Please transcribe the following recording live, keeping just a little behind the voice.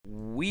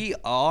we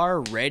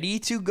are ready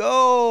to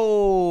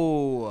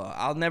go.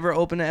 I'll never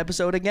open an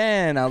episode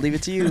again. I'll leave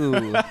it to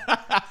you.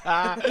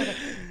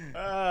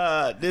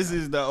 This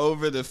is the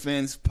Over the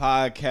Fence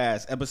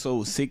podcast,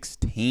 episode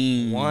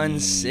 16. 1-6. You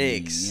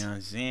know what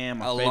I'm saying?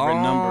 My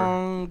favorite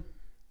number.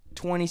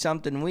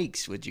 20-something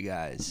weeks with you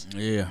guys.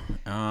 Yeah.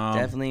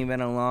 Definitely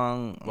been a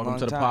long Welcome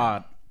to the time.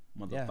 pod,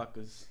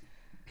 motherfuckers.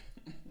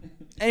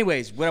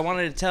 Anyways, what I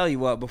wanted to tell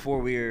you before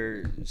we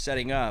were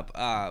setting up,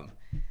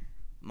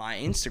 my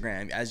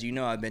Instagram, as you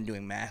know, I've been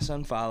doing mass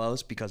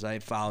unfollows because I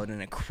followed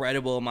an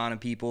incredible amount of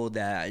people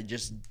that I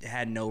just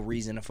had no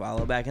reason to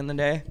follow back in the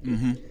day.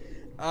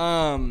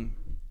 Mm-hmm.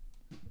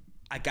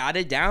 I got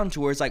it down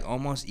to where it's like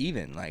almost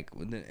even, like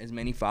with as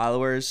many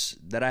followers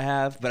that I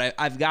have. But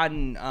I've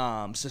gotten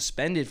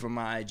suspended from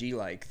my IG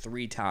like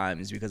 3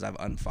 times because I've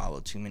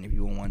unfollowed too many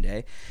people in one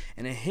day.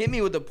 And it hit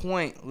me with the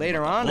point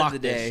later on in the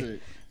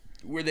day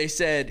where they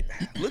said,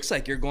 looks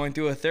like you're going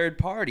through a third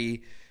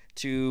party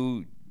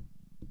to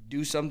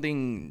do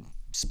something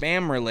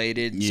spam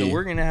related, so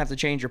we're gonna have to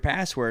change your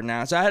password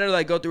now. So I had to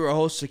like go through a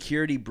whole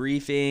security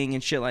briefing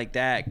and shit like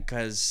that,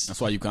 because that's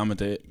why you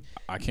commented.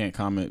 I can't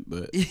comment,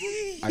 but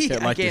I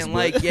can't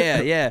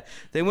yeah.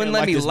 They wouldn't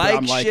let me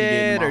like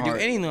shit or do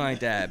anything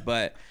like that.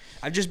 But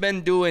I've just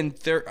been doing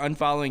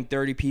unfollowing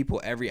 30 people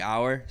every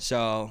hour,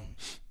 so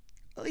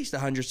at least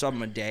 100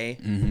 something a day.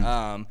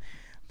 Mm-hmm.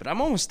 But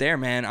I'm almost there,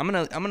 man. I'm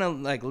gonna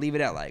like leave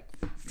it at like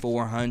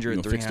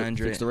 400,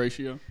 300. Fix the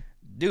ratio.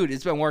 Dude,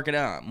 it's been working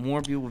out.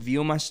 More people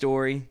view my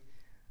story,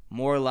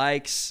 more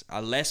likes,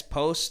 less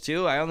posts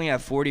too. I only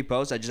have 40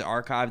 posts. I just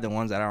archived the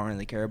ones that I don't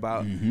really care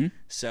about. Mm-hmm.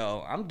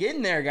 So I'm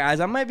getting there,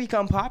 guys. I might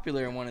become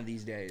popular one of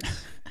these days.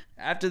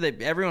 After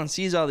everyone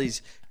sees all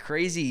these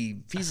crazy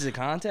pieces of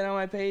content on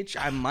my page,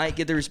 I might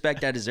get the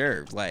respect I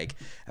deserve. Like,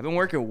 I've been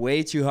working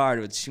way too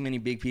hard with too many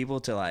big people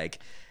to like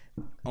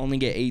only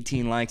get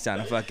 18 likes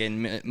on a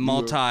fucking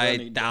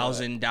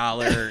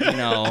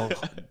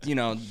multi-$1,000, you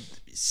know,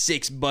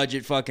 6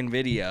 budget fucking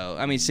video.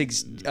 I mean,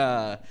 6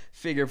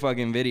 figure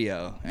fucking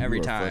video every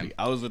time. Funny.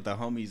 I was with the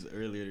homies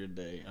earlier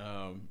today,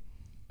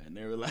 and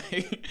they were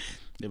like,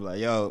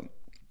 yo,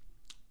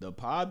 the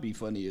pod be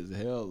funny as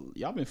hell.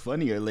 Y'all been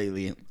funnier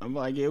lately. I'm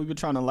like, yeah, we've been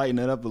trying to lighten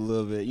it up a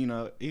little bit. You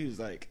know, he was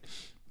like,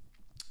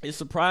 it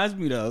surprised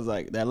me though. I was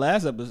like, that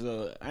last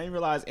episode, I didn't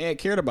realize Ant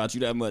cared about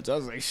you that much. I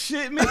was like,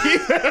 shit, man.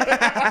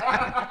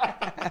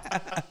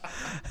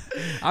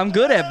 I'm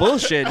good at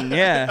bullshitting,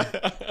 yeah.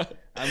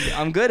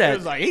 I'm good at it.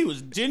 Was like, he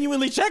was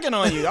genuinely checking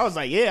on you. I was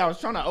like, yeah, I was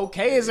trying to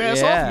okay his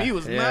ass off, and he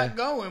was not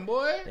going,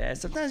 boy. Yeah,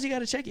 sometimes you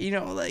gotta check it. You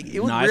know, like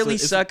it would really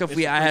suck if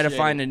I had to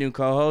find a new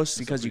co-host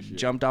because you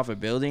jumped off a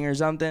building or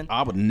something.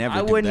 I would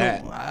never do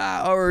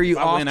that. Or you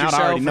off yourself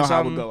I already know or how I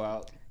something. would go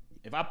out.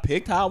 If I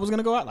picked how I was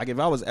gonna go out, like if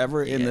I was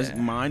ever in this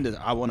mind that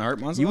I want to hurt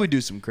myself, you would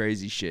do some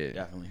crazy shit.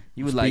 Definitely.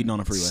 You would like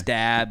on a freeway.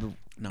 Stab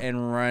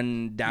and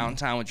run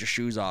downtown with your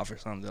shoes off or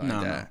something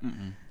like that. No.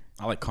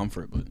 I like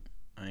comfort, but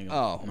I ain't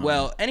gonna.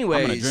 Well,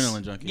 anyways. I'm an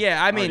adrenaline junkie.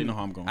 Yeah, I mean, already know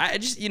how I'm going. I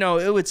just,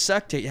 it would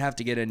suck to have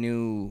to get a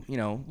new,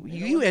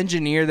 you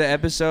engineer the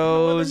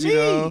episodes,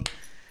 Yeah,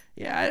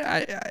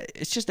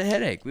 it's just a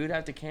headache. We would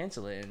have to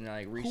cancel it and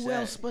like reset. Who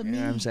else but me? You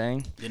know what I'm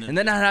saying? And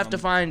then I'd have to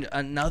find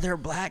another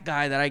black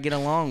guy that I get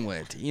along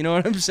with. You know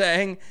what I'm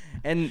saying?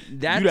 And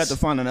that's... You'd have to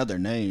find another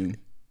name.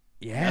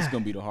 Yeah. That's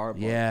going to be the hard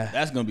part. Yeah.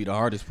 That's going to be the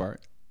hardest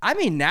part. I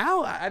mean,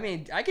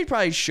 I could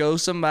probably show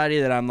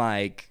somebody that I'm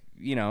like,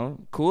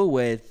 cool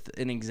with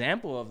an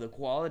example of the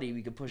quality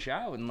we could push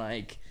out and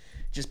like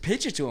just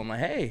pitch it to them. Like,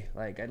 hey,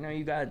 like I know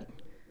you got a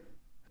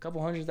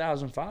couple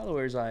 100,000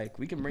 followers. Like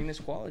we can bring this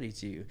quality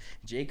to you.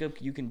 Jacob,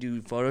 you can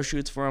do photo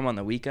shoots for him on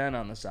the weekend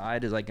on the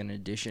side as like an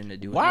addition to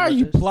doing. Why are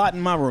you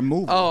plotting my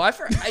removal? Oh,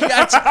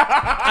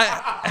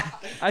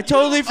 I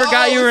totally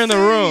forgot you were in the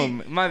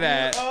room. My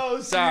bad.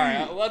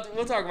 Sorry.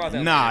 We'll talk about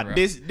that later,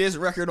 this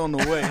record on the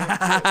way.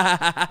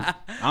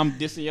 I'm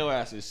dissing your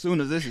ass as soon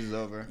as this is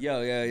over.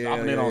 Yo.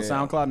 Dropping it on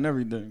SoundCloud and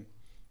everything.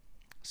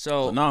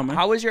 So man.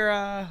 How was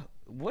your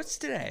what's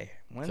today?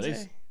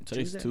 Wednesday?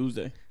 Today's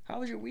Tuesday. How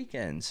was your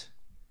weekends?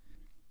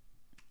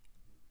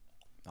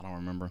 I don't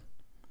remember.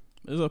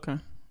 It was okay,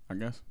 I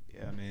guess.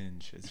 Yeah, I mean,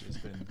 shit's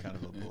just been kind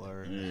of a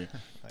blur. Yeah.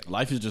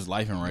 Life is just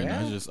lifing right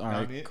now. It's just all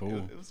right, cool.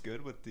 It was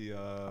good with the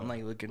I'm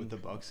like looking with the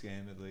Bucks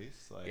game at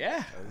least. Like,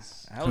 I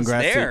was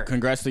there.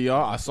 Congrats to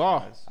y'all. I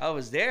saw. I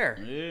was there.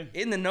 Yeah.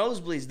 In the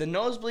nosebleeds. The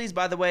nosebleeds,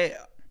 by the way,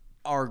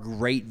 are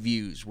great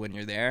views when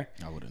you're there.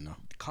 I wouldn't know.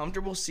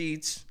 Comfortable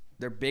seats.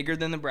 They're bigger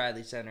than the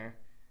Bradley Center.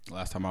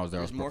 Last time I was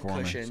there, I was more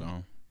performing. cushion.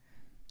 So.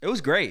 It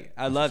was great.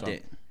 I loved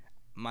it.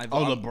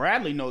 The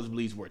Bradley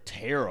nosebleeds were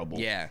terrible.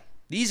 Yeah.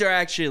 These are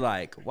actually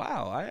like,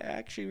 wow, I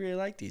actually really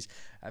like these.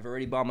 I've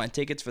already bought my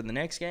tickets for the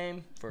next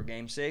game, for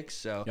Game 6.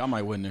 So y'all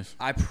might win this.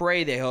 I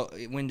pray they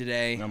win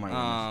today. Y'all might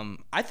win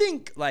this. I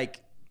think, like,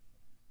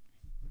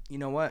 you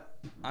know what?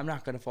 I'm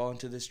not going to fall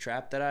into this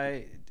trap that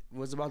I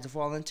was about to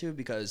fall into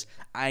because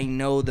I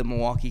know the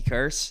Milwaukee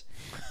curse.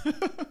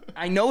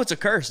 I know it's a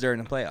curse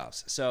during the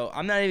playoffs. So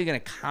I'm not even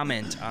going to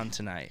comment on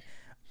tonight.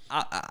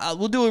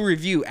 We'll do a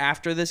review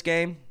after this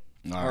game.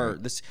 Or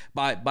this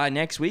by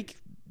next week.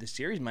 the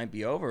series might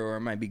be over, or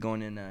it might be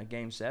going in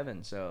Game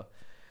 7. So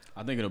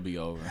I think it'll be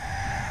over.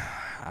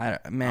 I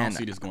I man, don't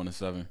see this going to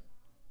 7.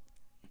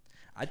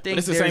 I But think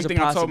it's the there's same a thing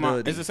I told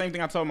possibility. it's the same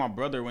thing I told my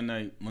brother when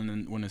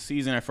the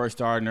season at first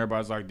started and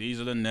everybody's like, these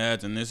are the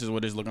Nets and this is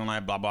what it's looking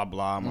like, blah blah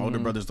blah. My older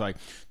brother's like,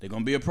 they're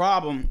gonna be a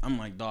problem. I'm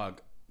like,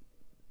 dog,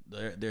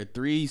 they're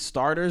 3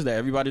 starters that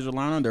everybody's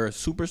relying on. They're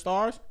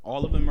superstars.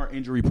 All of them are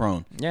injury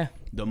prone. Yeah.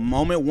 The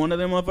moment one of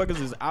them motherfuckers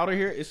is out of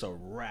here, it's a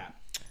wrap.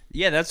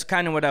 Yeah, that's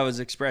kind of what I was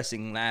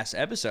expressing last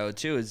episode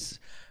too. Is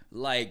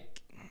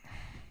like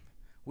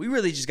we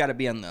really just got to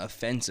be on the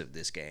offensive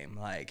this game.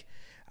 Like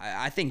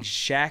I think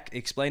Shaq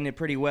explained it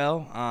pretty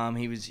well.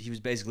 He was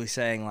basically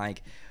saying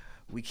like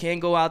we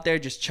can't go out there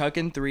just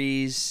chucking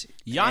threes.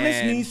 Giannis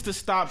and- needs to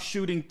stop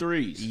shooting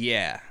threes.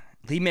 Yeah,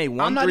 he made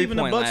one. I'm not even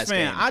a 3-point Bucks last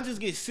fan. game. I just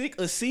get sick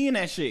of seeing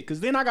that shit because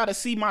then I got to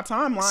see my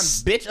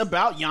timeline bitch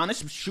about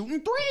Giannis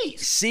shooting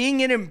threes. Seeing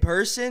it in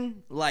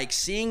person, like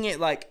seeing it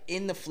like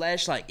in the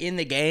flesh, like in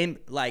the game,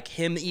 like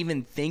him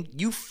even think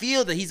you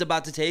feel that he's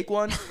about to take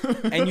one,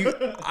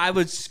 and I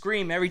would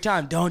scream every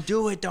time, "Don't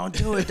do it! Don't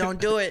do it! Don't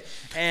do it!"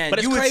 And But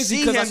it's you would crazy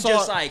see 'cause I him saw-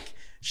 just like,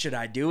 "Should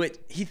I do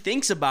it?" He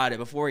thinks about it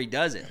before he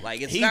does it.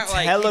 Like it's He not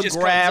like he just comes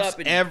telegraphs up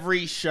and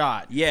every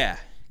shot. yeah.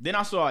 Then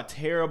I saw a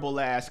terrible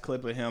ass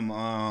clip of him.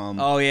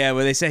 Oh yeah,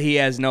 where they say he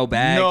has no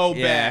bag. No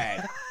Yeah.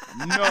 bag.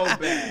 No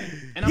bag.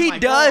 And He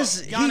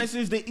does- "Oh, Giannis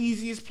is the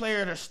easiest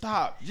player to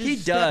stop. Just He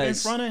step does.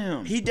 in front of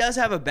him. He does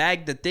have a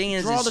bag. The thing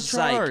is, Draw it's the just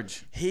like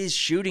charge. his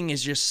shooting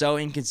is just so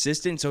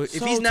inconsistent. So if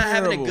So he's not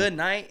having terrible. a good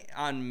night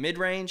on mid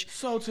range,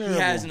 So he terrible.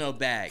 has no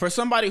bag. For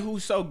somebody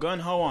who's so gun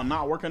ho on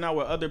not working out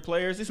with other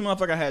players, this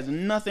motherfucker has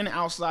nothing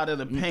outside of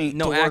the paint.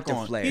 No to work active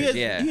on. players,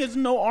 yeah. He has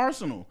no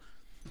arsenal.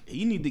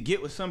 You need to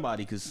get with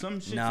somebody because some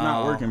shit's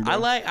not working, bro.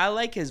 I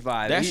like his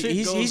vibe. That He- shit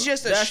he's goes-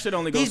 just that shit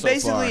only goes he's so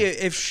basically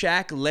far. if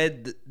Shaq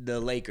led the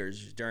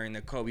Lakers during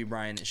the Kobe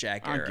Bryant and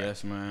Shaq I era.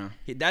 guess, man.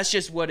 That's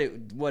just what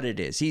it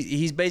is.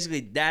 He's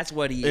basically that's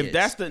what he is. If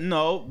that's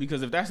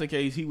because if that's the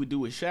case, he would do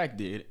what Shaq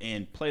did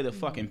and play the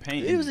fucking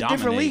paint. it was and a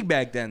different dominate. league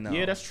back then, though.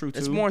 Yeah, that's true,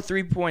 It's too. more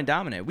 3-point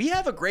dominant. We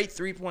have a great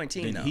 3-point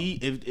team, And though.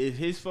 if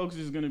his focus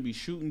is gonna be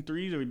shooting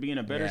threes or being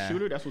a better Yeah.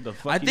 shooter, that's what the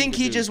fuck. I think needs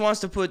to he do. just wants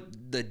to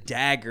put the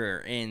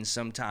dagger in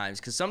sometimes,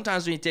 because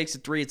sometimes when he takes a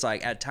 3, it's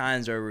like at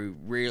times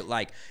where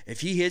like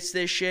if he hits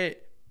this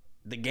shit,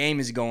 the game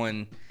is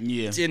going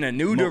it's in a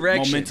new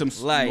direction.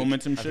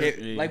 Momentum shift.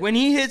 Yeah. Like when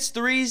he hits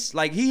threes,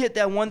 like he hit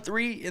that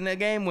 1-3 in the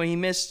game when he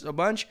missed a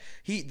bunch.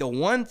 The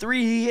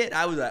 1-3 he hit,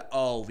 I was like,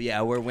 oh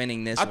yeah, we're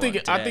winning this. I think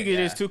it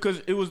today. is too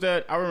because it was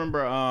that I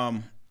remember. I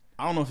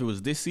don't know if it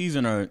was this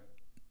season or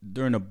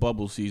during the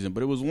bubble season,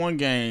 but it was one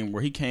game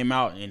where he came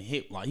out and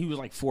hit like he was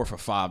like 4 for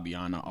 5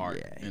 beyond the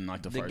arc in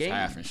like the first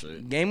half and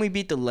shit. Game we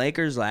beat the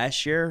Lakers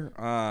last year,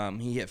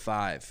 he hit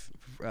 5.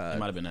 It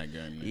might have been that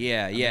game.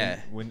 Yeah.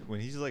 When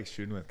he's like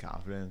shooting with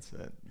confidence,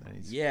 then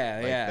he's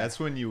Yeah. That's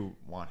when you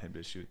want him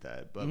to shoot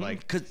that. But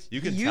like, 'Cause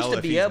you can he used tell to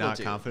if be he's able not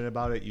to. confident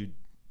about it.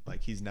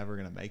 He's never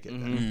gonna make it.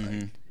 Mm-hmm. Then.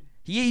 Like,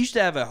 He used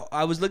to have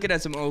I was looking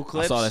at some old I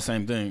clips. saw that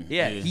same thing.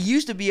 Yeah, he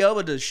used to be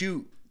able to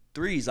shoot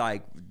threes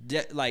like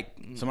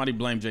Somebody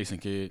blamed Jason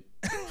Kidd.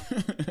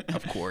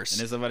 of course.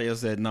 And then somebody else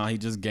said, "No, he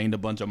just gained a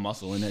bunch of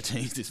muscle and that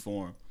changed his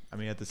form." I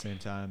mean, at the same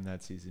time,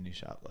 that season he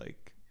shot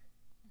like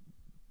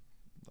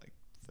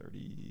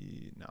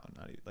 30, no,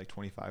 not even, like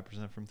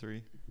 25% from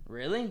 3.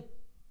 Really?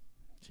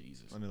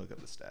 Jesus. Let me look up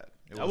the stat.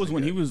 That was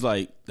when he was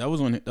like. That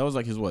was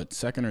like his what,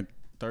 second or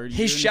third year?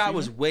 His in the shot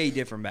was season? way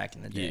different back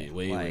in the day. Yeah,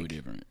 way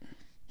different.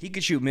 He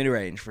could shoot mid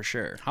range for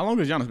sure. How long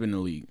has Giannis been in the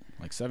league?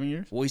 Like 7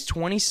 years? Well, he's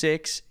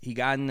 26. He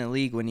got in the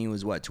league when he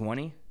was what,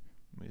 20,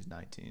 When he's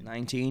 19.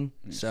 19?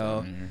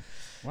 So 7 years.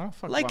 Why the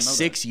fuck do I like know that?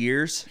 6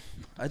 years.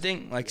 I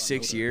think like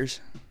 6 years.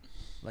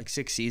 Like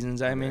 6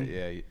 seasons, I mean.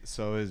 Yeah.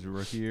 So his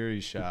rookie year,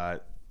 he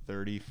shot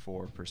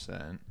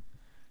 34%.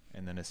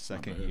 And then his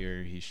second bad.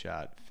 year, he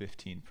shot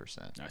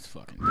 15%. That's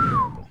fucking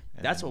terrible.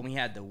 And That's then when we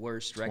had the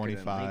worst record in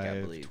the league, I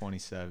 25, believe.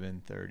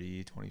 27,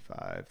 30,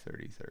 25,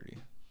 30, 30.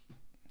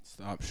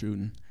 Stop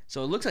shooting.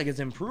 So it looks like it's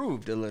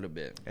improved a little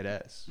bit. It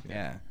is.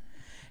 Yeah.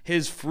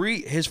 His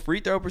free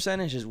throw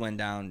percentage just went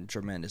down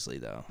tremendously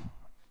though.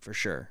 For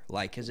sure.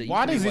 Like cuz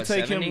Why does it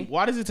take him?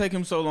 Why does it take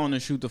him so long to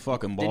shoot the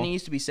fucking ball? Didn't he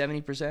used to be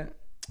 70%?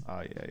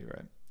 Oh, yeah,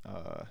 you're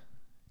right.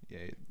 Yeah,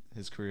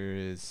 his career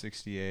is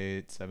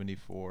 68,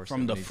 74,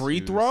 From the 72, free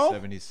throw?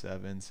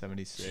 77,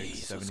 76,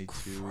 Jesus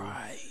 72,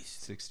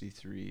 Christ.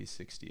 63,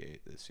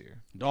 68 this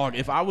year. Dog,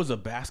 if I was a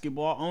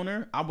basketball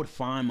owner, I would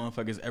fine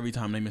motherfuckers every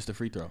time they miss the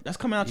free throw. That's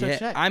coming out your Yeah,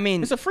 check. I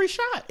mean, it's a free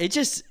shot. It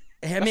just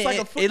I mean like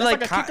a it, foot- it that's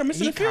like like a kicker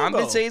missing he a field goal.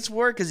 compensates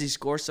for it cuz he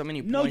scores so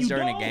many No, points you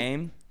during don't. a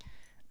game.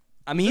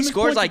 I mean, he Them is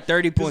scores points like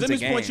 30 points a them is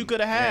game. points you could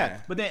have had.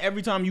 Yeah. But then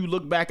every time you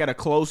look back at a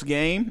close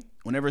game,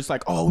 whenever it's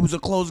like, oh, it was a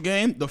close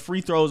game, the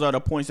free throws are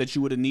the points that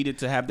you would have needed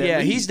to have that Yeah,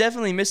 lead. he's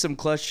definitely missed some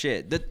clutch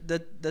shit.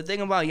 The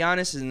thing about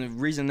Giannis and the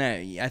reason that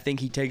I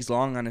think he takes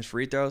long on his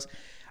free throws,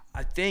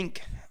 I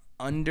think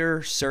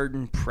under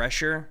certain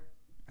pressure,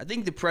 I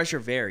think the pressure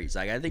varies.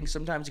 Like, I think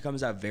sometimes he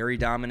comes out very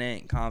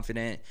dominant and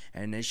confident,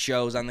 and it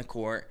shows on the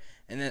court.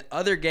 And then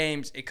other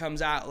games, it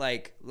comes out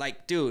like,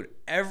 dude,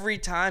 every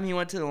time he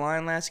went to the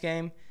line last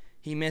game,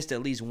 he missed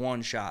at least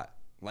one shot.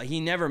 Like, he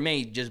never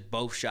made just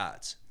both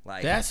shots.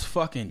 Like, That's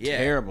fucking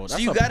terrible. That's so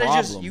you a gotta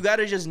problem. you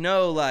gotta just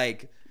know,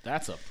 like,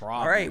 That's a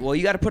problem. all right, well,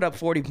 you got to put up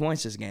 40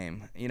 points this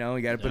game. You know,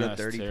 you got to put up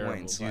That's 30 terrible.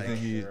 points. Do you Like, think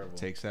he terrible.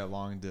 takes that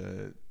long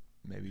to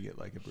maybe get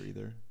like a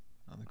breather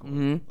on the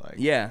court? Like,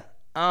 yeah.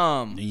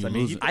 Then you I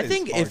mean, lose he it. I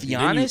think if Then you-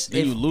 Giannis,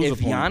 then you lose if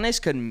a point. Giannis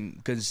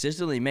could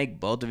consistently make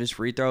both of his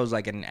free throws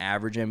like an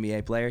average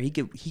NBA player, he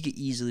could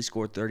easily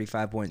score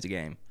 35 points a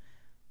game.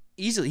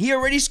 Easily, he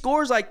already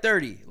scores like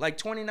 30, like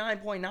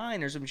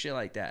 29.9 or some shit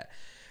like that.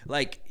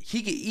 Like,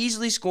 he could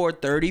easily score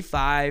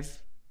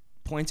 35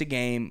 points a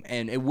game,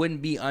 and it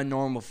wouldn't be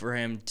unnormal for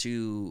him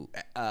to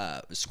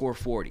score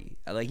 40.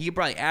 Like, he could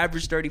probably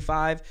average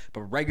 35,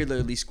 but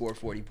regularly score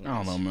 40 points.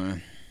 I don't know,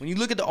 man. When you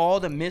look at all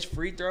the missed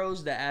free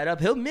throws that add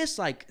up, he'll miss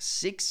like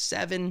 6,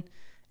 7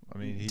 I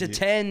mean, to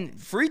 10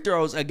 free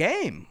throws a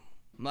game.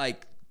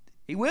 Like,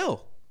 he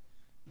will.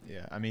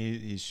 Yeah, I mean,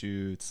 he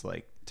shoots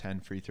like 10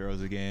 free throws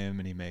a game,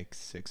 and he makes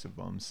 6 of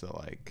them. So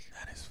like,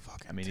 That is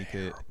fucking I mean,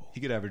 terrible. he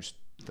could average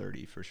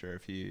 30 for sure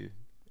if he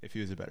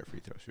was a better free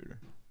throw shooter.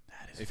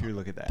 That is If you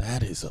look at that,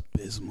 That is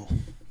abysmal.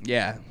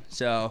 Yeah.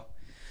 So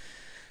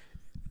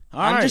All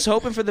I'm right. just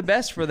hoping for the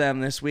best for them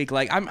this week.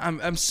 Like,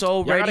 I'm so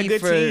Y'all got a ready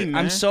good for team,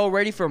 I'm man. so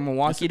ready for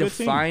Milwaukee to good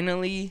team.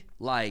 finally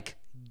like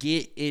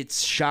get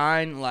its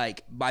shine,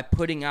 like, by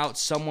putting out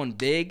someone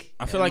big.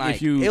 I feel And, like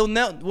if you-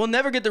 we'll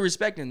never get the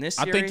respect in this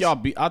I series. think y'all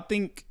beat. I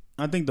think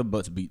the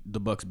Bucks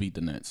beat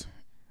the Nets.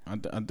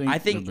 I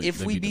think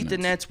if we beat the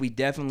Nets, we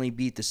definitely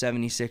beat the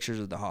 76ers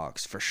or the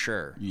Hawks for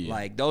sure. Yeah.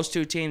 Like, those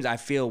two teams, I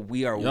feel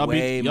we are y'all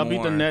way y'all more.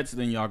 beat the Nets,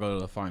 then y'all go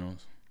to the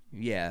finals.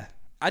 Yeah.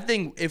 I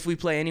think if we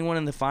play anyone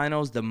in the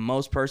finals, the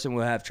most person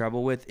we'll have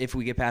trouble with if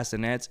we get past the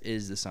Nets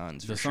is the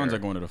Suns. The for Suns sure. are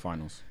going to the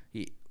finals.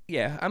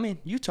 Yeah, I mean,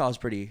 Utah's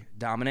pretty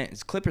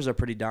dominant. Clippers are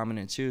pretty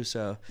dominant too,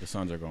 so The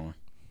Suns are going.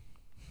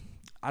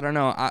 I don't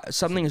know.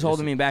 Something is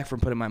holding me back from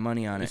putting my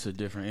money on It's it. a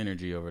different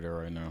energy over there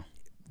right now.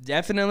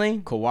 Definitely.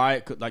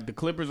 Kawhi, like the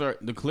Clippers are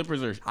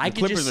I could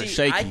Clippers just are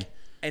see, shaky.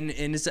 and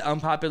it's an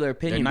unpopular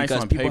opinion nice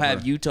because on people paper.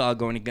 have Utah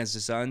going against the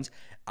Suns.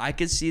 I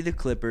could see the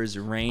Clippers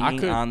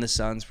raining could- on the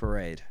Suns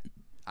parade.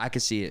 I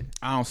could see it.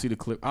 I don't see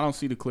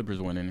the Clippers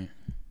winning it.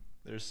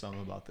 there's some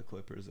about the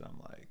Clippers that I'm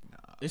like, nah.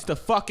 It's the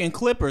fucking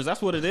Clippers.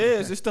 That's what it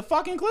is. It's the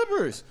fucking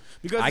Clippers.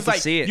 Because I it's can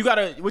like see it. you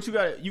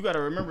gotta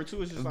remember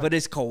too. It's just like, But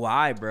it's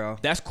Kawhi, bro.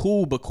 that's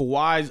cool. But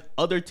Kawhi's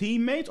other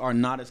teammates are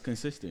not as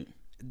consistent.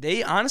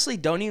 They honestly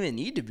don't even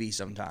need to be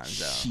sometimes,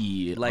 though.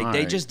 Shit, Like, they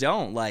alright. just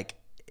don't. Like,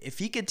 if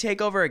he could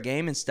take over a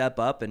game and step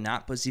up and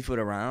not pussyfoot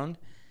around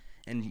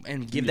and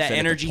give just that said it to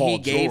energy Paul he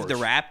gave the George.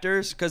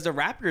 Raptors, because the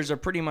Raptors are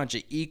pretty much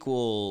an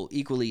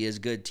equally as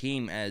good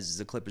team as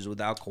the Clippers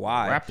without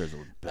Kawhi. Raptors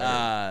were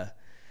better.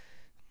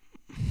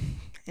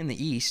 In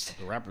the East.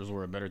 The Raptors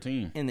were a better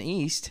team. In the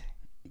East.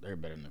 They're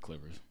better than the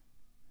Clippers.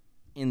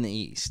 In the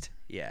East.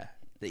 Yeah.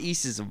 The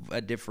East is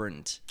a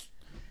different.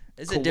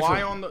 It's a Kawhi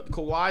different. on the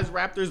Kawhi's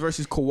Raptors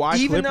versus Kawhi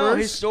Even though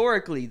Clippers.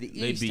 historically the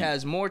They East beat.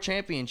 has more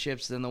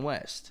championships than the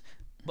West,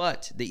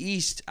 but the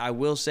East, I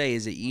will say,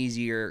 is an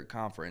easier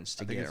conference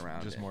to I think get it's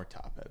around. just in. more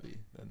top heavy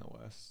than the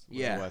West.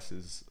 Yeah. The West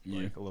is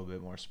like a little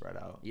bit more spread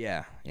out.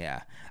 Yeah,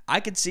 yeah. I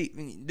could see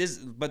this,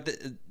 but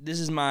this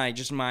is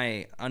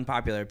my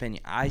unpopular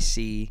opinion. I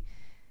see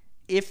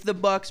if the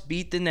Bucks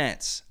beat the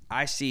Nets,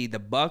 I see the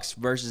Bucks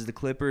versus the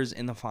Clippers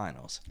in the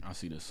finals, I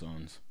see the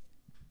Suns.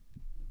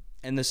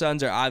 and the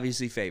Suns are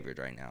obviously favored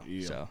right now.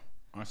 Yeah. So,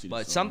 I see the but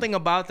Suns. something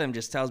about them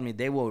just tells me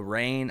they will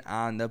rain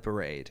on the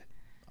parade.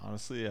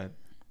 Honestly,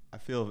 I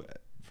feel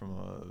from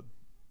a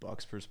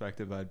Bucks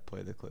perspective, I'd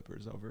play the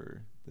Clippers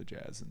over the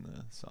Jazz and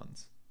the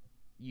Suns.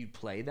 You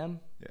play them?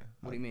 Yeah.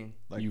 What do you mean?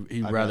 Like,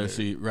 You'd I'd rather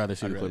see I'd the rather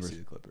Clippers. see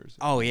the Clippers.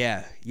 Oh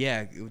yeah,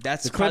 yeah.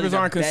 That's The probably Clippers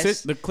aren't best.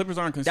 consistent. The Clippers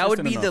aren't That consistent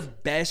would be enough. the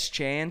best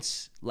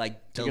chance,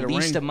 like the get a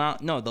least ring.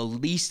 amount. No, the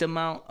least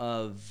amount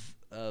of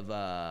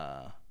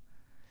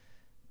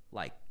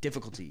like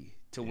difficulty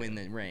to win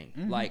the ring.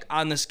 Mm-hmm. Like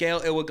on the scale,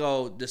 it would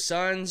go the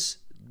Suns,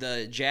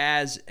 the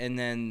Jazz, and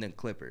then the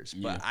Clippers.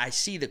 But Yeah. I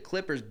see the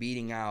Clippers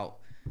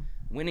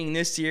winning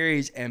this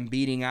series and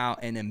beating out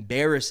and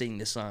embarrassing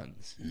the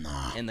Suns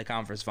in the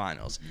conference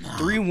finals.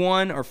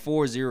 3-1 or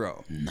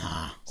 4-0.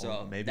 Nah,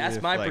 So Maybe that's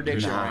if, my like,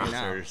 prediction Boozer right was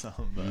now. hurt or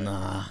something, but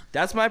nah,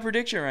 That's my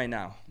prediction right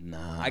now.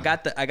 nah. I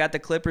got the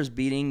Clippers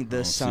beating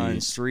the see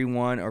Suns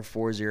 3-1 or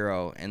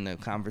 4-0 in the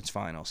conference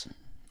finals.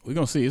 We're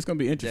gonna see. It's gonna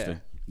be interesting.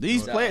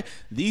 Yeah.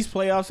 These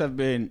playoffs have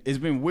been. It's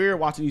been weird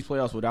watching these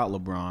playoffs without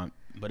LeBron,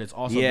 but it's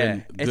also Yeah,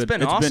 been it's good.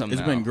 been awesome, It's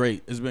though. been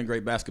great. It's been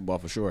great basketball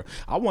for sure.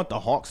 I want the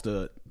Hawks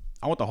to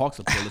pull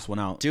this one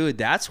out. Dude,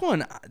 that's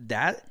one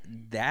that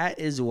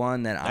is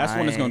one that That's I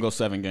when it's gonna go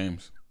 7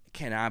 games.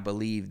 cannot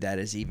believe that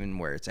is even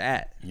where it's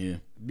at. Yeah,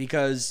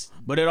 Because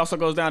but it also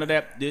goes down to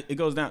that. It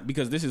goes down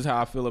because this is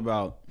how I feel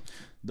about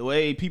the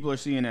way people are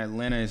seeing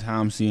Atlanta is how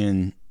I'm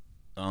seeing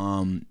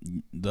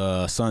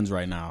the Suns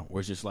right now, where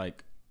it's just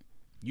like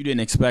you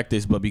didn't expect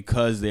this, but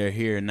because they're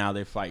here now,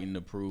 they're fighting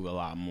to prove a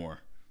lot more.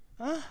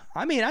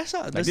 I mean, I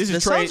saw Like,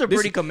 the Suns are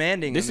pretty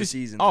commanding this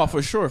season. Oh, though.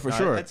 for sure, for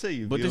sure. I'd say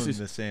you but view this them is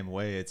the same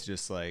way. It's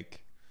just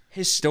like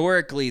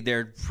Historically,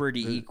 they're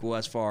pretty equal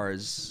as far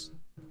as.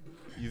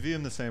 you view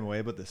them the same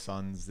way, but the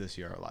Suns this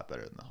year are a lot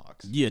better than the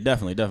Hawks. yeah,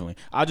 definitely.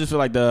 I just feel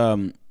like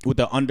the with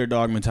the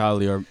underdog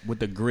mentality or with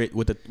the grit,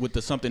 with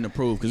the something to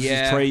prove. Because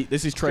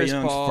this is Trae Chris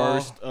Young's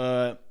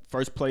Paul.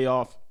 first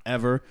playoff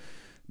ever.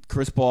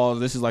 Chris Paul,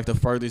 this is like the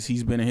furthest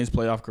he's been in his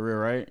playoff career,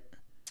 right?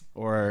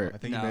 Or I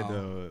think he made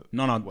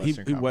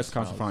the he West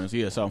Conference Finals.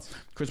 Yeah, so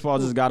Chris Paul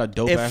just got a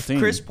dope ass If team.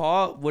 Chris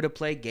Paul would have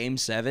played Game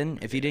 7,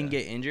 if he didn't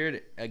get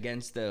injured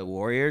against the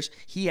Warriors,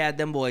 he had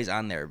them boys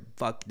on their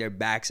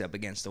backs up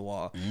against the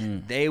wall.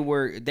 They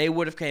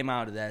would have came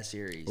out of that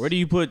series. Where do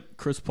you put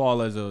Chris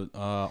Paul as a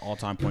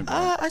all-time point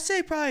guard? I'd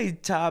say probably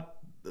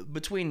top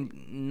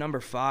between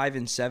number 5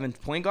 and 7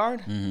 point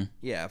guard.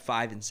 Yeah,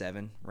 5 and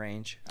 7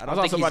 range. I I don't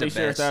saw think somebody he's the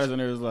share best status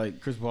and it was like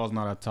Chris Paul's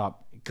not a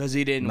top because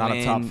he didn't not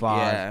win. a top 5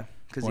 Yeah,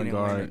 because he point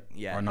didn't win. guard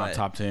Yeah, or not but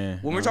top 10.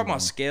 When we're talking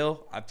about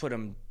skill, I put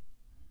him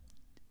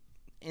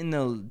in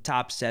the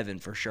top 7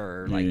 for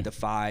sure, like Yeah. the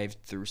 5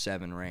 through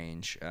 7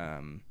 range.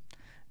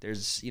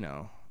 There's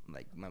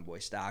like my boy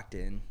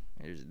Stockton.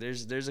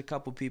 There's a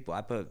couple people.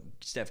 I put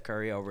Steph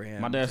Curry over him.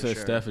 My dad for says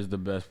sure. Steph is the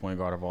best point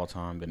guard of all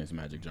time. Then it's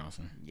Magic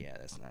Johnson. Yeah,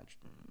 that's not.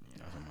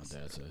 That's what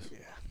my dad says. Yeah,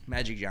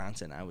 Magic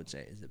Johnson, I would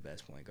say, is the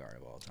best point guard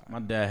of all time. My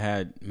dad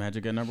had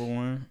Magic at number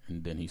 1,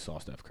 and then he saw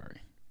Steph Curry.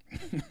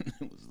 It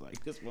was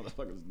like, this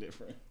motherfucker's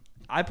different.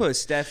 I put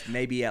Steph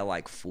maybe at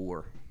like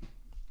 4.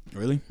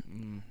 Really?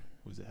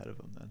 Who's ahead of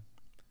him then?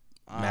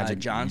 Magic,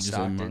 John you just said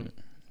Stockton Magic.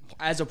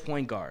 as a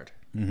point guard,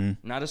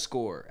 Mm-hmm. not a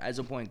scorer, as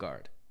a point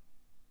guard.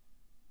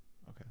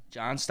 Okay.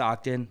 John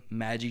Stockton,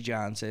 Magic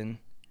Johnson.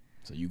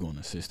 So you going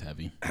assist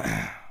heavy?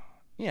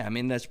 Yeah, I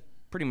mean that's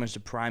pretty much the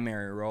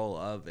primary role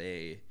of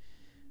a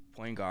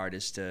point guard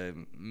is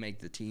to make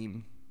the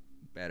team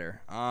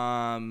better.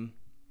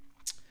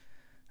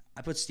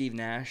 I put Steve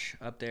Nash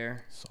up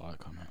there. Saw it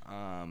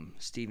coming.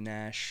 Steve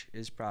Nash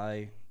is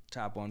probably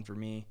top 1 for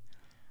me.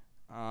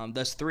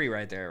 That's 3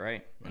 right there,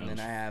 right? And then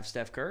I have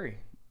Steph Curry.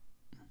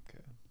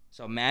 Okay.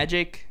 So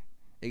Magic,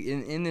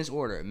 in this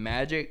order: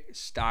 Magic,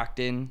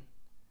 Stockton,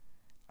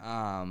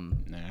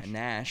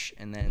 Nash,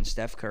 and then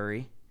Steph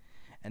Curry,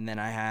 and then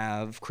I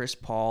have Chris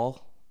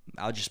Paul.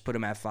 I'll just put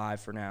him at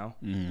 5 for now.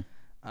 Mm-hmm.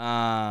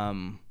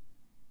 I'll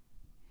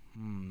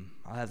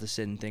have to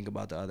sit and think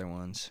about the other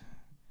ones.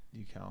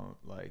 You count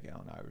like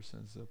Allen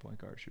Iverson as a point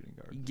guard, shooting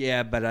guard.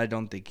 Yeah, but I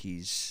don't think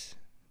he's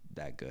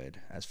that good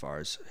as far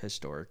as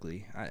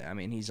historically. I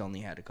mean, he's only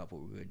had a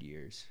couple of good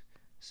years.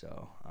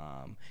 So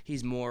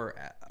he's more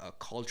a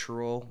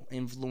cultural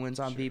influence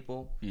on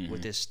people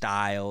with his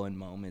style and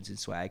moments and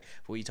swag.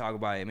 What you talk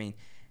about, I mean,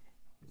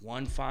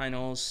 1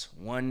 finals,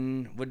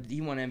 1 – what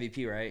he won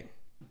MVP, right?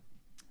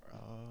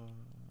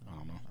 I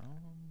don't know.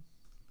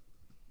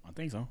 I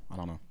think so. I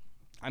don't know.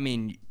 I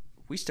mean,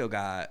 we still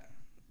got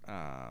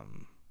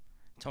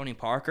Tony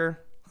Parker,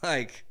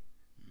 like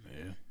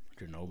Yeah,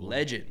 Ginobili.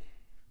 legend.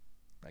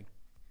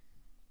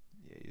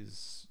 Yeah,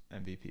 he's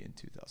MVP in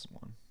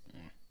 2001.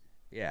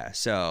 Yeah,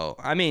 so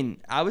I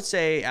mean, I would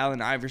say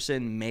Allen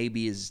Iverson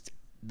maybe is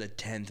the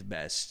 10th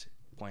best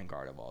point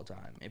guard of all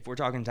time. If we're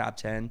talking top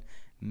 10,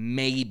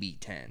 maybe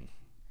 10,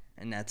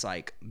 and that's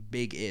like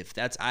big if.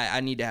 That's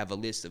I need to have a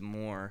list of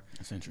more.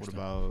 That's What interesting.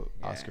 about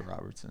Oscar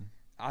Robertson?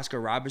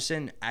 Oscar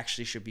Robertson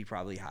actually should be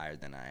probably higher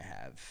than I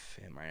have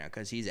him right now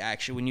because he's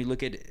actually, when you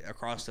look at it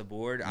across the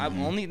board,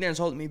 I'm only thing that's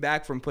holding me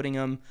back from putting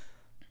him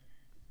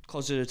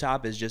closer to the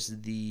top is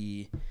just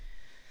the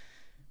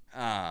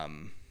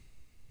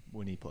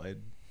When he played,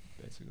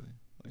 basically.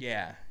 Like,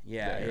 yeah.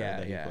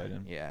 that he played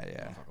in. Yeah.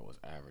 Motherfucker was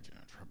averaging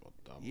a triple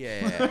double.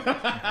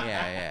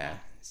 Yeah.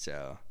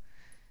 So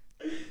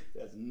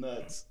That's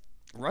nuts.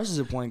 Russ is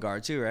a point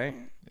guard too, right?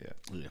 Yeah.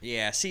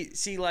 Yeah.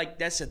 See, like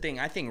that's the thing.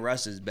 I think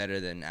Russ is better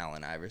than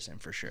Allen Iverson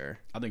for sure.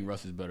 I think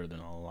Russ is better than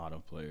a lot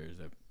of players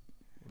that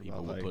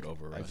people would put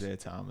over Russ. Isaiah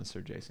Thomas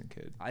or Jason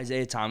Kidd.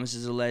 Isaiah Thomas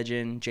is a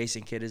legend.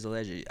 Jason Kidd is a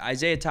legend.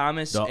 Isaiah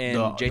Thomas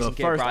The Jason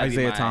Kidd first probably be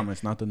Isaiah my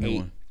Thomas, not the new 8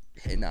 one.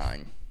 and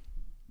 9.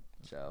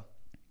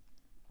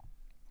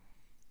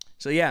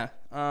 So yeah.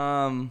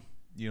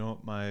 You know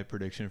what my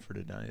prediction for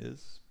tonight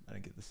is? I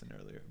didn't get this in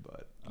earlier,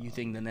 but You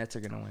think the Nets are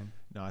gonna win?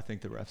 no, I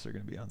think the refs are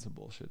going to be on some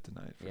bullshit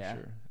tonight for Yeah.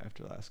 sure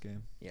after last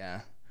game.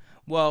 Yeah.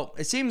 Well,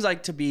 it seems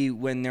like to be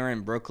when they're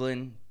in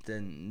Brooklyn,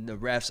 then the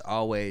refs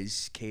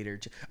always cater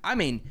to. I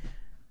mean,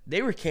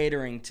 they were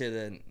catering to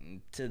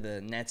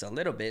the Nets a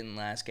little bit in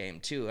last game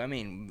too. I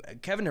mean,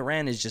 Kevin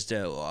Durant is just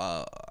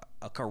a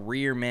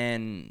career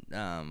man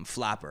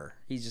flopper.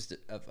 He's just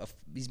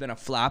he's been a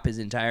flop his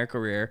entire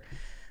career.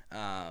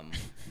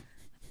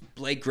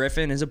 Blake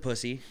Griffin is a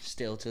pussy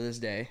still to this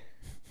day,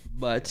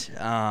 but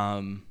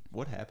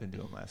What happened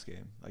to him last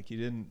game? Like he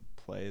didn't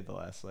play the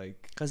last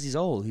because he's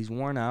old, he's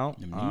worn out.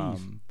 Them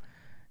knees.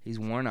 He's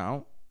worn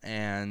out,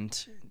 and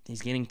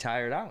he's getting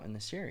tired out in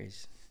the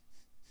series.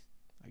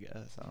 I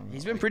guess I don't know.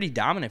 He's been pretty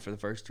dominant for the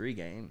first 3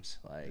 games,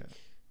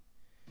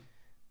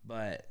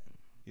 but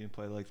He didn't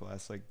play like the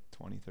last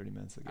 20, 30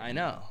 minutes of the game. I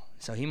know.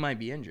 So he might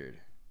be injured.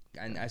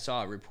 And I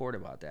saw a report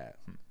about that.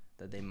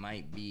 That they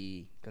might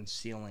be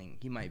concealing.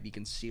 He might be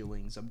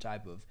concealing some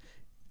type of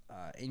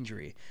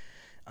injury.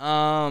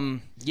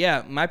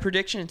 Yeah, my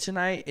prediction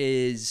tonight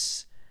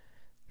is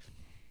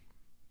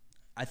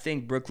I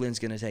think Brooklyn's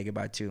going to take it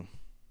by 2.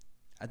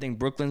 I think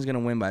Brooklyn's going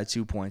to win by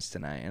 2 points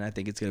tonight, and I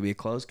think it's going to be a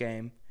close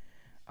game.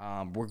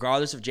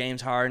 Regardless of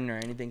James Harden or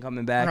anything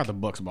coming back. I got the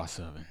Bucks by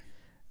 7.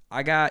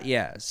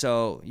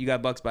 So you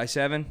got Bucks by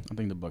 7? I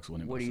think the Bucks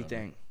winning. What do you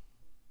think?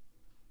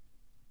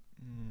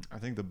 I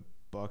think the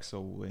Bucks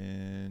will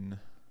win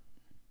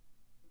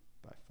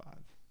by 5.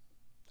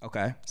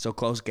 Okay, so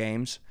close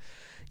games.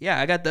 Yeah,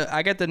 I got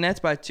the Nets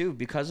by 2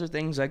 because of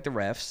things like the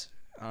refs,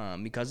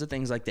 because of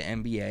things like the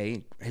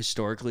NBA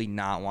historically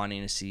not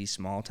wanting to see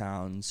small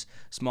towns,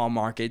 small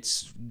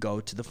markets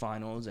go to the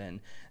finals, and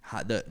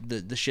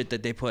the shit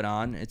that they put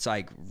on. It's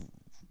like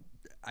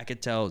I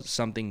could tell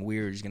something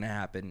weird is gonna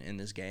happen in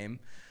this game.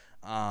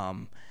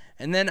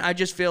 And then I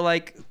just feel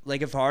like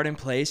if Harden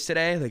plays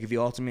today, like if he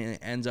ultimately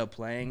ends up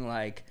playing,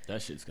 like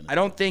that shit's gonna. I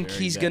don't think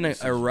he's gonna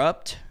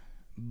erupt,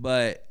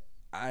 but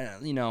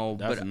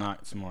that's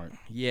not smart.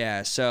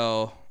 Yeah,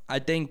 so I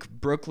think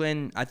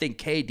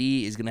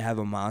KD is gonna have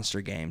a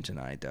monster game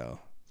tonight, though.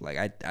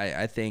 Like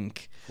I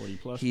think 40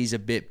 plus. He's a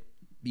bit,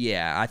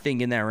 yeah. I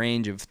think in that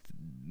range of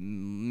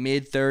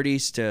mid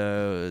 30s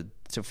to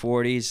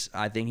 40s.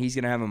 I think he's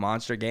gonna have a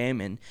monster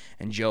game, and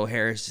Joe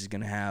Harris is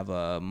gonna have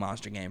a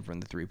monster game from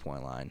the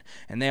 3-point line.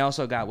 And they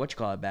also got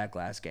back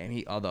last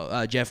game.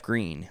 Jeff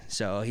Green,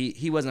 so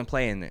he wasn't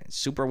playing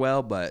super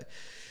well, but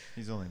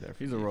he's only there.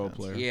 He's a role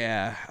player.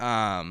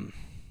 Yeah.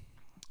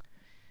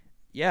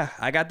 Yeah,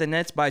 I got the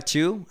Nets by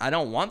 2. I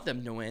don't want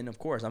them to win, of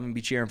course. I'm gonna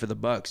be cheering for the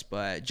Bucks,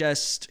 but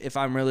just if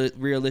I'm really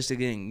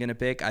realistically gonna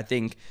pick, I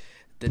think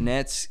the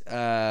Nets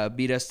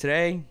beat us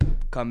today.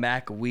 Come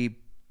back, we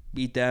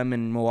beat them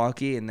in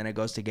Milwaukee, and then it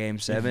goes to Game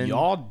 7. If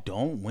y'all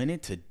don't win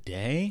it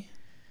today,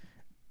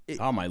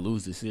 I might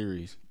lose the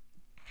series.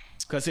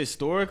 Because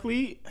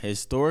historically,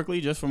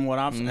 just from what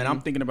I've and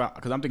I'm thinking about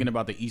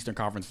the Eastern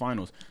Conference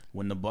Finals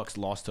when the Bucks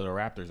lost to the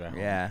Raptors at home.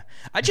 Yeah,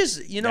 I just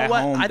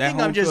I think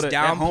I'm just downplaying.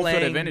 That home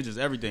field advantage is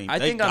everything.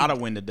 They gotta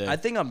win today. I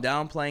think I'm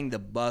downplaying the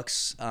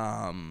Bucks'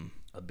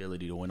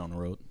 ability to win on the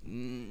road.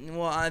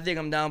 Well, I think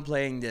I'm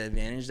downplaying the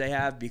advantage they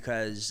have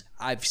because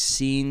I've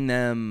seen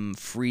them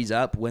freeze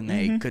up when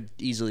they could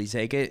easily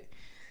take it.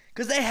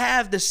 Because they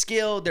have the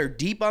skill. They're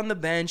deep on the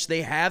bench.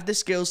 They have the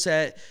skill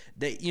set.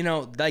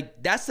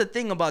 That's the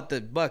thing about the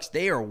Bucks.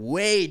 They are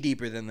way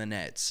deeper than the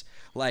Nets.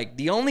 Like,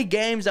 the only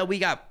games that we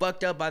got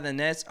fucked up by the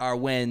Nets are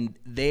when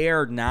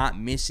they're not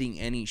missing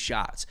any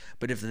shots.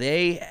 But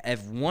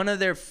if one of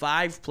their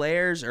 5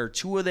 players or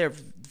 2 of their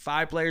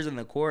 5 players in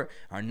the court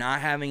are not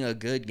having a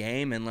good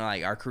game and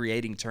are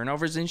creating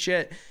turnovers and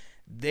shit,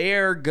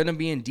 they're gonna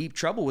be in deep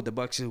trouble with the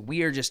Bucks.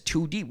 We are just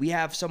too deep. We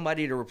have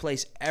somebody to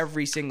replace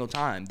every single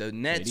time. The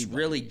Nets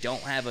really don't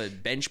have a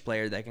bench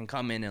player that can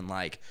come in and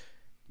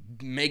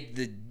make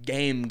the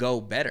game go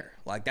better.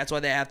 That's why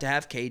they have to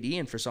have KD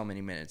in for so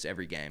many minutes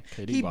every game.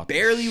 He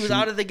barely was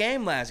out of the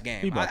game last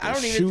game. I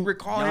don't even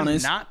recall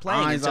him not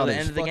playing until the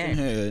end of the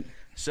game.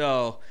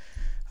 So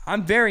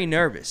I'm very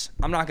nervous.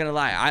 I'm not going to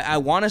lie. I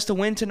want us to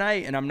win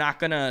tonight, and I'm not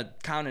going to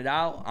count it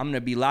out. I'm going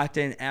to be locked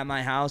in at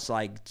my house,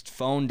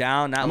 phone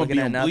down, not looking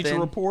at nothing. Bleacher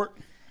Report,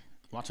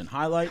 watching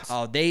highlights.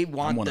 Oh, they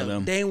want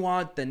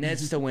the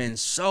Nets to win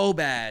so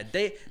bad.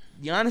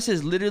 Giannis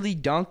has literally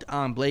dunked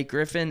on Blake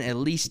Griffin at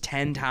least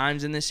 10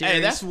 times in this series.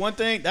 Hey, that's one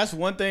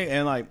thing.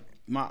 And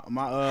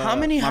how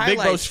many my big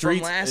bro highlights Streets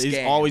from last is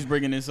game? always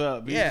bringing this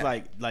up. He's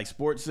Yeah. like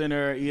Sports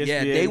Center, ESPN.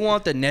 Yeah, they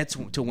want the Nets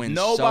to win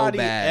Nobody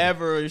so bad.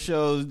 ever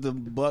shows the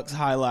Bucks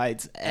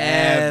highlights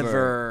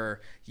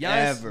Ever.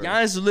 Ever.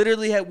 Giannis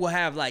literally will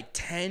have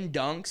 10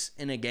 dunks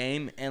in a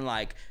game and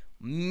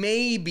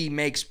maybe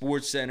make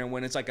Sports Center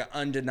when it's an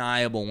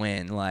undeniable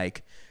win.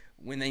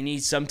 When they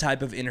need some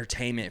type of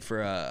entertainment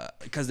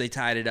because they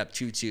tied it up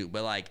 2-2.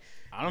 But I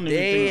don't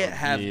they even think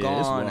have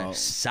gone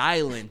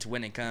silent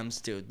when it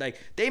comes to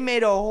they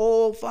made a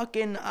whole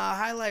fucking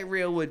highlight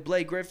reel with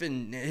Blake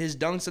Griffin, his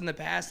dunks in the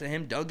past, and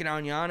him dunking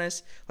on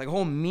Giannis, a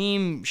whole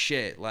meme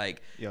shit.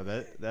 Yo,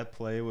 that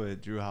play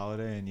with Drew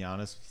Holiday and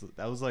Giannis,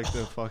 that was the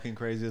fucking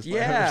craziest play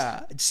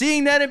Yeah,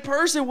 seeing that in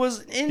person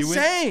was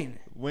insane.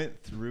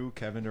 Went through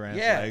Kevin Durant's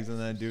Yeah, legs and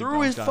then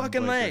through his dunked on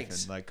fucking Blake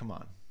legs. Griffin. Come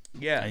on.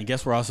 Yeah. And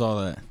guess where I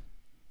saw that?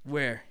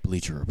 Where?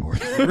 Bleacher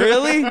Report.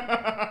 Really?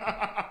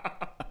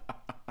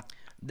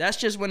 That's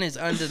just when it's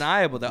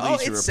undeniable. Bleacher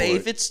It's Report.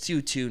 safe. It's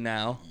 2-2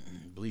 now.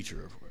 Bleacher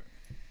Report.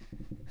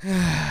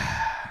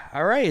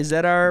 All right, is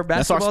that our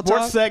That's our basketball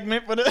sports talk?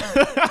 segment for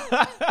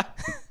the.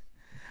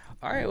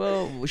 All right,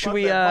 well, should Fuck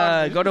we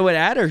that box. go to an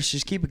ad or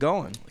just keep it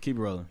going? Keep it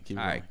rolling. All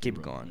right, keep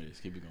it going.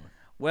 Just keep it going.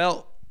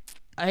 Well,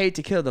 I hate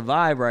to kill the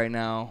vibe right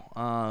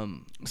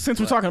now. Since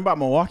we're talking about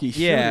Milwaukee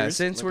shooters, Yeah,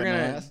 since we're looking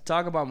gonna ass.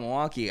 talk about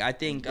Milwaukee, I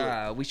think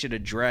we should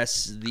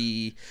address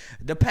the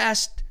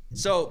past.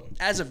 So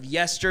as of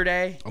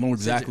yesterday, I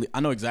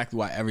know exactly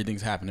why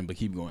everything's happening, but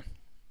keep going.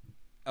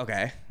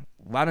 okay.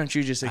 Why don't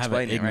you just I have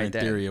an explain it right ignorant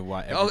there? theory of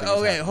why. Oh, everything is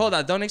okay. happening. Hold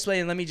on. Don't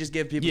explain. Let me just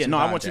give people. Yeah, some no,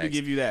 context. I want you to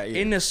give you that.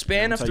 Yeah. In the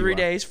span I'll of tell you 3 why.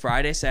 days,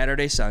 Friday,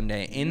 Saturday,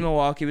 Sunday, in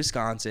Milwaukee,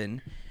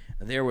 Wisconsin,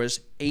 there was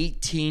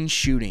 18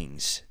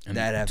 shootings And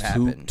that have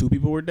two, happened. 2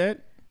 people were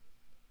dead.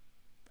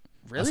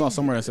 Really? I saw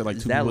somewhere that said like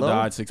Is 2 that people low?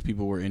 died, 6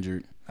 people were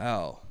injured.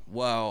 Oh,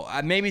 well,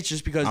 maybe it's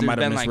just because I there's might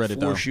have been like misread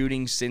it, 4 though.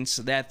 shootings since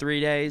that 3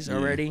 days Yeah.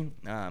 already.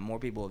 More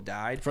people have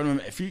died. From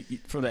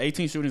the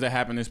 18 shootings that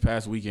happened this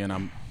past weekend,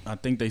 I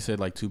think they said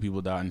like 2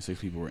 people died and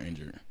 6 people were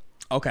injured.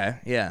 Okay,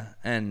 yeah,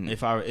 and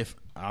If I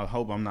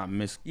hope I'm not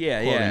misquoting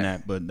yeah.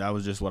 that, but that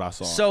was just what I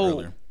saw So-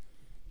 earlier.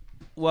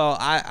 well,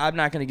 I'm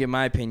not going to give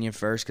my opinion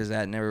first because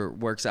that never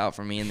works out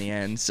for me in the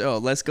end. So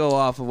let's go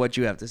off of what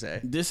you have to say.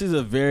 This is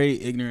a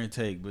very ignorant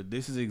take, but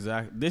this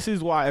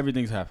is why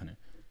everything's happening.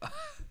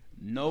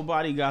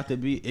 Nobody got to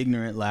be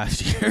ignorant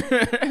last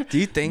year. Do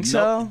you think No,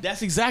 so?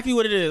 that's exactly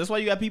what it is. That's why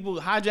you got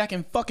people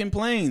hijacking fucking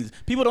planes.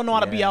 People don't know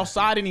how to be Yeah.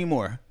 outside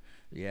anymore.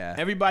 Yeah.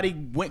 Everybody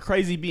went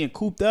crazy being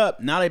cooped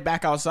up. Now they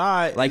back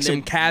outside. Like and some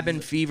they-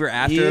 cabin fever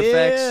after yeah,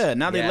 effects.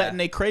 now they Yeah. letting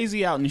they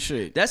crazy out and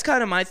shit. That's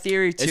kind of my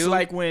theory too. It's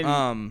like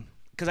when-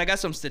 because I got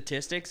some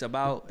statistics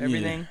about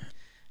everything.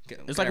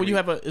 It's like when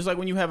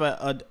you have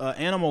a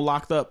animal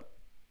locked up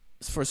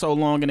for so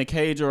long in a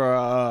cage or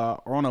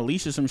on a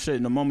leash or some shit,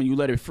 and the moment you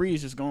let it free,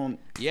 it's just going.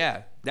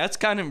 Yeah, that's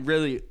kind of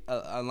really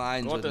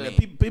aligns with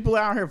me. People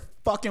out here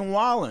fucking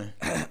wilding.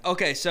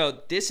 Okay, so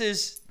this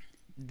is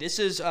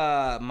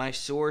my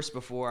source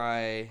before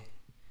I.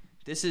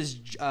 This is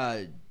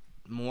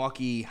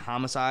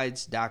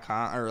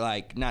MilwaukeeHomicides.com or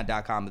like not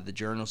 .com but the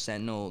Journal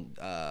Sentinel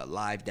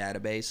live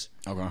database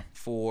Okay.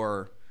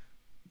 for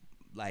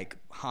like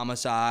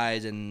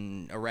homicides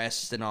and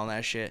arrests and all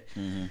that shit.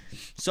 Mm-hmm.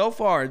 So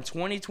far in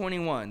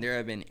 2021, there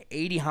have been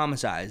 80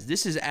 homicides.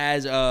 This is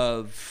as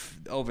of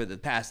over the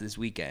past this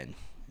weekend.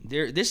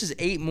 This is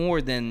 8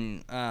 more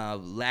than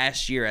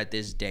last year at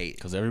this date.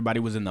 Because everybody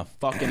was in the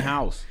fucking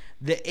house.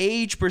 The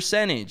age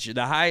percentage,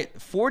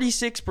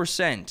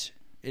 46%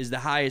 is the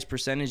highest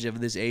percentage of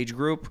this age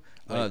group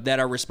that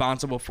are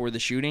responsible for the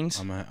shootings.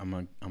 I'm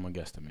a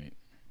guesstimate.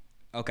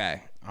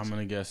 Okay. I'm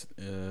gonna guess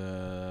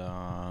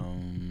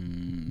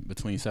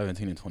between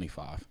 17 and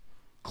 25.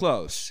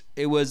 Close.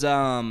 It was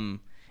 18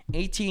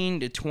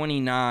 to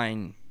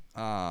 29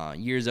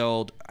 years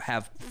old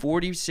have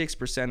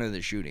 46% of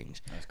the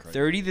shootings. That's crazy.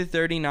 30 to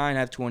 39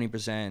 have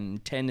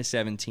 20%. 10 to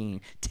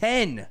 17.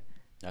 10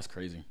 That's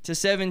crazy. to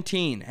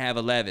 17 have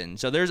 11.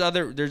 So there's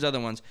other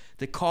ones.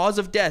 The cause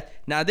of death.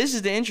 Now this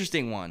is the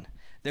interesting one.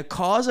 The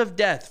cause of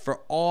death for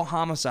all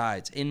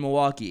homicides in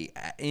Milwaukee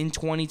in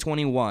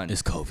 2021.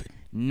 It's COVID.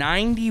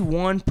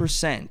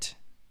 91%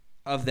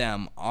 of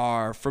them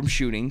are from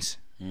shootings.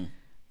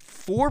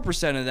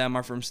 4% of them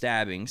are from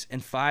stabbings,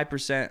 and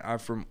 5% are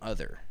from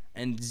other.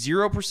 And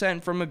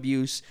 0% from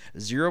abuse,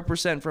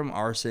 0% from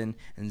arson,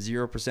 and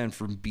 0%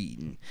 from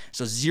beaten.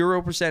 So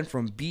 0%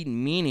 from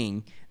beaten,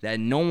 meaning that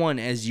no one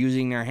is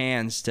using their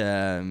hands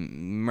to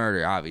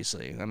murder,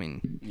 obviously. I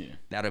mean,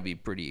 that'll be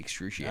pretty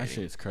excruciating. That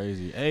shit's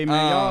crazy. Hey,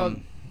 man, y'all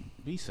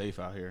be safe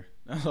out here.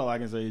 That's all I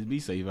can say is be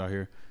safe out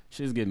here.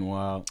 Shit's getting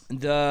wild.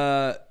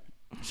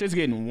 Shit's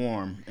getting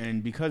warm.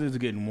 And because it's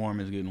getting warm,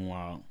 it's getting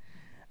wild.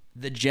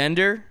 The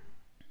gender,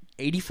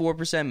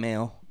 84%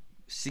 male,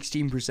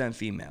 16%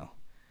 female.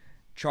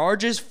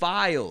 Charges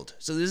filed.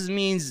 So this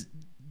means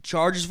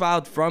charges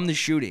filed from the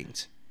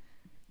shootings.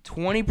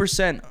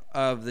 20%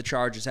 of the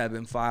charges have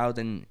been filed,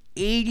 and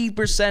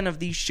 80% of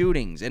these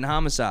shootings and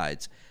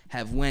homicides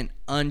have went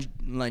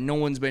like no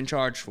one's been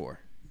charged for.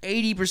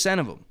 80%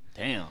 of them.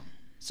 Damn.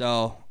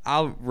 So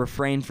I'll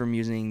refrain from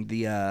using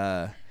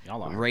the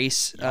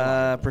race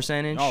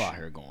percentage. Y'all out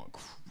here going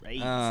crazy.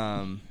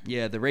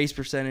 Yeah, the race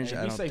percentage. Hey,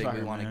 I be don't safe think out we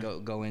here, want to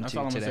man. go into That's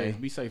all I'm today. gonna say.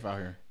 Be safe out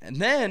here. And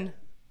then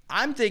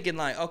I'm thinking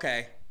like,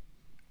 okay,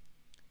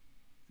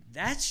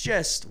 that's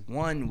just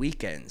one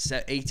weekend,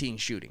 18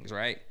 shootings,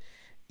 right?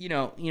 You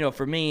know,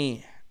 for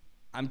me,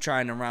 I'm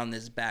trying to round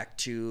this back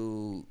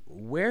to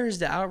where is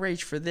the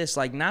outrage for this?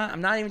 Like,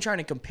 I'm not even trying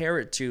to compare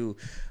it to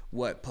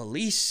what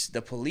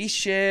the police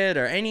shit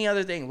or any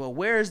other thing. But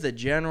where is the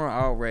general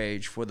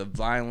outrage for the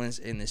violence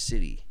in the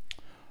city?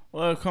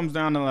 Well, it comes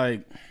down to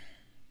like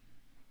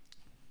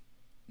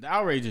the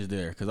outrage is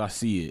there because I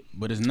see it,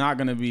 but it's not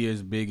gonna be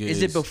as big as.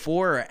 Is it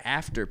before or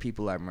after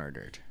people are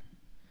murdered?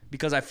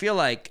 Because I feel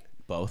like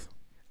both?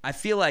 I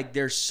feel like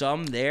there's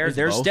some there. It's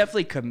There's both.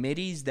 definitely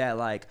committees that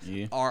like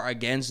Yeah. are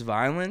against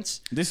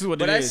violence. This is what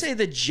But it I is. say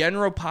the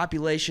general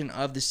population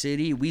of the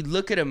city, we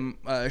look at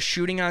a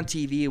shooting on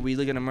TV, we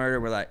look at a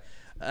murder, we're like,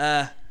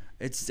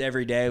 it's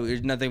every day.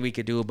 There's nothing we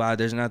could do about it.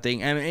 There's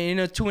nothing. I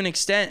mean, to an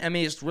extent, I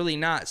mean, it's really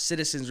not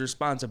citizens'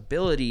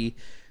 responsibility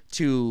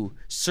to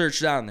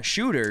search down the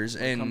shooters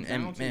and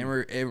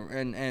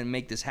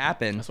make this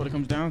happen. That's what it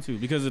comes down to.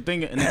 Because the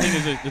thing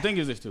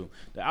is this too.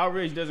 The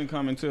outrage doesn't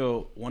come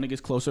until one, it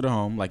gets closer to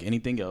home, like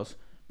anything else.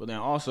 But then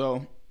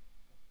also,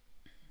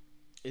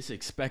 it's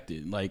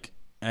expected. Like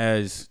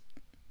as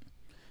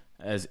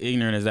as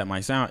ignorant as that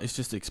might sound, it's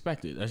just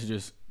expected. That's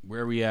just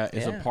where we at.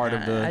 It's a part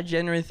of the. I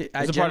generally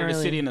it's a part of the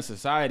city and the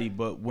society.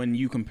 But when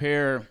you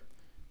compare,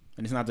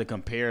 and it's not to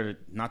compare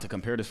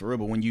this for real,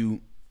 but when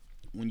you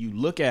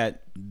look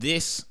at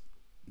this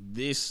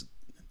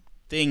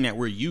thing that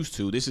we're used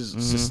to, this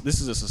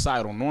is a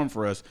societal norm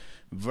for us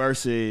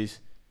versus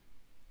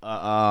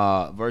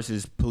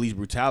police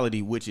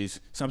brutality, which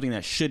is something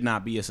that should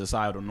not be a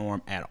societal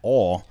norm at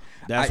all.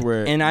 I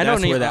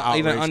don't even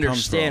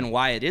understand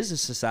why it is a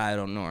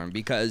societal norm,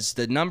 because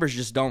the numbers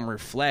just don't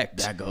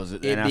reflect it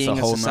being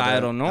a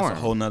societal norm. That's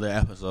a whole nother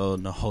episode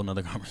and a whole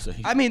nother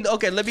conversation. I mean,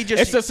 okay, let me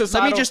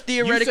just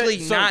theoretically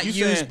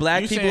use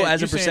black people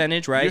as a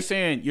percentage, right?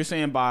 You're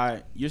saying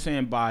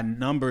by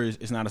numbers,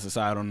 it's not a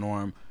societal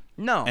norm.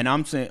 No. And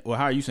I'm saying, well,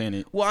 how are you saying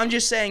it? Well, I'm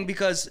just saying,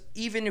 because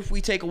even if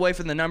we take away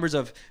from the numbers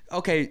of,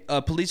 okay,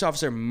 a police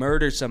officer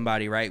murdered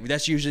somebody, right?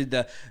 That's usually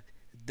the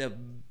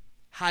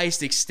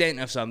highest extent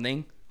of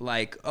something.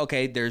 Like,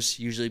 okay, there's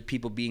usually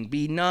people being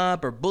beaten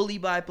up or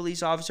bullied by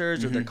police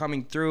officers, or they're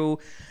coming through.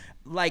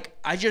 Like,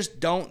 I just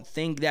don't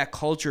think that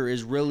culture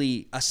is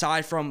really,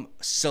 aside from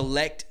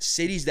select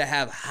cities that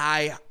have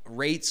high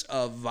rates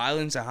of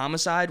violence and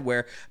homicide,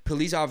 where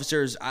police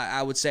officers,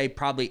 I would say,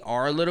 probably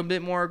are a little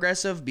bit more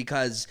aggressive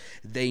because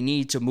they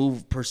need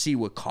to proceed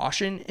with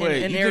caution in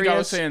areas. Think I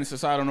was saying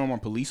societal norm on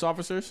police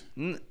officers?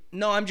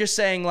 No, I'm just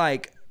saying,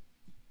 like,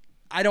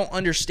 I don't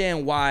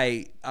understand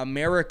why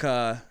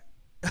America,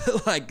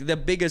 like, the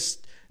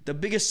biggest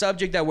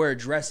subject that we're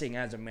addressing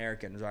as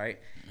Americans, right?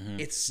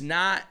 It's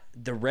not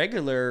the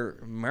regular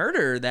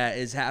murder that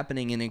is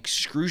happening in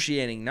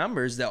excruciating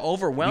numbers, the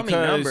overwhelming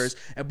numbers,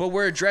 but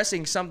we're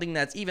addressing something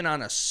that's even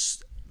on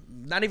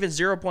not even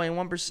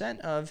 0.1%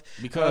 of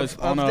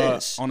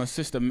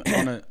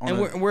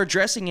we're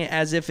addressing it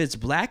as if it's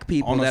black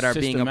people that are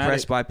being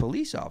oppressed by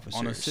police officers.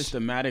 On a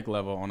systematic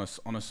level, on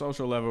a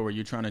social level, where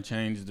you're trying to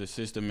change the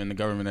system and the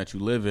government that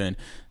you live in,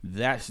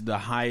 that's the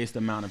highest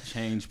amount of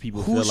change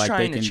people feel like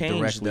they can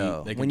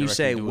directly. When you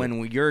say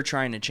when you're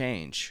trying to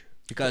change,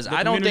 because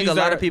I don't think a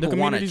lot of people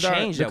want to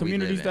change the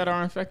communities that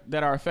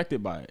are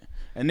affected by it.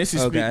 And this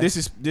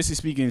is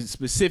speaking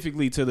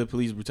specifically to the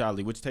police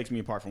brutality, which takes me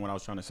apart from what I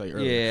was trying to say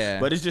earlier. Yeah.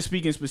 But it's just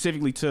speaking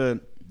specifically to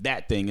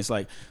that thing. It's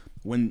like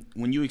when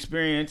you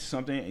experience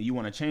something and you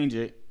want to change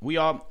it,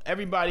 I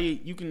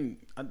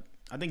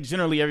think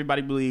generally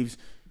everybody believes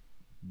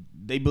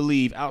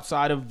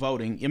outside of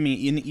voting. I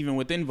mean, even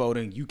within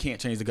voting, you can't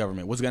change the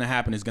government. What's going to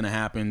happen is going to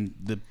happen.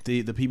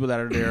 The people that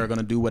are there are going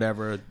to do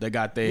whatever they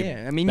got.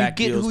 I mean, you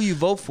get who you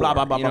vote for. Blah,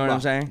 blah, blah, you know what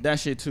I'm saying? That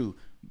shit too.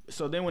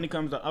 So then when it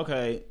comes to,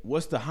 okay,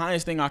 what's the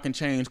highest thing I can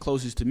change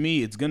closest to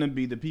me? It's going to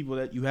be the people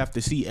that you have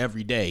to see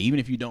every day, even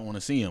if you don't want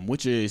to see them,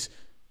 which is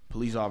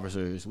police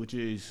officers, which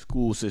is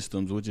school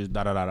systems, which is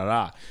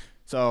da-da-da-da-da.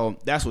 So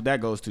that's what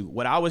that goes to.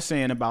 What I was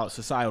saying about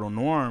societal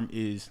norm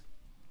is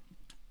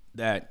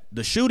that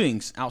the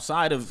shootings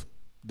outside of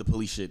the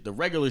police shit, the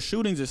regular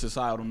shootings is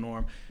societal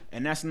norm,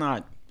 and that's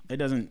not, it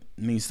doesn't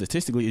mean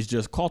statistically, it's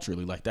just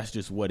culturally. Like, that's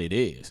just what it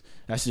is.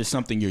 That's just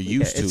something you're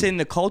used to. It's in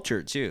the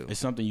culture too. It's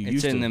something you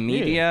used to. It's in the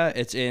media.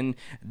 It's in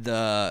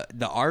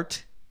the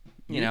art.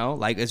 You know,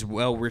 like, it's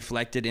well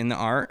reflected in the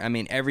art. I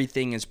mean,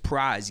 everything is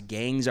prized.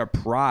 Gangs are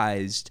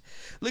prized.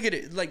 Look at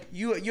it. Like,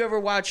 you ever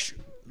watch,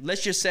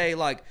 let's just say,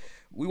 like,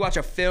 we watch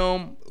a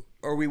film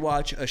or we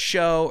watch a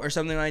show or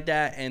something like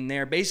that, and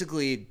they're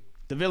basically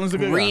the villains are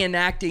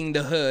reenacting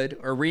the hood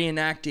or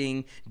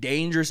reenacting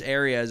dangerous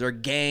areas or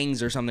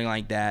gangs or something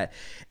like that.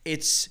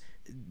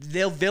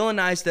 They'll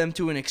villainize them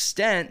to an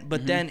extent,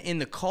 but then in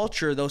the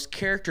culture, those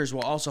characters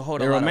will also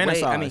hold a lot of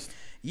weight. I mean,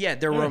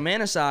 they're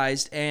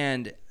romanticized.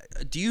 And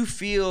do you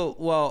feel,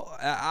 well,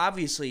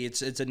 obviously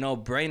it's a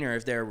no-brainer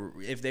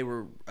if they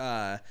were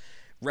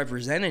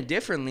represented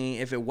differently,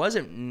 if it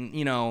wasn't,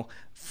 you know,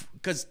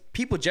 because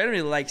people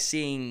generally like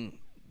seeing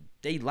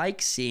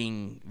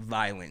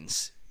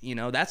violence. You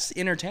know, that's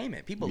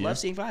entertainment. People love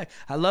seeing violence.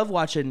 I love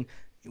watching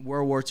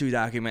World War II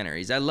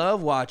documentaries. I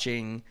love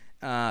watching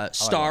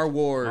Star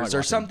Wars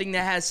or something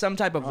that has some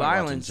type of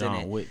violence in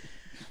it.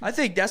 I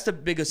think that's the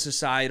biggest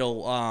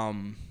societal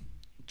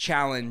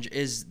challenge,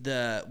 is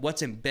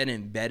what's been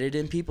embedded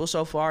in people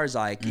so far is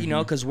like, you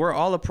know, because we're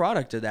all a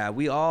product of that.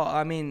 We all,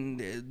 I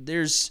mean,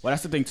 there's. Well,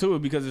 that's the thing too,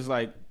 because it's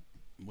like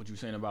what you're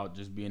saying about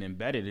just being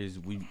embedded is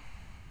we've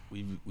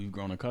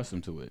grown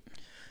accustomed to it.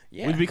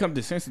 Yeah. We've become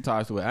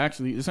desensitized to it.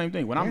 Actually, the same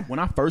thing. When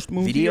I first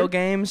moved video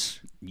games,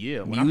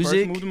 when I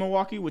first moved to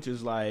Milwaukee, which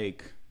is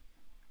like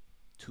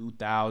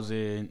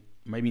 2000,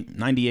 maybe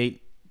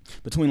 98,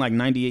 between like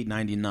 98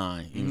 99, you know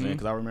what I'm saying?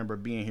 Because I remember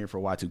being here for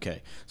Y2K.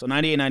 So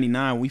 98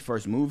 99, we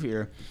first moved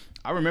here.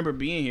 I remember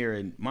being here,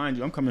 and mind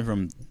you, I'm coming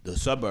from the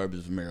suburbs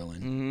of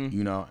Maryland,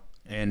 you know.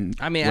 And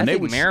I mean, I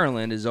think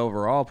Maryland is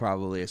overall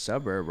probably a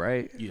suburb,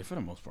 right? Yeah, for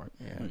the most part.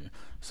 Yeah.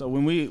 So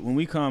when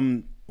we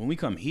come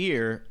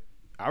here,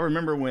 I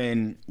remember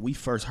when we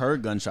first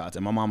heard gunshots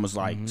and my mom was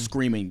like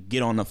screaming,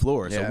 "Get on the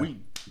floor!" So we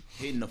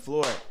hitting the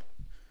floor.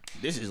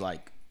 This is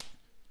like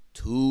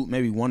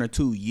maybe 1 or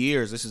 2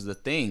 years. This is the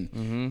thing.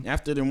 Mm-hmm.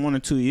 After the 1 or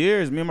 2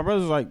 years, me and my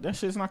brother's like, that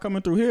shit's not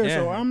coming through here.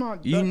 So I'm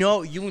not. You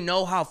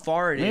know how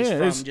far it is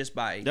from just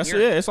by. That's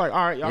hearing. it. It's like,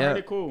 all right, y'all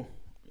ready? Cool.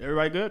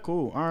 Everybody good?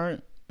 Cool. All right.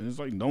 And it's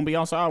like, don't be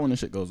outside when the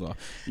shit goes off.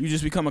 You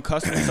just become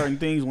accustomed to certain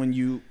things when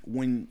you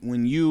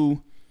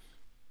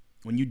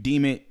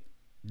deem it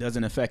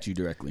doesn't affect you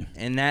directly.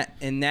 And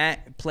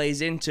that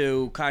plays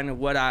into kind of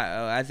what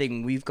I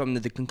think we've come to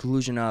the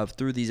conclusion of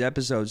through these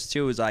episodes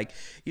too, is like,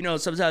 you know,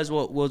 sometimes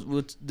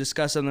we'll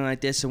discuss something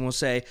like this and we'll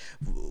say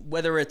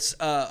whether it's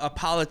a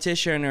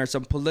politician or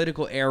some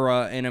political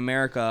era in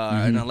America,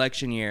 an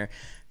election year,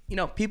 you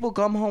know, people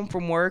come home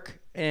from work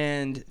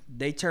and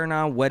they turn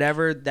on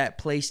whatever that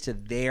plays to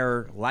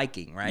their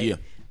liking, right? Yeah.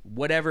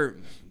 Whatever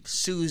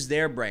soothes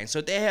their brain. So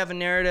if they have a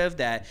narrative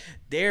that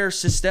they're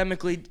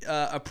systemically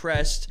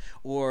oppressed,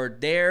 or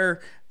they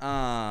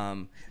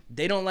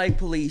don't like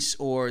police,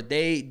 or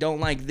they don't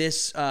like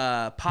this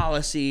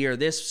policy or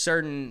this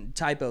certain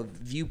type of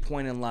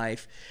viewpoint in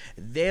life,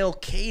 they'll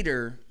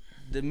cater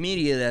the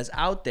media that's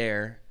out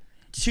there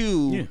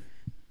to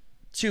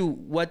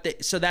what they.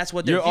 So that's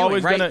what they're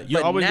viewing, right?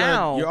 You're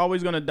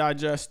always gonna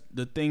digest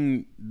the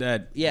thing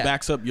that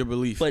backs up your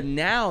belief. But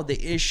now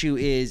the issue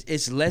is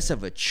it's less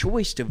of a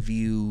choice to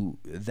view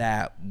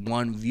that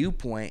one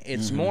viewpoint.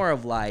 It's more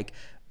of like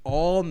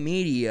all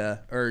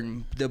media, or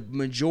the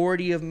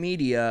majority of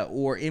media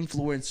or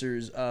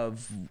influencers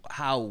of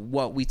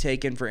what we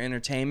take in for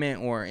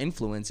entertainment or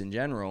influence in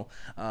general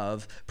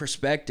of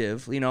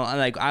perspective. You know,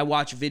 like I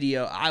watch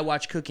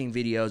cooking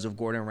videos of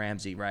Gordon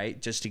Ramsay,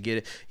 right? Just to get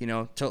it, you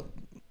know,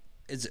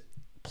 it's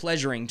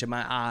pleasuring to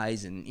my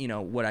eyes and, you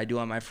know, what I do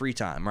on my free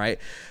time, right?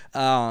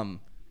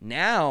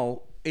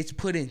 Now it's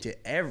put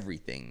into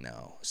everything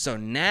though. So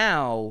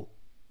now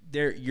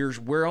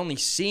we're only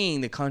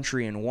seeing the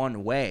country in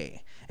one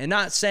way. And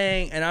not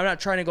saying, and I'm not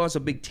trying to go on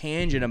some big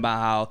tangent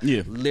about how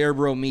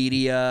liberal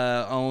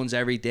media owns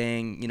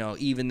everything, you know,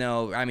 even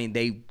though, I mean,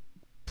 they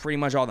pretty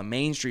much all the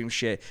mainstream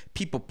shit,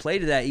 people play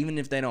to that even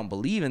if they don't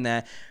believe in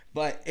that.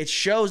 But it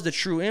shows the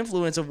true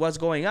influence of what's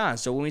going on.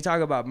 So when we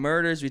talk about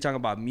murders, we talk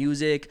about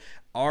music,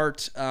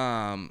 art,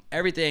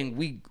 everything,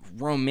 we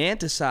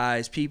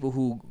romanticize people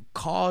who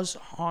cause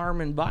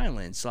harm and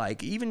violence,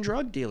 like even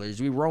drug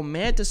dealers. We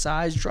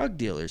romanticize drug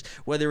dealers,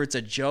 whether it's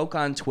a joke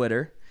on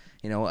Twitter,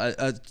 you know,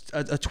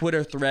 a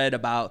Twitter thread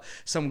about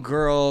some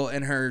girl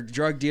and her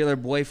drug dealer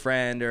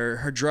boyfriend, or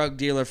her drug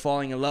dealer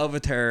falling in love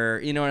with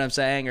her, you know what I'm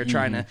saying? Or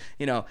trying to,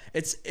 you know,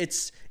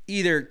 it's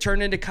either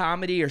turned into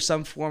comedy or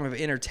some form of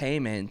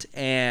entertainment,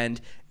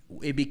 and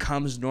it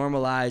becomes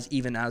normalized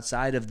even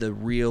outside of the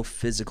real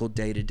physical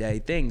day-to-day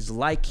things,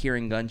 like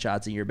hearing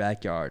gunshots in your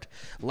backyard,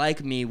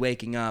 like me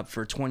waking up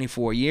for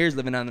 24 years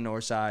living on the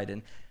north side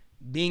and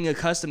being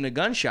accustomed to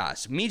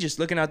gunshots, me just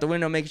looking out the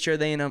window making sure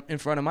they ain't in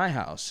front of my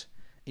house.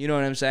 You know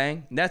what I'm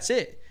saying? That's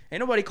it. Ain't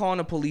nobody calling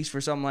the police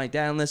for something like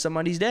that unless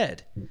somebody's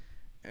dead.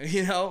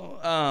 You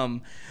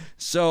know?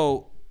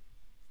 So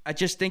I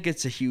just think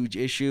it's a huge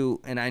issue.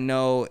 And I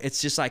know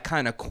it's just like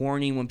kind of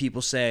corny when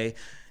people say,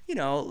 you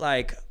know,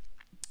 like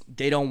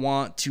they don't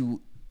want to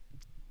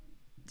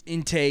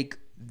intake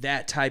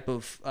that type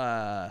of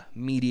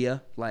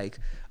media. Like,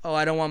 oh,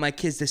 I don't want my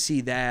kids to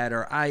see that.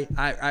 Or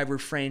I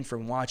refrain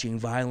from watching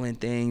violent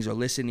things or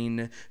listening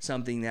to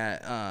something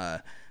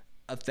that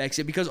affects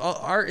it, because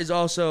art is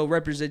also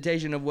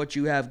representation of what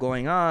you have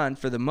going on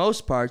for the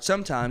most part,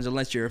 sometimes,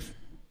 unless you're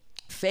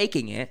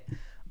faking it.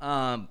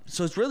 So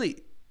it's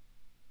really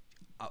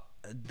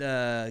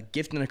the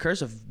gift and the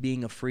curse of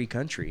being a free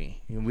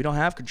country. You know, we don't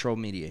have controlled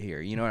media here,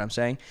 you know what I'm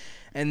saying?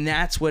 And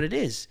that's what it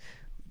is.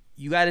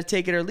 You got to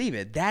take it or leave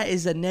it. That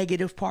is a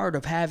negative part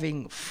of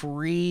having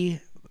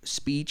free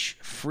speech,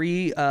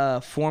 free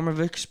form of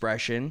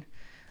expression.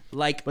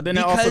 Like, but then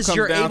because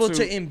you're able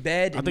to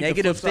embed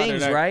negative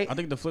things, right? I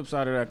think the flip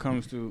side of that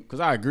comes to,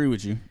 because I agree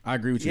with you.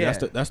 Yeah.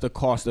 That's the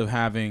cost of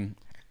having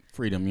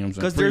freedom. You know what I'm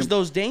saying? Because there's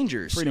those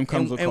dangers. Freedom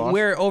comes with cost. And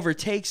where it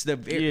overtakes the.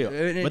 Yeah.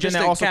 And but just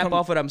to cap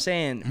off what I'm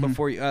saying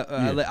before you,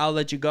 I'll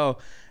let you go.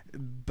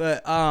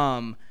 But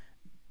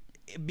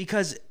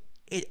because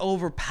it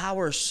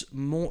overpowers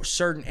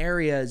certain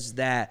areas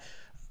that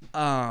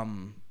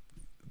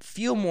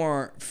feel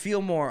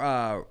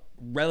more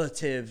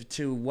relative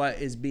to what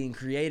is being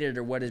created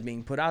or what is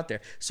being put out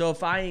there. So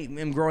if I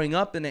am growing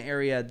up in an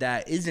area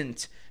that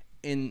isn't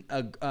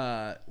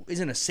a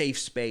safe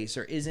space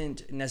or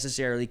isn't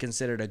necessarily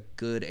considered a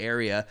good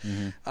area,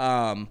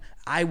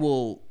 I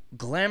will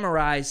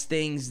glamorize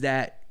things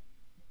that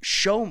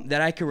show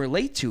that I can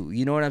relate to.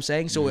 You know what I'm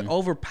saying? So it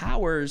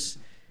overpowers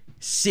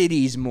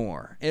cities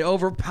more. It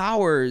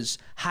overpowers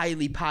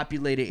highly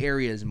populated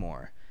areas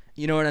more.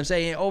 You know what I'm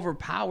saying? It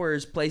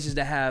overpowers places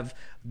that have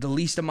the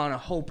least amount of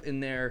hope in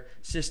their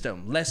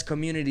system, less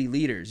community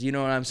leaders. You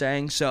know what I'm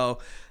saying? So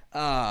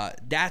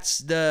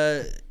that's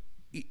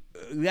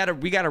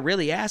we gotta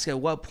really ask at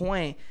what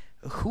point,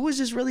 who is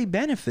this really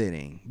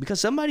benefiting?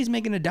 Because somebody's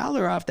making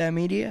 $1 off that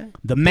media.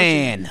 The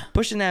man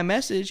pushing that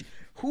message.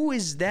 Who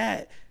is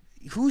that?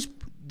 Who's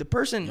the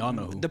person? Y'all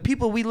know who. The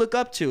people we look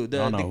up to.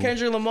 The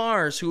Kendrick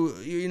Lamars, who,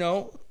 you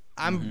know,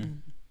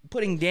 I'm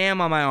putting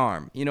damn on my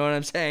arm. You know what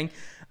I'm saying?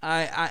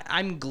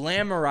 I'm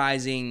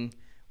glamorizing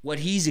what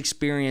he's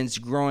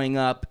experienced growing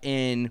up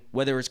in,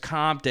 whether it's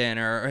Compton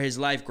or his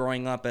life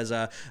growing up as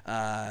a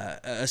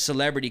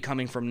celebrity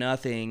coming from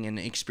nothing and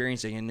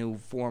experiencing a new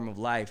form of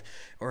life,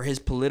 or his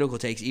political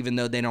takes, even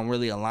though they don't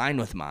really align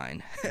with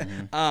mine.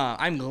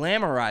 I'm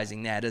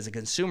glamorizing that as a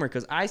consumer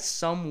because I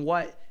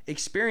somewhat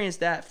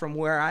experienced that from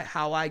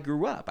how I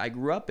grew up. I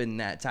grew up in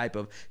that type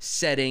of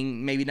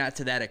setting, maybe not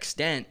to that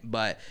extent,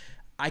 but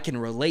I can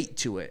relate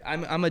to it.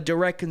 I'm a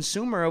direct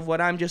consumer of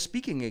what I'm just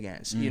speaking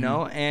against, you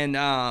know? And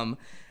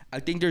I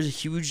think there's a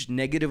huge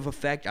negative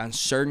effect on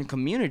certain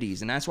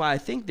communities, and that's why I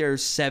think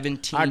there's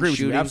 17 I agree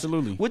shootings. with you,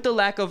 absolutely. With the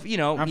lack of,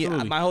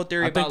 my whole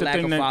theory about lack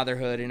of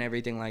fatherhood and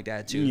everything like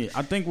that too. Yeah,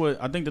 I think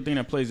the thing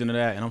that plays into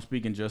that, and I'm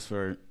speaking just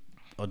for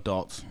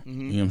adults, you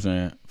know what I'm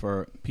saying,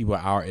 for people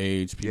our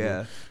age,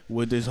 people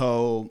with this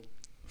whole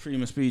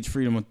freedom of speech,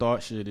 freedom of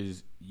thought shit,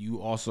 is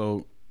you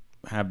also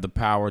have the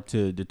power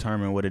to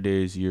determine what it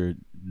is you're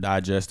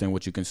digesting,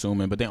 what you're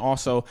consuming, but then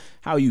also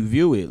how you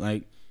view it.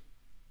 Like,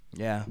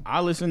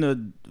 I listen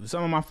to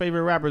some of my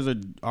favorite rappers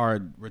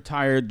are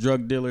retired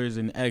drug dealers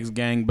and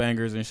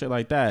ex-gangbangers and shit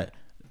like that.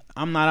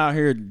 I'm not out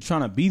here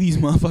trying to be these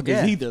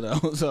motherfuckers either,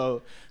 though.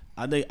 So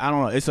I don't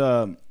know. It's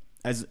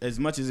as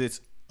much as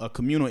it's a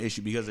communal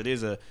issue, because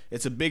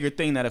it's a bigger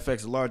thing that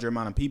affects a larger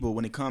amount of people.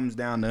 When it comes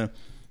down to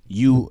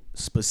you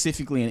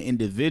specifically and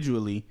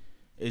individually,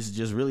 it's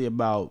just really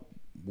about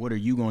what are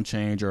you gonna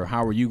change, or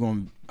how are you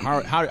gonna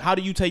how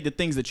do you take the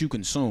things that you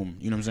consume?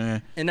 You know what I'm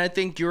saying? And I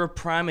think you're a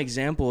prime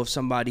example of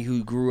somebody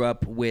who grew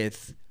up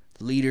with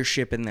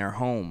leadership in their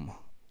home,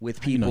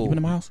 with people. You been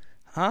in my house?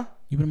 Huh?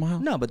 You been in my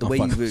house? No, but the way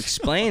you've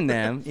explained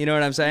them, you know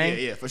what I'm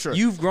saying? Yeah, for sure.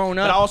 You've grown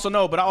up. But I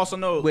also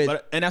know,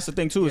 and that's the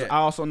thing too, is I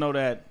also know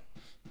that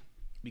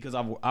because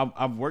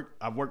I've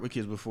worked with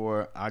kids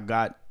before. I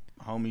got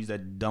homies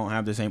that don't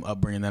have the same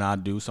upbringing that I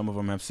do. Some of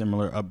them have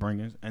similar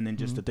upbringings, and then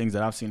just the things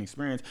that I've seen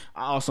experience.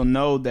 I also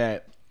know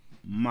that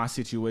my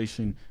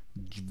situation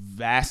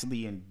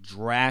vastly and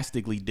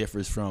drastically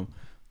differs from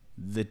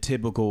the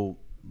typical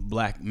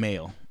black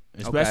male,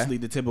 especially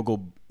the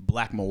typical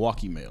black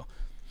Milwaukee male.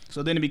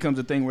 So then it becomes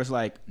a thing where it's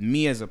like,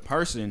 me as a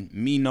person,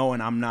 me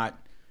knowing I'm not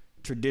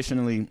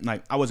traditionally,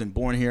 like, I wasn't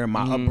born here,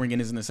 my upbringing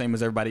isn't the same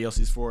as everybody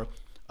else's for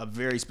a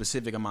very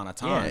specific amount of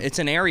time. Yeah, it's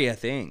an area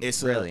thing.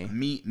 It's really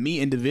me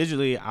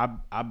individually.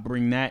 I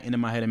bring that into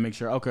my head and make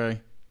sure,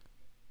 okay,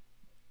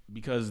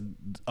 because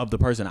of the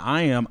person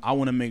I am, I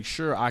want to make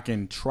sure I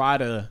can try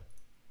to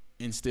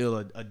instill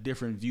a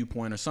different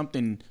viewpoint, or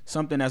something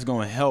that's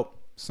going to help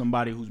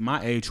somebody who's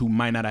my age who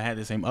might not have had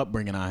the same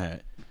upbringing I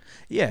had.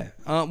 Yeah,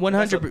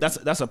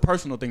 100%. That's a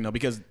personal thing though,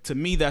 because to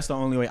me that's the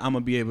only way I'm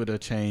gonna be able to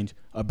change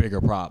a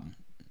bigger problem.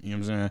 You know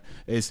what I'm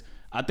saying?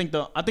 I think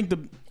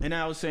the and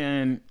I was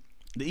saying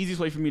the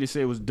easiest way for me to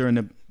say it was during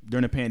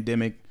the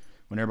pandemic,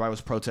 when everybody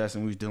was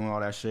protesting, we was doing all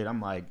that shit.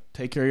 I'm like,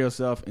 take care of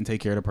yourself and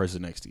take care of the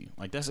person next to you.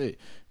 Like, that's it.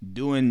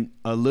 Doing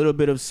a little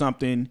bit of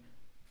something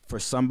for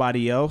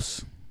somebody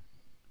else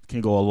can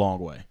go a long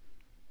way.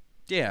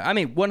 Yeah, I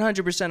mean,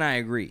 100% I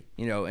agree.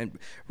 You know, and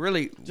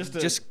really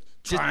just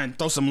try and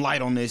throw some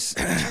light on this.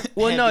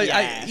 Well, no,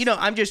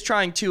 I'm just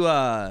trying to,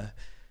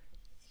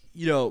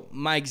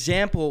 my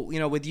example,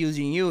 with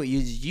using you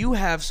is you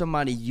have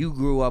somebody you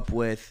grew up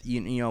with,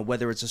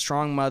 whether it's a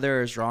strong mother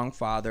or a strong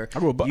father.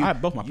 I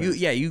have both my parents.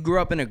 You grew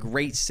up in a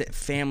great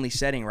family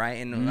setting, right?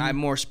 And I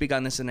more speak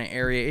on this in the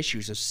area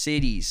issues of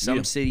cities.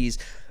 Some cities,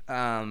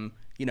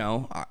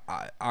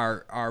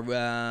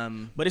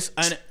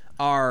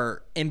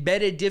 are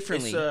embedded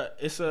differently.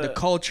 It's the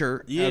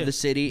culture of the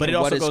city, but and it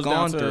what also it's goes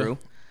gone down through.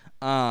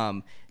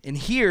 And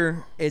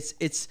here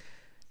it's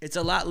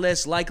a lot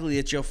less likely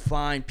that you'll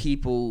find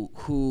people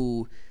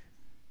who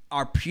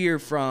are pure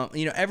from,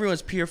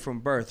 everyone's pure from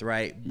birth,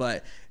 right?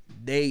 But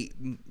they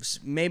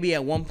maybe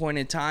at one point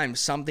in time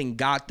something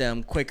got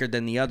them quicker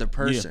than the other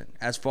person,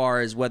 as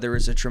far as whether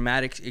it's a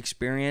traumatic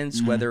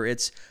experience, whether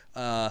it's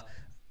a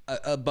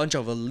bunch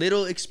of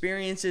little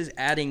experiences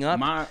adding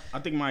up. I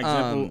think my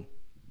example,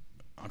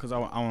 because I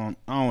don't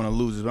want to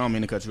lose it, but I don't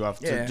mean to cut you off.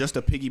 Yeah. Just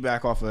to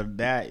piggyback off of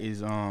that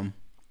is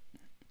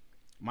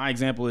my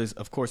example is,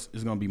 of course,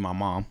 it's gonna be my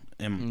mom,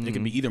 and it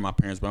can be either my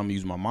parents, but I'm gonna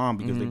use my mom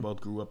because they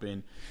both grew up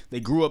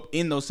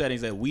in those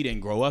settings that we didn't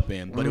grow up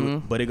in.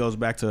 But it goes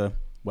back to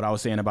what I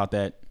was saying about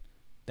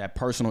that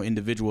personal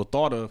individual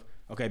thought of,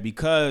 okay,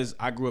 because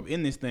I grew up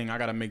in this thing, I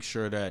gotta make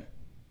sure that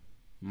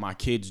my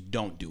kids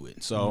don't do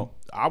it. So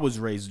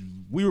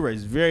we were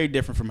raised very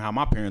different from how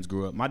my parents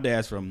grew up. My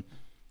dad's from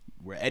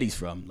where Eddie's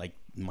from, like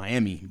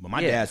Miami, but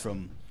my dad's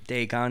from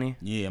Dade County.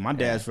 Yeah, my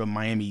dad's from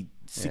Miami,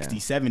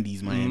 60s,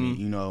 70s Miami,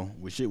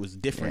 where shit was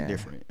different.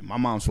 And my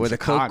mom's from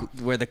Chicago.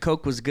 Where the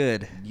coke was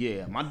good.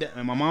 Yeah, my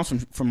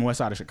mom's from the west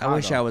side of Chicago. I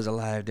wish I was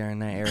alive during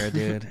that era,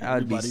 dude. I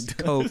would be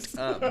coked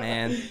up,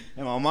 man.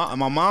 And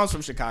my mom's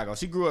from Chicago.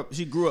 She grew up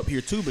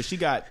here too, but she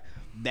got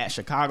that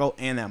Chicago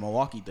and that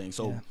Milwaukee thing.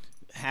 So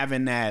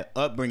having that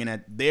upbringing,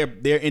 that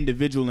their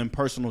individual and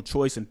personal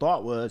choice and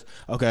thought was,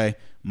 okay,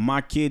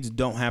 my kids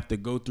don't have to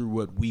go through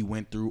what we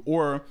went through,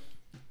 or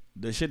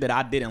the shit that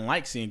I didn't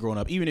like seeing growing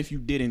up, even if you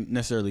didn't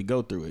necessarily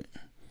go through it.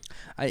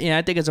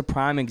 I think it's a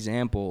prime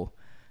example.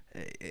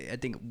 I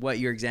think what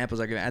your examples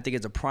are giving, I think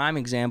it's a prime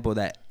example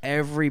that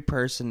every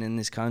person in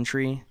this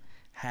country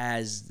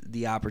has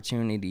the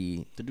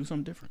opportunity To do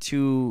something different.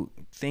 to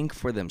think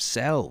for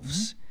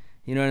themselves.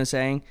 You know what I'm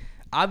saying?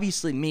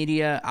 Obviously,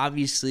 media,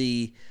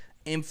 obviously,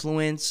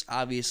 influence,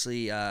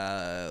 obviously,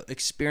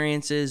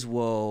 experiences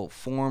will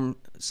form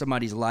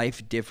somebody's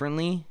life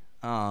differently.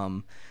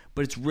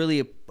 But it's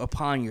really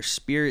upon your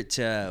spirit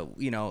to,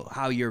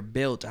 how you're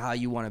built, how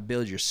you want to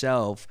build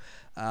yourself,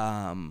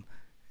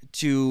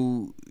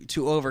 to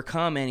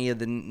overcome any of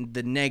the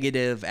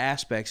negative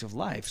aspects of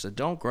life. So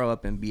don't grow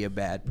up and be a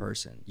bad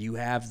person. You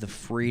have the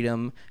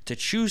freedom to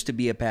choose to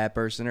be a bad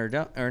person or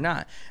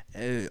not.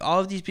 All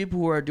of these people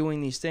who are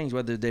doing these things,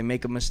 whether they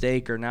make a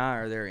mistake or not,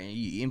 or they're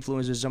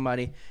influencing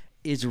somebody,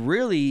 is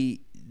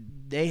really,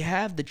 they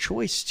have the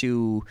choice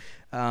to.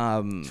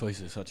 Choice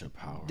is such a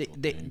powerful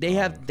thing. They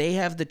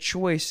have the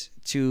choice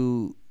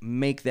to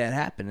make that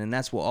happen, and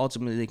that's what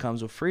ultimately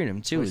comes with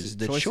freedom too. Is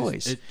the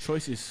choice.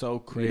 Choice is so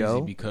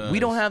crazy because we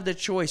don't have the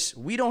choice.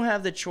 We don't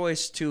have the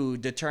choice to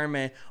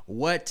determine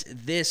what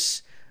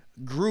this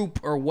group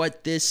or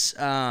what this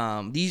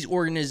these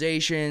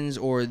organizations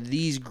or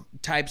these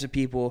types of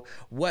people,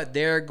 what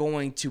they're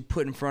going to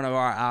put in front of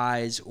our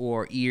eyes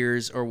or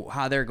ears, or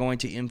how they're going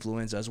to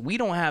influence us. We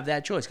don't have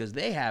that choice because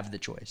they have the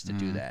choice to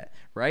do that,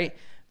 right?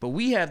 But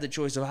we have the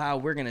choice of how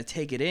we're going to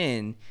take it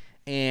in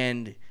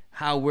and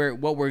what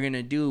we're going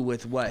to do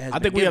with what has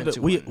been given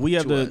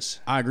to us.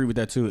 I agree with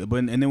that too. But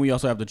and then we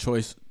also have the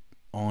choice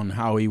on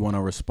how we want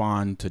to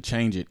respond to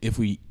change it,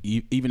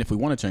 even if we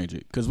want to change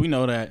it, because we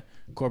know that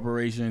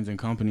corporations and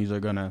companies are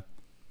gonna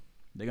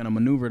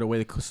maneuver the way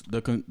the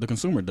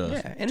consumer does.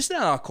 Yeah, and it's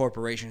not all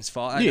corporations'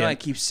 fault. I know I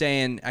keep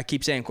saying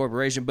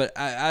corporation, but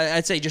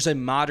I'd say just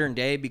in modern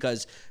day,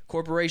 because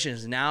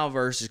corporations now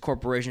versus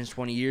corporations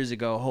 20 years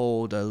ago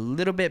hold a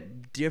little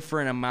bit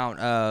different amount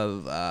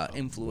of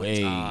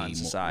influence on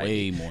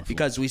society. Way more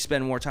because we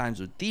spend more time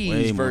with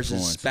these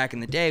versus back in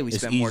the day we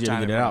spent more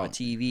time in front of a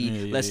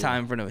TV, less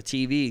time in front of a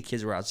TV.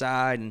 Kids were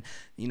outside, and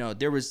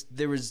there was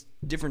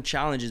different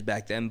challenges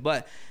back then.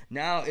 But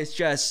now it's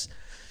just.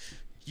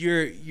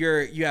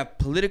 You have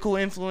political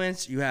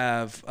influence. You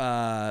have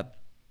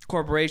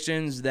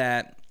corporations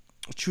that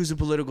choose a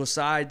political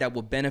side that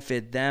will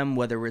benefit them,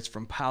 whether it's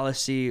from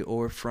policy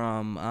or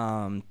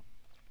from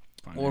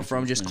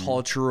just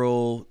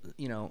cultural,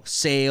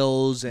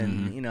 sales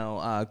and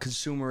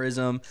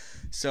consumerism.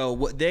 So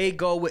what they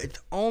go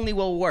with only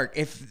will work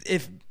if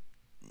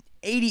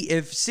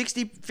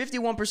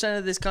 51%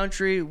 of this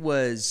country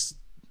was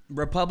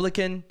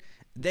Republican.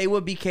 They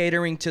would be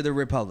catering to the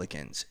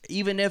Republicans,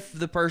 even if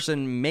the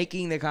person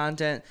making the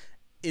content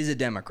is a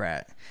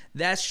Democrat.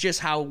 That's just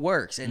how it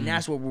works, and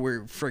that's what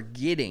we're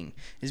forgetting,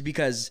 is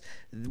because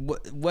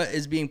what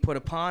is being put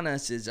upon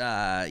us is,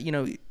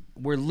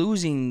 we're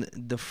losing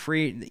the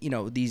free,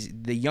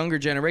 the younger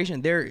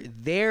generation.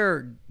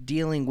 They're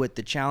dealing with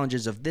the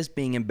challenges of this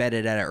being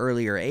embedded at an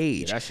earlier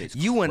age. Yeah, that shit's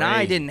you crazy. and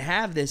I didn't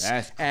have this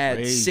at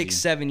crazy.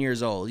 6-7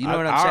 years old. You know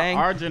what I'm saying?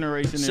 Our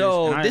generation is.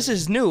 So this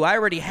is new. I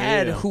already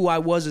had who I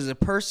was as a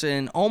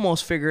person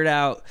almost figured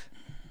out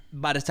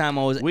by the time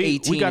I was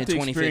 18 in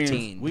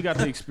 2015. We got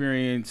the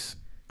experience.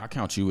 I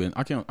count you in.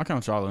 I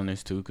count y'all in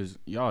this too, because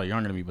y'all are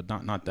younger than me, but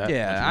not that.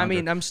 Yeah, much I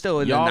mean, I'm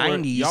still in the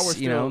 90s. Y'all were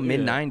still,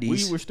 mid 90s.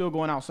 We were still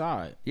going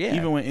outside. Yeah,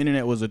 even when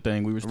internet was a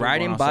thing, we were still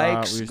riding going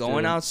outside. bikes,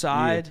 going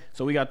outside. Yeah.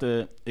 So we got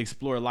to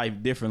explore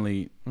life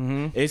differently.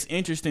 Mm-hmm. It's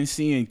interesting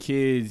seeing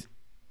kids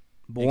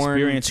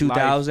born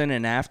 2000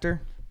 and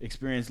after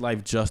experience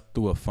life just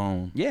through a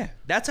phone. Yeah,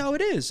 that's how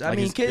it is. I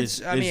mean,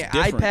 kids. It's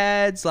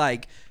iPads,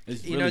 like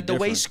it's the really way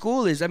different.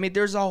 school is. I mean,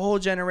 there's a whole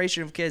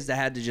generation of kids that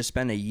had to just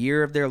spend a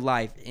year of their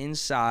life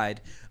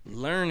inside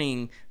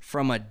learning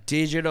from a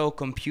digital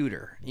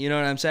computer. You know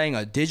what I'm saying?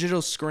 A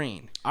digital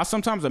screen. I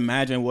sometimes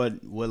imagine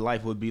what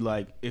life would be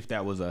like if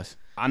that was us.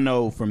 I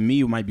know for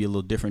me it might be a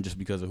little different just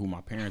because of who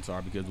my parents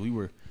are, because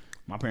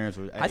my parents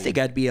were. I think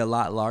I'd be a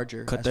lot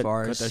larger cut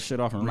that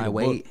shit off and my read a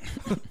weight.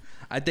 book.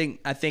 I think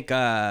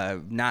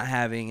not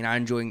having and not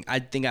enjoying. I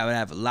think I would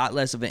have a lot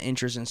less of an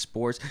interest in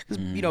sports. 'Cause,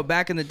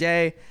 back in the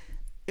day,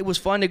 it was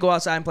fun to go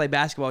outside and play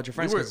basketball with your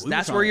friends.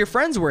 That's where your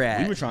friends were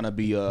at. We were trying to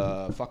be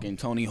fucking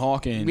Tony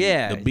Hawk and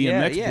the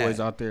BMX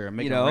boys out there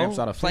making ramps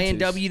out of playing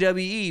fences.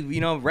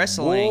 WWE,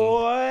 wrestling,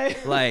 boy,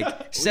 like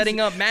setting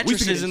up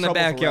mattresses in the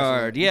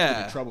backyard. We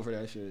Yeah, in trouble for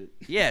that shit.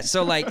 Yeah,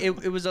 so like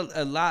it was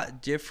a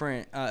lot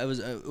different.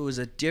 It was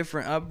a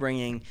different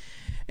upbringing.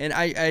 And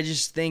I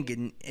just think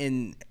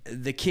in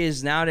the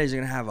kids nowadays are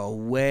going to have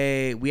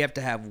we have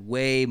to have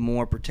way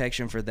more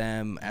protection for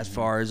them as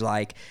far as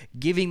like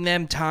giving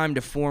them time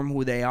to form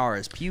who they are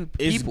as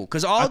people.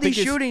 Because all these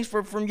shootings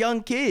from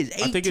young kids,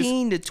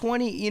 18 to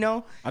 20,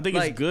 I think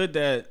it's good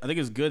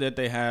that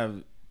they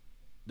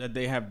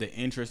have the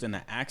interest and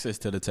the access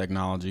to the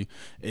technology.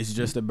 It's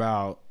just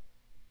about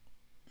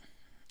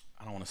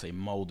want to say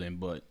molding,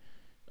 but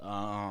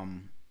I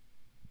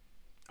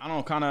don't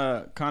know, kind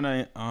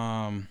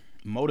of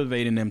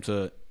motivating them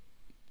to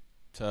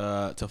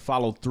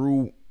follow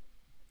through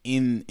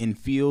in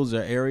fields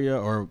or area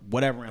or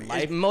whatever in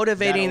life. It's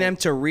motivating them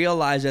to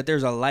realize that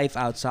there's a life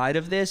outside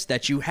of this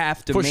that you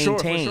have to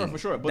maintain. For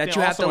sure. But that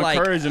you have to like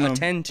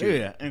attend to.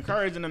 Yeah,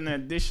 encouraging them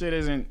that this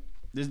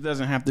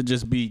doesn't have to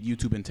just be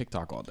YouTube and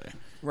TikTok all day.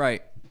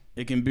 Right.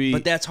 It can be.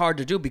 But that's hard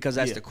to do because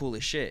that's the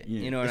coolest shit.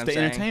 Yeah. You know what I'm saying?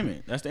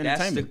 Entertainment. That's the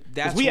entertainment.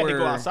 That's we had to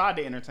go outside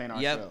to entertain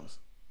ourselves. Yep.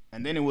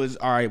 And then it was,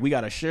 all right, we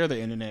got to share the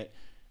internet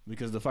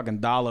because the fucking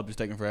dial-up is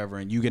taking forever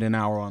and you get an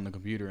hour on the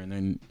computer and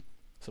then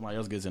somebody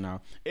else gets an hour.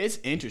 It's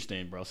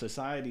interesting, bro.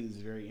 Society is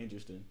very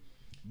interesting.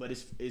 But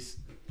it's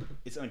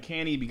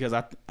uncanny because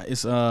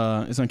it's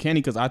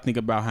uncanny because I think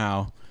about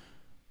how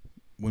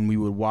when we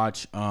would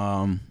watch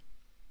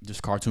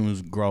just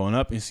cartoons growing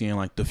up and seeing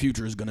like the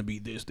future is gonna be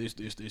this,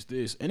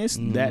 and it's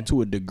that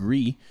to a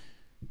degree,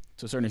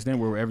 to a certain extent,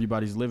 where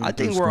everybody's living.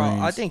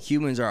 I think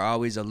humans are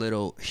always a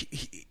little.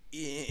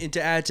 And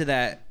to add to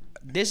that,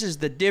 this is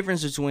the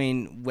difference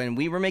between when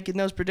we were making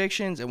those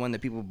predictions and when the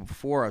people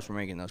before us were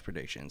making those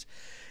predictions.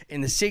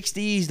 In the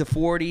 60s, the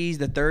 40s,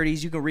 the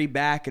 30s, you can read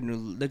back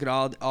and look at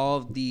all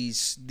of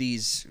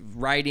these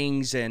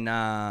writings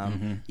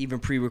and even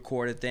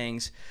pre-recorded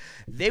things.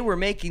 They were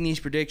making these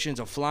predictions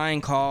of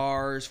flying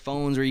cars,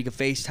 phones where you could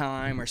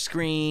FaceTime, or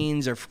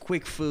screens, or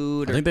quick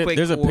food, or quick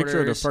there's orders. a picture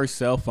of the first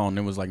cell phone.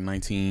 It was like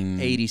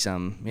 1980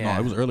 something. Yeah,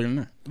 no, it was earlier than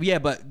that. Yeah,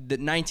 but the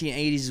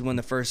 1980s is when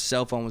the first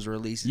cell phone was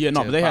released. Yeah,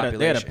 no, but they had a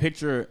population.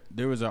 picture.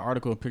 There was an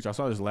picture. I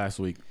saw this last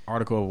week.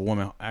 Article of a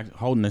woman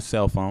holding a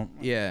cell phone.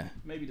 Yeah,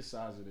 maybe the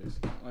size of this,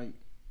 like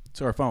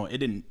to her phone. They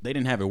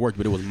didn't have it work,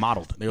 but it was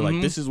modeled. They were like,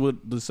 this is what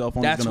the cell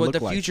phone is going to look like.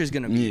 That's what the future is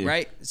going to be,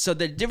 right? So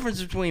the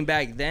difference between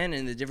back then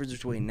and the difference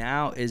between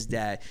now is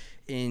that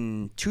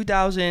in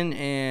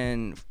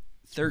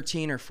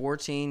 2013 or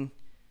 14,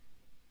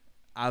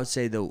 I would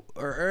say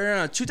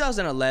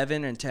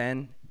 2011 and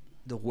 10,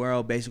 the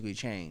world basically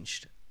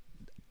changed.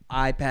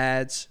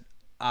 iPads,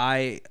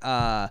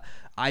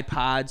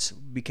 iPods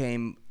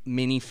became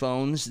mini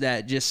phones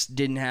that just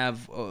didn't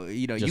have,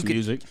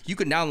 music. You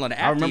could download an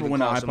app. I remember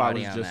when the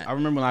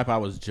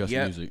iPod was just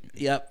music.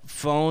 Yep,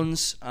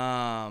 phones.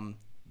 FaceTime.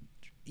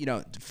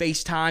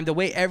 The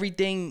way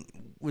everything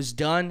was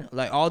done,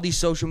 like all these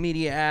social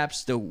media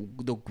apps, the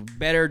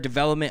better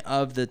development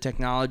of the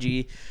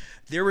technology.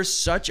 There was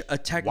such a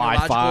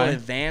technological Wi-Fi.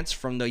 advance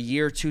from the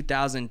year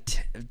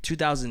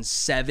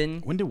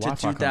 2007 when did to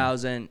Wi-Fi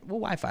 2000. Well,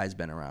 Wi-Fi has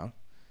been around.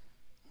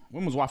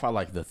 When was Wi-Fi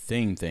like the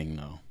thing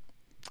though?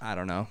 I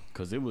don't know.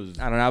 Because it was.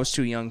 I don't know. I was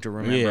too young to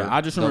remember. Yeah,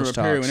 I just remember a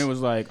period talks. when it was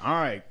like, all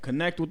right,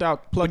 connect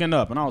without plugging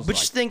up, and I was. But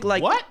like, just think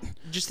like what?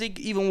 Just think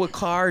even with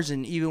cars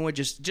and even with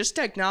just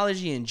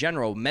technology in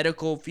general,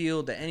 medical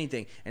field,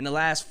 anything. In the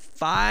last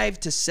 5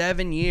 to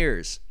 7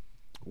 years,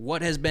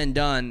 what has been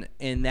done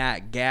in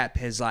that gap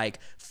has like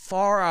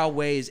far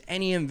outweighs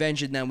any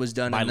invention that was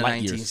done in the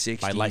 1960s.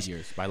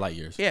 By light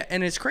years. Yeah,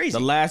 and it's crazy.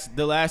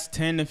 The last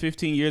 10 to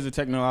 15 years of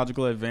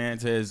technological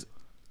advance has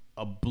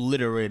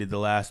obliterated the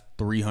last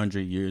 300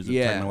 years of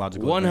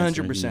technological advance.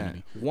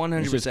 100%.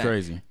 100%. It's just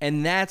crazy.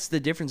 And that's the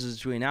difference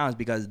between now is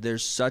because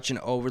there's such an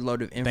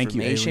overload of information. Thank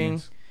you,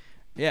 aliens.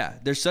 Yeah,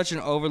 there's such an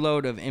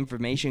overload of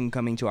information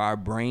coming to our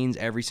brains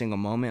every single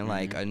moment,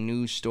 like a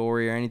news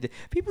story or anything.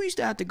 People used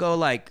to have to go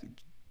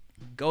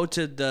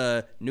to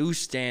the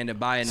newsstand and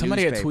buy a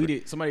newspaper.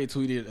 Somebody had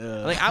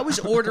tweeted. Like I was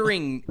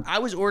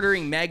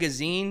ordering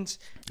magazines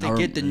to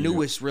get the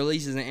newest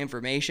releases and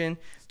information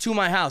to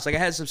my house. Like I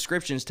had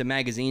subscriptions to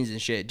magazines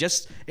and shit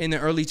just in the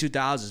early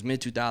 2000s,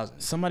 mid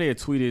 2000s. Somebody had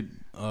tweeted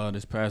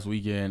this past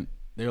weekend.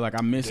 They were like,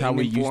 I miss how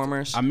we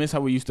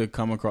used to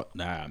come across.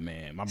 Nah,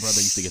 man, my brother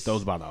used to get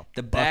those by the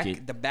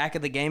bucket. The back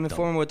of the Game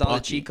Informer with all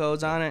the cheat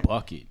codes on it.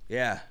 Bucket.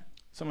 Yeah.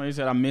 Somebody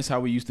said, I miss how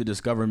we used to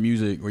discover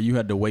music where you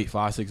had to wait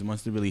 5-6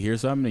 months to really hear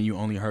something and you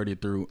only heard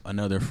it through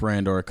another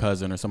friend or a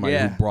cousin or somebody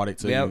who brought it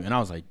to you. And I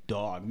was like,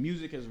 dog,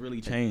 music has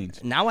really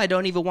changed. Now I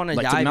don't even want to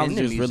dive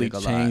into music really a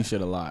lot. changed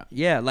it a lot.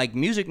 Yeah, like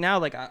music now,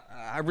 like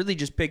I really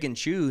just pick and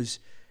choose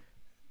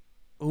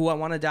who I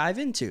want to dive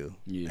into.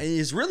 Yeah.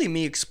 It's really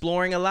me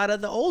exploring a lot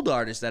of the old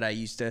artists that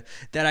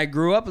I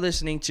grew up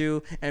listening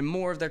to and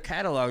more of their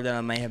catalog that I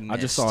may have missed. I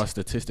just saw a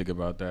statistic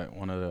about that.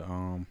 One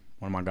of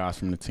my guys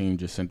from the team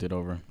just sent it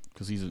over.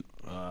 Because he's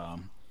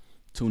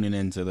tuning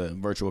into the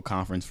virtual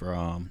conference for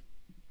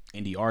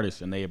indie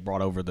artists, and they had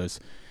brought over this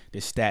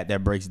stat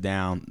that breaks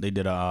down. They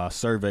did a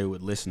survey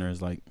with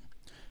listeners, like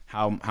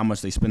how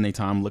much they spend their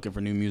time looking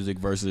for new music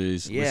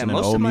versus listening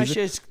to old music. Most of my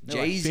shit's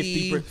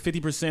Jay-Z.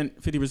 50%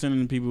 of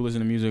the people who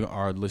listen to music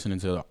are listening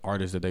to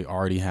artists that they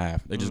already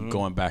have. They're just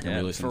going back and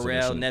re-listening to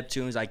Pharrell,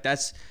 Neptune's, like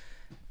that's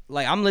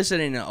like I'm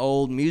listening to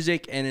old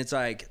music, and it's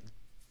like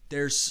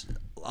there's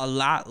a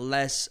lot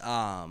less.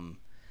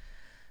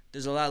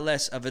 There's a lot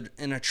less of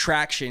an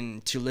attraction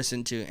to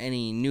listen to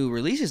any new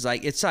releases.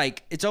 Like it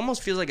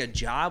almost feels like a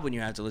job when you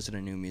have to listen to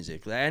new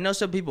music. Like I know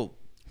some people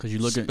Because you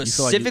feel like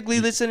specifically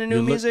listen to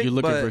new music. You're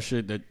looking but for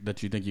shit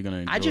that you think you're gonna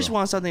enjoy. I just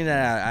want something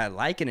that I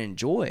like and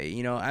enjoy.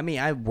 You know, I mean,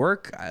 I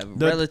work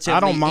relatively I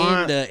don't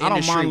mind- in the I don't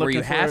industry mind where you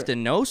looking have for- to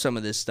know some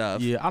of this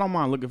stuff. Yeah, I don't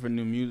mind looking for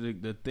new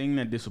music. The thing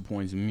that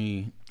disappoints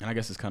me, and I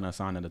guess it's kind of a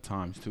sign of the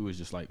times too, is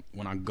just like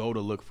when I go to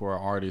look for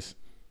an artist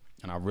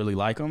and I really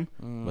like them,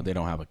 but they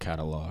don't have a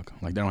catalog.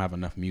 Like they don't have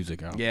enough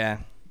music out. Yeah.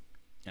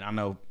 And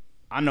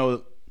I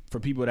know for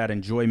people that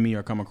enjoy me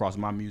or come across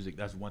my music,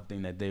 that's one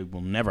thing that they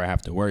will never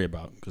have to worry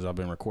about because I've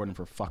been recording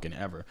for fucking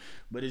ever.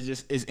 But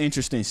it's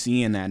interesting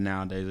seeing that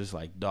nowadays. It's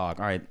like,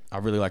 dog, all right, I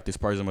really like this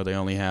person, but they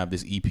only have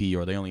this EP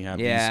or they only have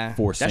these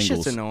 4 that singles.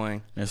 shit's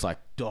annoying. And it's like,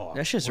 dog,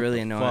 That shit's what really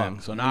the annoying.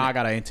 fuck? So now I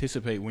gotta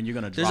anticipate when you're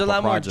gonna drop There's a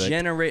lot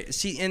project.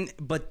 more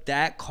but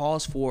that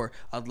calls for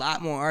a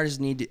lot more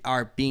artists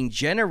are being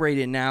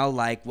generated now.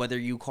 Like whether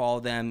you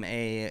call them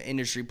a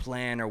industry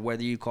plan or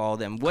whether you call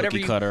them whatever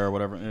Cookie cutter or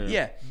whatever.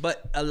 Yeah,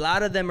 but a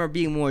lot of them are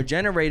being more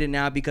generated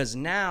now because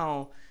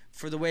now,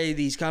 for the way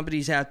these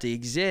companies have to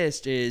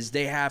exist, is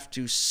they have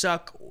to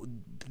suck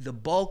the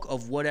bulk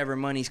of whatever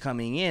money's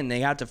coming in. They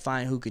have to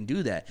find who can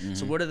do that.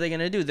 So what are they going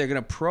to do? They're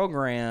going to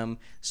program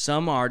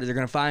some artist. They're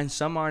going to find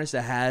some artist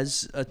that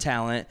has a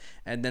talent,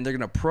 and then they're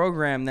going to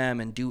program them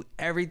and do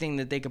everything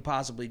that they could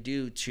possibly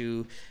do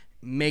to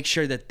make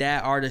sure that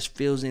that artist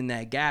fills in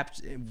that gap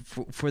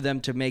for them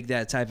to make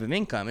that type of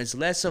income. It's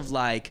less of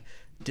like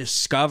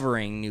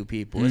discovering new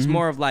people. It's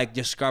more of like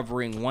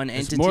discovering one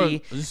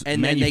entity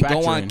and then they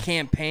go on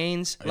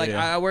campaigns. Like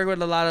I work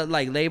with a lot of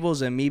like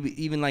labels and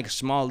maybe even like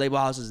small label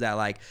houses that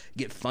like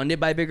get funded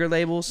by bigger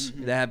labels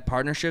that have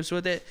partnerships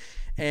with it.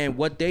 And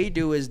what they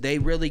do is they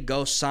really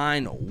go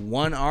sign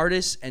one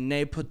artist and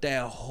they put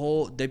the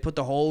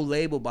whole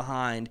label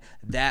behind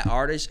that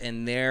artist,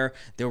 and they'll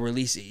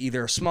release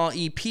either a small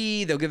EP,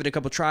 they'll give it a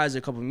couple tries, a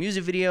couple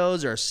music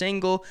videos or a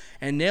single,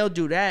 and they'll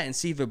do that and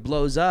see if it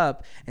blows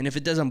up. And if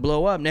it doesn't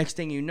blow up, next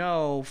thing you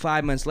know,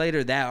 5 months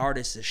later that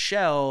artist is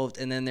shelved,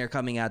 and then they're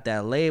coming out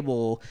that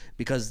label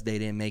because they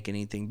didn't make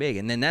anything big.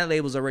 And then that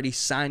label's already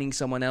signing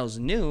someone else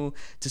new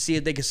to see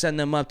if they can send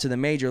them up to the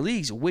major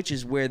leagues, which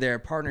is where their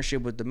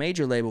partnership with the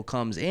major label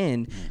comes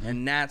in,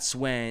 and that's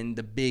when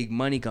the big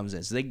money comes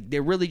in. So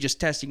they're really just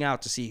testing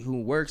out to see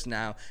who works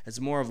now. It's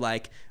more of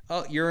like,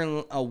 oh, you're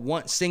in a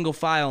one single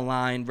file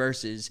line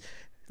versus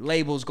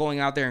labels going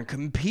out there and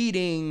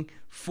competing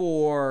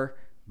for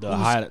the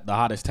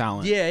hottest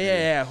talent.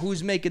 Yeah.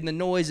 Who's making the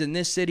noise in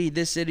this city,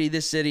 this city,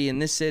 this city,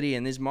 and this city,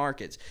 and these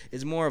markets?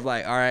 It's more of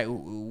like, all right,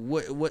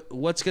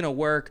 what's gonna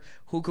work?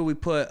 Who could we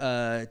put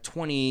a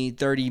 20,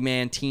 30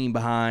 man team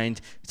behind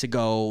to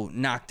go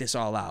knock this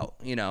all out?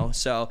 You know,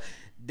 so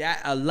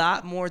that a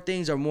lot more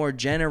things are more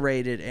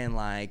generated and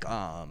like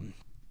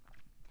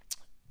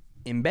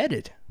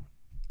embedded.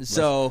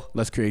 So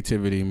less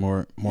creativity,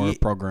 more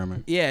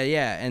programming.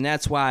 Yeah, and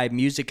that's why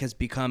music is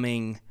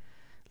becoming.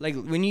 Like,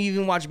 when you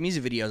even watch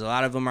music videos, a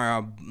lot of them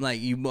are,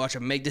 like, you watch a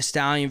Meg Thee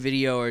Stallion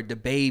video or The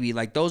Baby.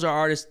 Like, those are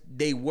artists,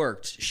 they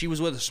worked. She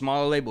was with a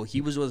smaller label. He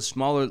was with a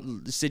smaller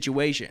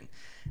situation.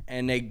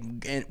 And they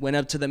went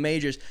up to the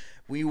majors.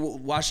 We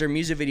watch their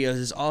music videos.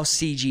 It's all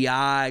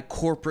CGI,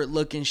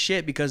 corporate-looking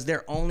shit because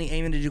they're only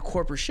aiming to do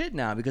corporate shit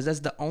now because that's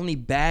the only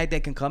bag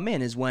that can come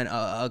in is when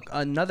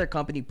another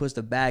company puts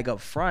the bag up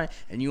front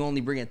and you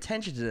only bring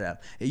attention to them.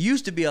 It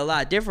used to be a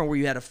lot different where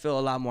you had to fill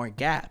a lot more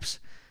gaps.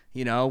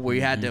 You know, where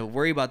you had to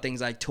worry about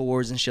things like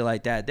tours and shit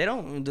like that. The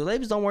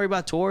labels don't worry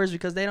about tours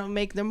because they don't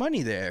make their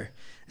money there.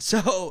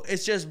 So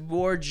it's just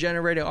more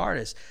generated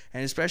artists.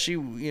 And especially,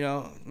 you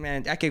know,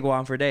 man, I could go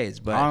on for days,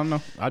 but I don't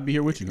know. I'd be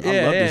here with you.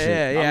 I love this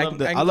shit. Yeah,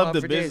 I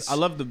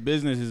love the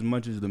business as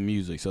much as the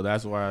music. So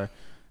that's why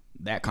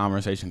that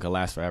conversation could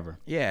last forever.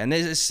 Yeah, and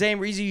there's the same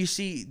reason you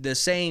see the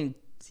same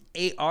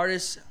 8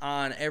 artists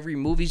on every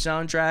movie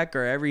soundtrack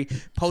or every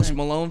Post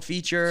Malone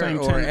feature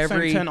or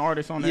every 10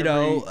 artists on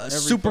every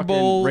Super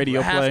Bowl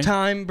radio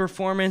halftime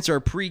performance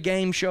or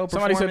pre-game show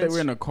Somebody performance. said they were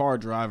in a car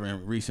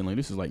driving recently.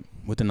 This is like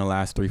within the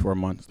last 3-4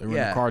 months. They were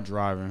in a car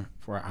driving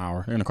for an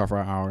hour. They're in a car for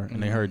an hour,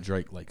 and they heard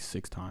Drake like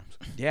 6 times.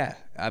 Yeah,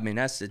 I mean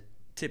that's the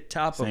tip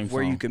top Same of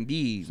where song. you can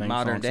be Same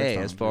modern song, day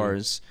 6 as times, far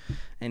as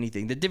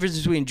anything. The difference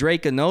between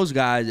Drake and those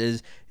guys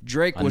is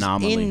Drake was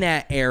Anomaly. in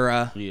that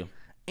era. Yeah.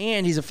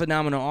 And he's a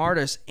phenomenal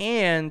artist,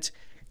 and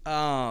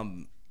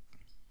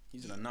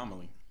He's an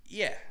anomaly.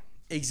 yeah,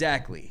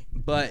 exactly.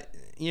 But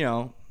you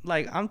know,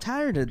 like I'm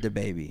tired of the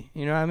baby.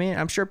 You know what I mean?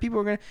 I'm sure people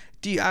are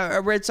gonna. I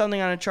read something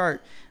on a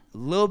chart.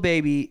 Lil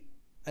Baby,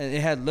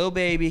 it had Lil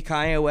Baby,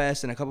 Kanye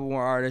West, and a couple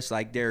more artists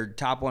like their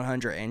top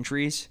 100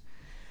 entries.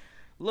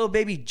 Lil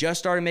Baby just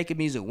started making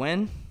music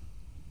when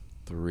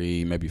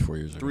 3, maybe 4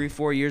 years ago.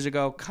 3-4 years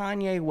ago.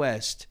 Kanye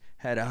West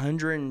had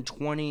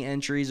 120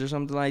 entries or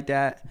something like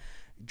that.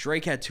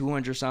 Drake had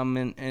 200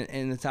 something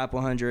in the top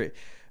 100,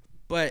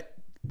 but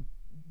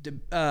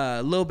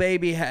Lil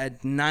Baby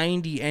had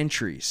 90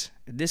 entries.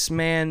 This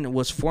man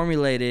was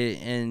formulated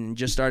and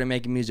just started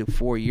making music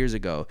 4 years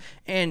ago,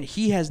 and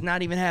he has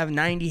not even have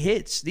 90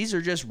 hits. These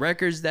are just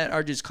records that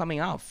are just coming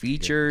out,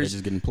 features. They're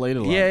just getting played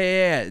a lot.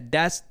 Yeah.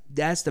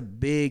 that's the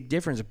big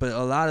difference. But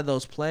a lot of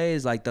those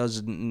plays, like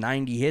those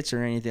 90 hits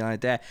or anything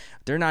like that,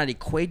 they're not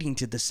equating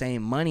to the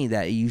same money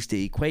that it used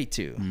to equate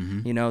to.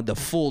 You know, the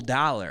full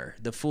dollar,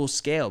 the full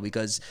scale,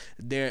 because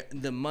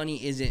the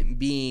money isn't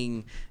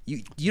being you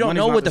don't Money's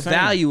know not what the the same.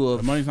 value of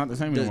The money's not the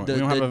same anymore. We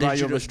don't have a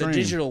value of a stream. the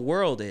digital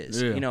world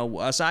is. Yeah. You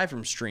know, aside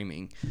from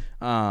streaming.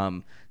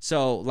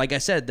 So like I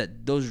said,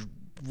 that those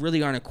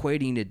really aren't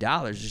equating to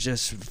dollars. It's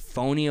just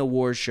phony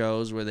award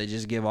shows where they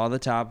just give all the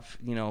top,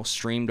 you know,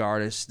 streamed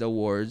artists the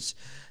awards,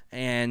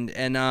 and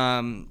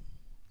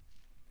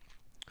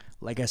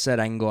like I said,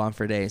 I can go on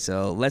for days.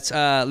 So let's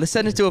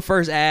send it to a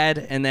first ad,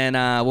 and then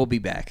we'll be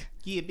back.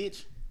 Yeah,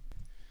 bitch.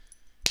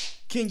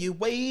 Can you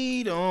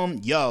wait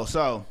yo,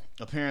 so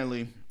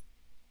apparently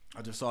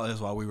I just saw this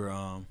while we were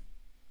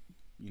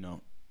you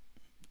know,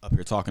 up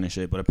here talking and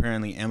shit, but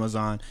apparently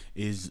Amazon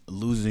is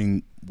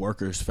losing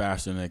workers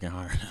faster than they can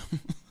hire them.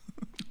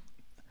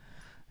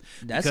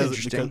 That's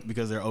interesting.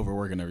 Because they're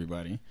overworking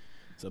everybody.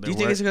 So Do you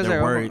think it's because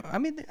they're worried? I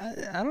mean,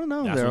 I don't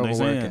know. That's They're what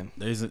overworking.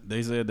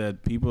 they said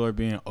that people are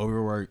being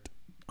overworked.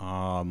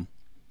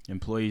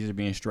 Employees are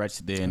being stretched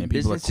thin, and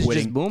people are Business is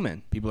quitting. just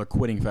booming. People are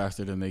quitting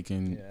faster than they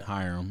can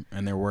hire them,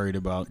 and they're worried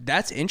about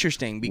That's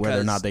interesting because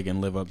whether or not they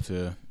can live up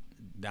to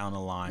down the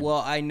line.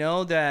 Well, I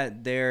know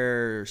that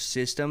their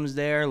systems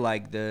there,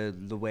 like the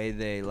way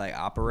they like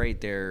operate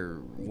their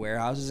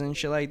warehouses and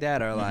shit like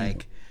that, are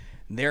like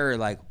they're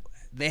like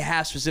they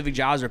have specific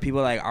jobs where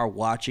people like are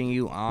watching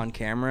you on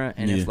camera,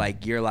 and if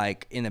like you're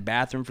like in the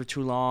bathroom for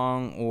too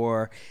long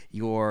or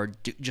you're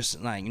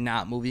just like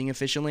not moving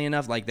efficiently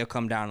enough, like they'll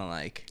come down and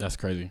like That's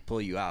crazy. pull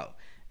you out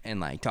and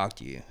like talk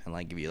to you and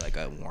like give you like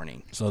a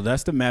warning. So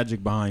that's the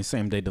magic behind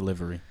same day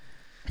delivery.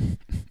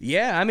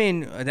 Yeah, I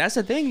mean, that's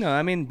the thing, though.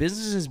 I mean,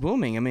 business is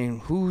booming. I mean,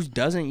 who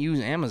doesn't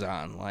use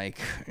Amazon? Like,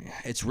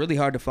 it's really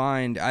hard to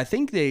find. I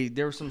think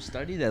there was some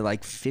study that,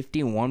 like,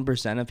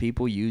 51% of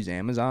people use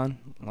Amazon.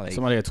 Like,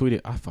 Somebody had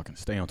tweeted, I fucking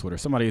stay on Twitter.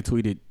 Somebody had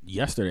tweeted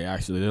yesterday,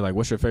 actually. They're like,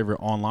 what's your favorite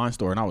online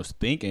store? And I was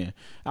thinking,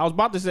 I was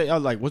about to say, I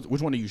was like,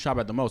 which one do you shop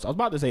at the most? I was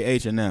about to say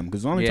H&M,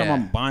 because the only time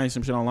I'm buying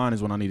some shit online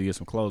is when I need to get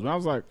some clothes. But I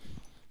was like,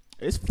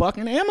 it's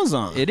fucking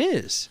Amazon. It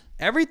is.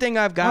 Everything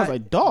I've got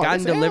like, dog,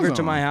 gotten it's delivered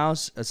to Amazon. my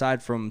house,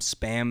 aside from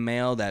spam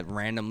mail that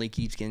randomly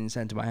keeps getting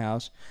sent to my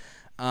house,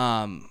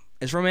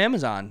 is from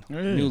Amazon.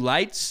 Yeah. New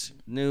lights,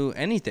 new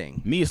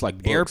anything. Me, it's like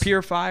books. Air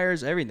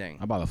purifiers, everything.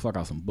 I bought the fuck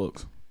out some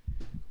books.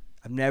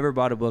 I've never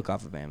bought a book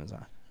off of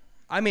Amazon.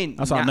 I mean,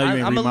 That's how I know you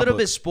didn't I'm read a my little book.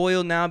 bit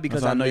spoiled now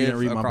because That's I how I know you live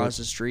didn't read my across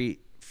book. the street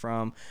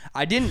from.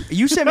 I didn't.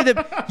 You sent me the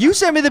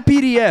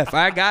PDF.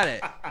 I got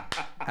it.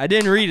 I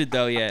didn't read it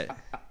though yet.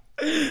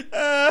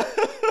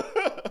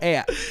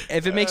 Hey,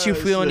 if it makes you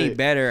feel any shit.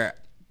 better,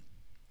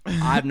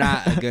 I'm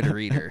not a good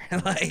reader.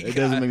 Like, It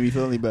doesn't make me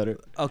feel any better.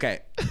 okay,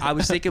 I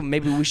was thinking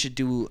maybe we should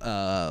do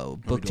a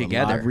book do a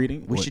together. live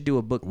reading? We What? should do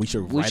a book. We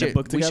should write a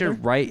book We together?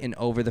 should write an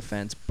over the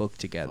fence book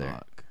together.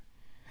 Fuck.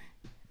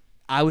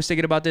 I was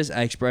thinking about this.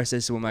 I expressed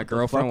this with my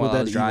girlfriend Fuck would while I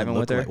that was even driving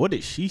look with her. like? What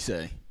did she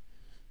say?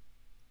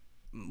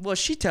 Well,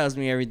 she tells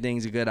me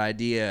everything's a good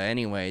idea,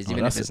 anyways,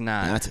 even if it's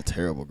not. That's a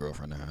terrible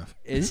girlfriend to have.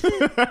 Is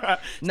it?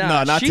 No,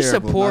 No, not she's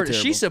terrible, not terrible.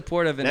 She's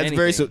supportive in That's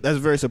anything. that's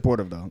very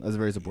supportive though. That's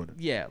very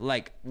supportive. Yeah,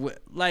 like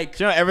like,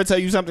 She don't ever tell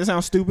you something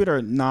sounds stupid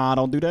or nah,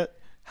 don't do that.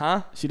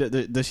 huh?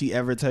 Does she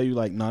ever tell you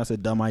like, no, that's a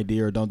dumb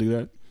idea or don't do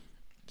that?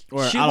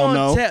 Or She I don't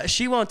won't know.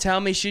 she won't tell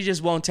me. She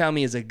just won't tell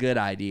me it's a good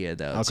idea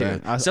though. Okay.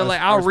 too. I So like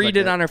I'll read respect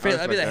it that. on her I face.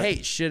 I'll be like, respect that.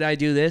 "Hey, should I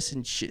do this?"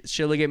 And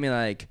she'll look at me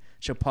like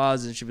she'll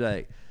pause and she'll be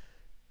like,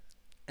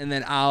 and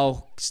then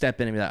I'll step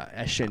in and be like,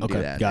 "I shouldn't do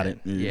Okay, that." got man."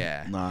 it.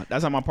 Yeah. Nah,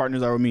 that's how my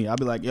partners are with me. I'll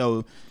be like,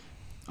 yo,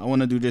 I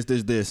want to do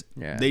this.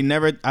 Yeah.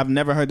 I've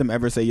never heard them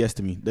ever say yes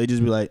to me. They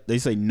just be like, they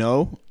say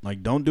no,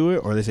 like don't do it,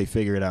 or they say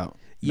figure it out.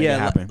 Make Yeah, it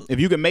happen. If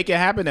you can make it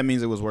happen, that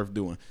means it was worth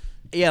doing.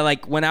 Yeah,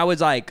 like when I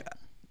was like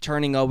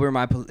turning over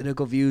my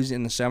political views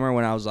in the summer,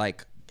 when I was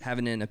like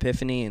having an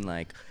epiphany and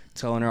like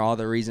telling her all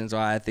the reasons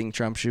why I think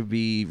Trump should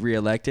be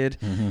reelected,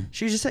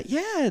 she just said,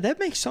 "Yeah, that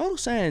makes total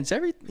sense.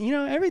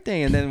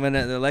 Everything." And then when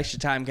the election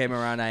time came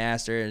around, I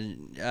asked her,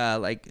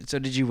 like, "So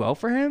did you vote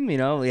for him?" You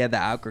know, we had the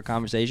awkward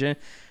conversation.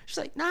 She's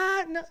like,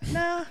 "Nah."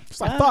 It's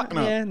like, fuck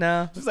no. Yeah,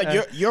 no. It's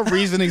like your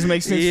reasonings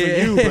make sense Yeah.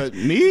 for you, but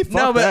me, fuck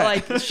No, but that.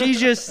 like she's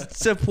just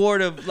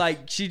supportive.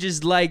 Like she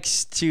just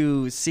likes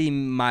to see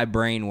my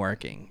brain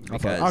working.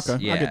 Because,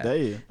 okay, I get that.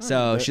 Yeah. I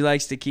So get that. she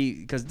likes to keep,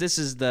 because this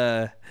is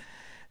the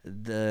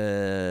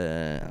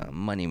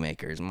money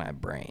makers, my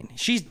brain.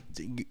 She's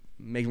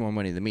makes more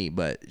money than me,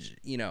 but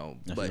you know,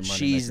 That's but your money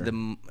she's maker.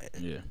 the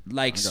Yeah,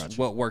 likes I got you.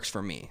 what works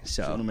for me. I want to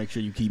So make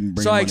sure you keep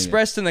bringing so I money in.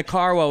 expressed in the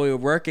car while we were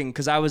working,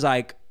 because I was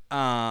like,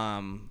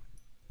 I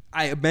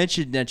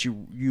mentioned that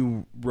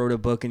you wrote a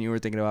book and you were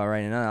thinking about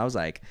writing another. I was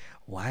like,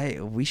 why?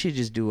 We should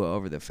just do an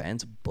over the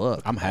fence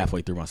book. I'm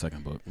halfway through my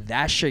second book.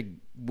 That shit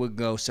would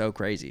go so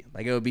crazy.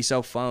 Like it would be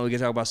so fun. We could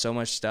talk about so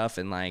much stuff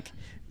and like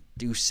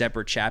do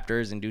separate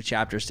chapters and do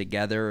chapters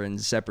together and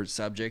separate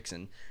subjects,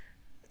 and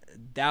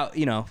that,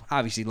 you know,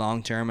 obviously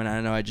long term. And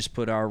I know I just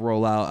put our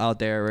rollout out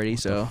there already,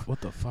 so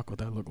What the fuck would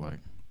that look like?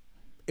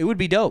 it would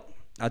be dope.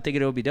 I think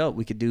it'll be dope.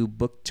 We could do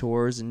book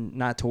tours and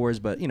not tours,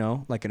 but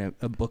like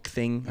a book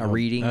thing, a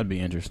reading. That'd be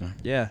interesting.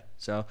 Yeah.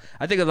 So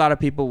I think a lot of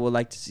people would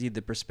like to see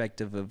the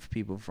perspective of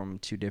people from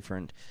two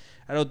different.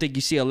 I don't think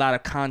you see a lot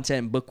of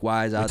content book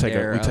wise out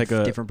there of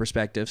different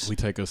perspectives. We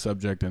take a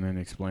subject and then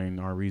explain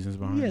our reasons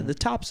behind it. Yeah, the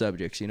top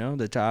subjects,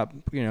 the top,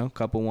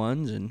 couple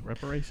ones and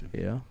reparation.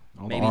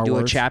 All maybe do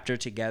a chapter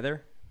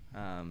together.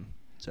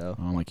 So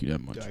I don't like you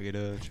that much. Do I get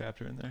a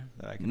chapter in there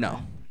that I can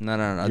No.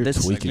 You're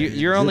this tweaking.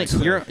 you're only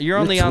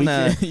on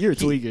the You're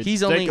tweaking.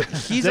 He's only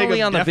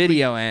on the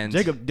video end.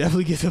 Jacob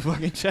definitely gets a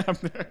fucking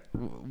chapter.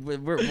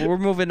 We're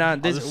moving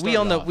on. We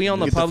own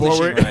the Get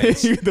publishing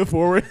rights. The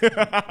forward.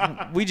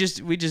 we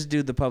just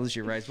do the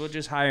publishing rights. We'll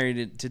just hire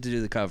you to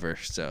do the cover.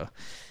 So,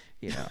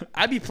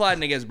 I'd be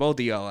plotting against both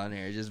of y'all on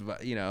here. Just at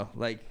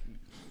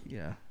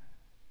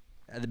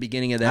the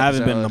beginning of that. I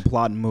haven't been in a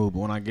plotting move, but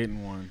when I get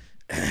in one,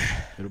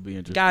 it'll be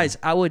interesting. Guys,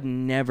 I would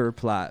never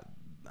plot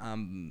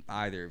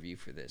either of you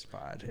for this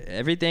pod.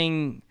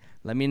 Everything.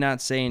 Let me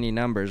not say any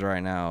numbers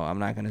right now. I'm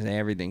not gonna say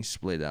everything's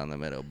split down the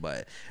middle,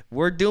 but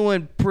we're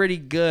doing pretty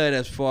good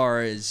as far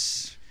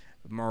as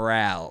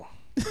morale.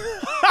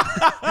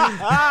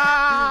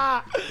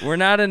 We're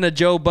not in a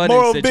Joe Budden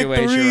Moral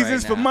situation victories right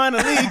is now. for minor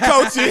league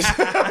coaches.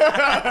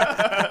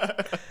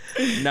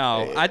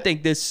 No, I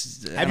think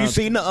this. Have you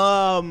seen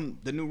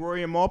the new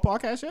Rory and Maul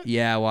podcast yet?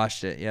 Yeah, I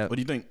watched it. Yeah, What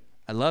do you think?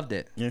 I loved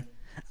it. Yeah.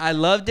 I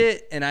loved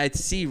it, and I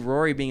see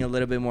Rory being a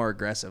little bit more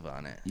aggressive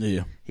on it.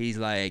 Yeah. He's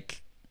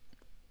like,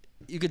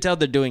 you could tell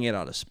they're doing it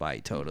out of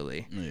spite,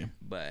 totally. Yeah.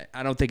 But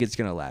I don't think it's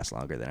gonna last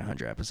longer than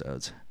 100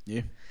 episodes.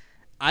 Yeah.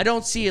 I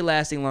don't see it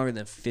lasting longer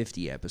than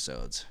 50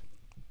 episodes.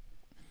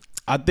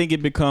 I think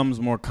it becomes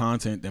more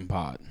content than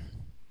pod.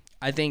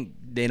 I think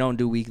they don't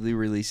do weekly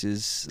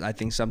releases. I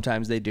think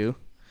sometimes they do.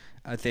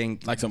 I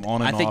think Like some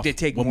on and off. I think they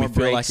take when more we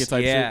feel breaks. like it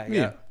type yeah, shit.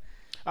 yeah.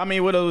 I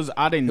mean, what it was,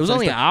 I didn't. It was finish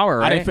only an hour,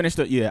 right? I didn't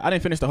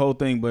finish the whole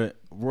thing, but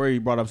Rory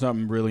brought up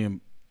something really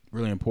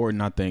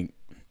important. I think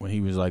when he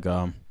was like,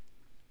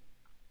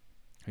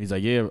 he's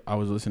like, yeah, I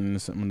was listening to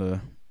something.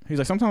 He's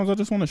like, sometimes I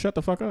just want to shut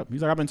the fuck up.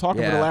 He's like, I've been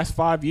talking for the last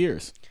 5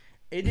 years.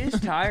 It is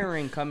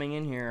tiring coming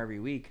in here every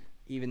week,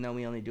 even though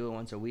we only do it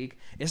once a week.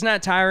 It's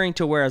not tiring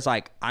to where it's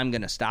like I'm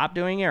gonna stop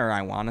doing it or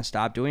I want to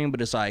stop doing it, but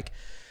it's like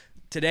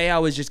today I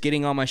was just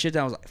getting all my shit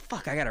down. I was like,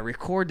 fuck, I gotta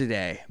record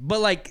today.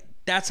 But like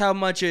that's how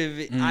much of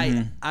it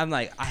I'm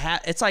like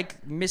it's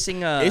like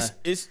missing a.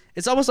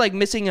 It's almost like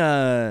missing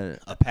a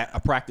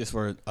practice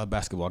for a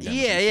basketball game.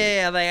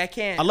 Yeah. Like I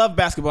can't. I love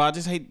basketball. I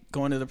just hate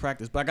going to the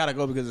practice, but I gotta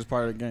go because it's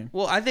part of the game.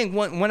 Well, I think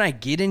when I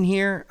get in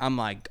here, I'm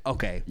like,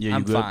 okay, Yeah,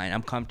 I'm good? fine.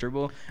 I'm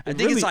comfortable. I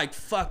think it's like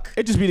fuck.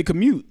 It just be the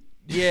commute.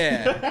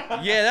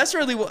 Yeah. That's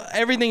really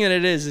everything that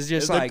it is. Is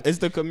just it's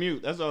the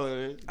commute. That's all it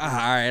is. All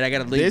right, I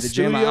gotta leave This the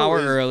gym an studio hour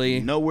is early.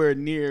 Nowhere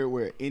near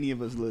where any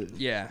of us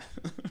live. Yeah.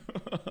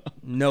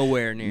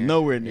 Nowhere near.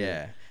 Nowhere near.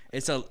 Yeah.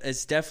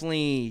 It's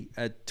definitely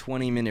a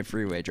 20-minute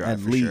freeway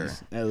drive sure.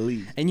 At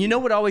least. And you know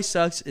what always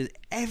sucks is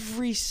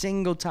every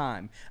single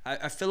time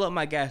I fill up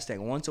my gas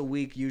tank once a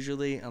week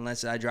usually,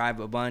 unless I drive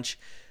a bunch.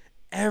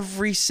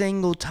 Every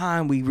single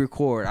time we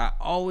record, I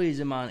always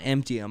am on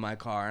empty on my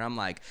car, and I'm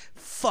like,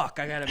 fuck,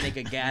 I gotta make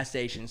a gas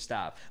station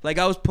stop. Like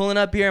I was pulling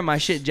up here and my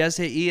shit just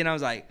hit E, and I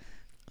was like,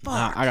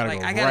 fuck, I gotta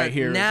go right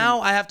here.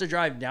 Now I have to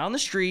drive down the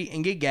street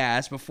and get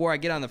gas before I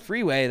get on the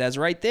freeway that's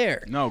right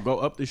there. No, go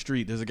up the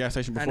street. There's a gas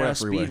station before that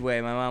freeway.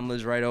 Speedway. My mom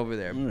lives right over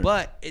there.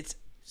 But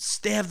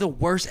they have the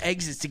worst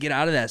exits to get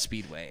out of that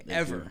speedway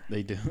ever.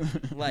 They do.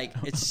 Like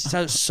it's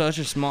such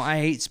a small. I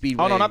hate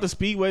speedway. Oh no, not the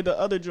speedway. The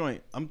other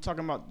joint. I'm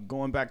talking about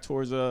going back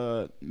towards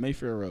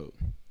Mayfair Road.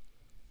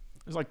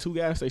 There's like 2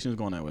 gas stations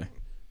going that way.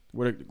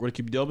 Where the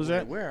Keep Delbas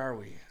at? Where are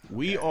we?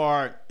 We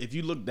are. If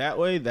you look that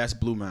way, that's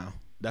Blue Mound.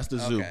 That's the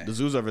zoo. Okay. The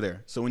zoo's over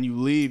there. So when you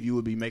leave, you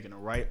would be making a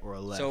right or a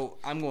left. So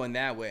I'm going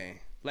that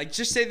way. Like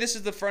just say this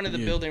is the front of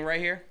the building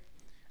right here.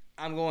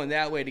 I'm going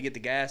that way to get the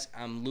gas.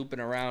 I'm looping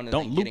around. And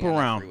don't then loop getting around.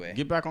 On the freeway.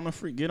 Get back on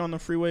the Get on the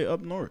freeway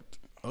up north,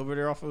 over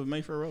there off of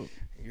Mayfair Road.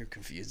 You're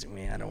confusing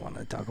me. I don't want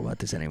to talk about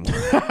this anymore.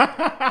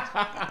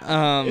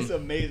 It's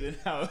amazing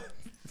how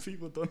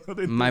people don't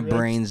know. My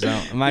brain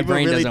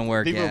doesn't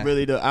work. People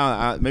really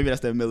don't. Maybe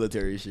that's that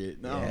military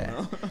shit. No,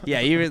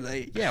 Yeah.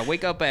 no.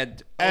 Wake up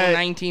at At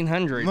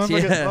 1900s.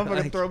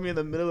 Motherfucker throw me in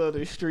the middle of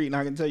the street and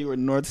I can tell you where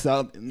north,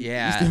 south, and east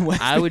and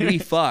west. I would be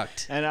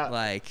fucked. And they're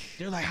like,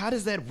 how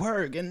does that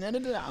work? And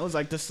then I was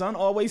like, the sun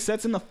always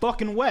sets in the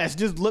fucking west.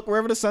 Just look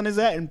wherever the sun is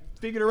at and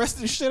figure the rest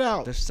of the shit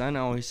out. The sun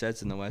always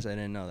sets in the west. I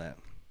didn't know that.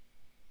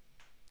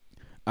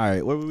 All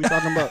right, what were we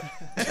talking about?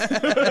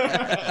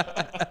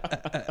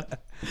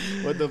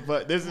 What the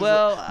fuck? This is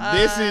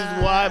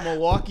why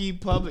Milwaukee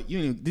Public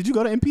Union. Did you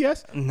go to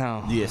MPS?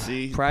 No. Yeah,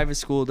 see? Private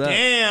school does.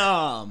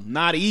 Damn.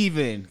 Not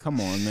even.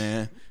 Come on,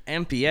 man.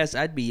 MPS,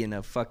 I'd be in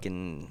a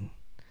fucking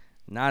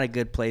not a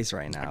good place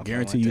right now. I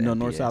guarantee you know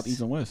north, south,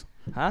 east, and west.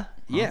 Huh?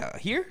 Yeah.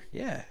 Here?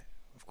 Yeah.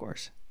 Of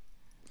course.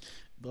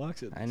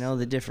 Blocks it. I know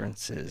the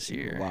differences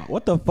here. Wow.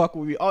 What the fuck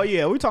were we? Oh,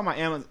 yeah. We talking about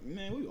Amazon.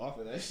 Man, we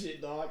offer that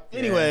shit, dog.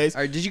 Anyways.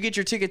 All right, did you get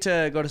your ticket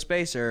to go to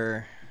space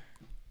or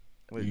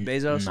with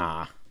Bezos?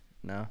 Nah.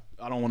 No.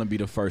 I don't want to be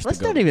the first. Let's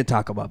to go. not even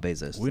talk about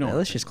Bezos. We don't.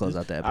 Let's just close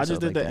out the episode. I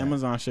just did like the that.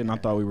 Amazon shit, and I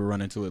thought we were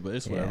running to it, but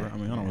it's whatever. Yeah. I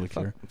mean, I don't really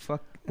care.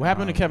 Fuck. What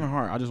happened to Kevin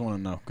Hart? I just want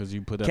to know because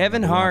you put that.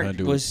 Kevin on the Hart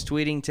do was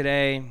tweeting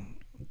today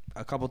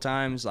a couple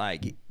times,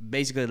 like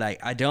basically like,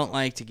 I don't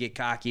like to get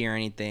cocky or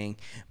anything,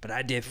 but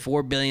I did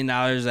 $4 billion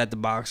at the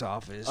box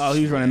office. Oh,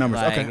 he's running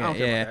numbers. Like, Okay, I don't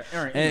care yeah, about that.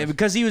 All right, and anyways.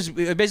 because he was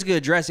basically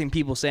addressing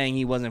people saying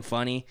he wasn't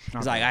funny. He's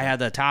Okay. like, I had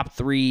the top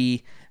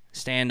 3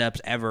 stand-ups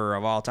ever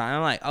of all time.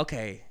 I'm like,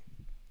 okay,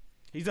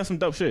 He's done some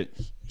dope shit.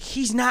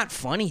 he's not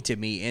funny to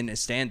me in a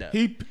stand-up.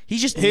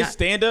 He's just his not,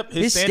 stand up.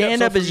 his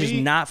stand-up is just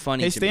not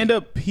funny. His to me. stand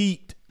up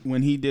peaked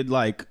when he did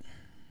like.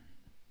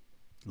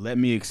 Let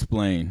me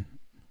explain.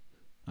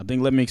 I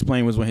think Let Me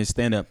Explain was when his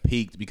stand up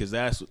peaked because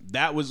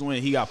that was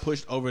when he got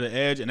pushed over the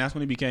edge, and that's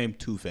when he became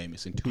too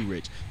famous and too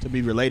rich to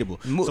be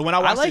relatable. So when I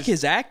watched like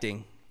his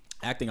acting.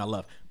 acting, I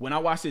love. When I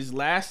watched his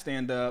last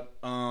stand up,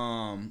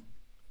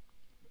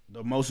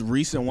 the most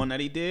recent one that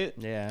he did,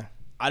 Yeah.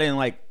 I didn't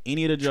like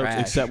any of the jokes Trash.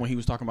 except when he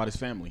was talking about his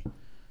family,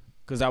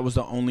 because that was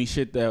the only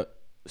shit that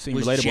seemed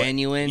Was relatable.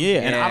 genuine. Yeah,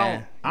 and I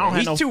don't have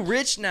He's no. too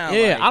rich now.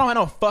 Yeah, like- I don't have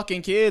no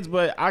fucking kids,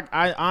 but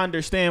I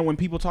understand when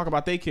people talk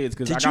about their kids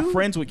because I Did got you-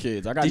 friends with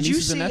kids. I got Did you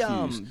nieces see? and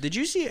nephews.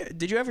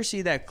 Did you ever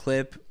see that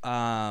clip?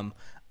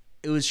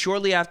 It was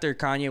shortly after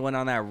Kanye went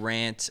on that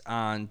rant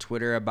on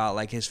Twitter about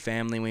like his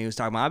family when he was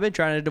talking about, I've been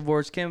trying to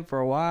divorce Kim for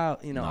a while,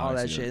 you know, No, all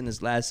I that see shit that. in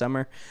this last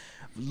summer.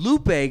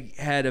 Lupe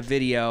had a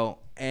video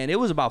and it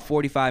was about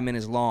 45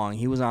 minutes long.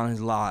 He was on his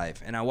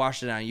live and I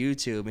watched it on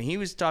YouTube and he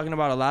was talking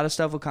about a lot of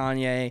stuff with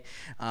Kanye,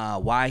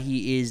 why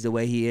he is the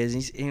way he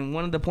is. And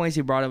one of the points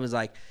he brought up was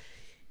like,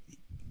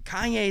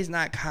 Kanye is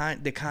not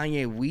the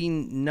Kanye we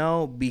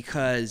know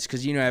because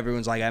you know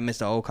everyone's like, I miss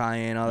the old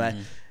Kanye and all that.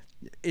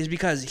 Is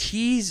because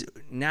he's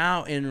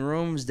now in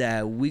rooms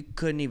that we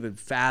couldn't even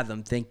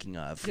fathom thinking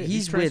of. Yeah, he's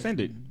he's with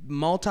transcended.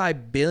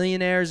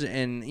 multi-billionaires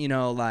and, you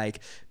know, like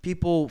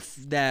people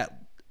that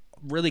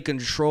really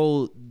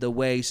control the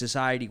way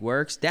society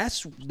works.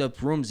 That's the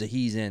rooms that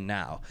he's in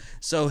now.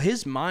 So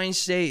his mind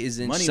state is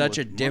in Money such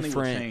will- a money will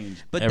different,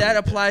 change but that everything.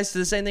 applies to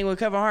the same thing with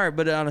Kevin Hart,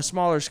 but on a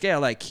smaller scale.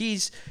 Like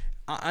he's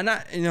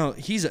not, you know,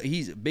 he's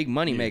a big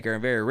money maker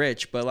and very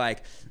rich, but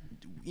like,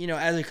 you know,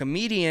 as a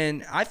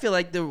comedian, I feel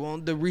like the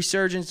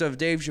resurgence of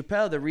Dave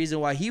Chappelle, the reason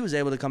why he was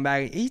able to come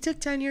back, he took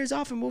 10 years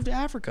off and moved to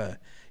Africa.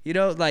 You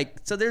know, like,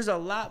 so there's a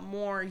lot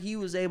more he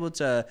was able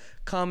to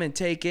come and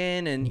take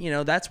in, and, you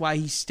know, that's why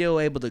he's still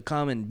able to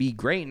come and be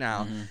great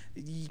now.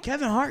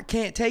 Kevin Hart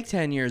can't take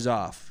 10 years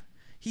off.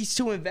 He's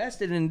too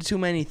invested in too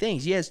many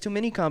things. He has too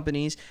many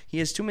companies. He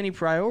has too many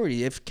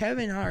priorities. If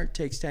Kevin Hart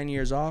takes 10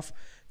 years off,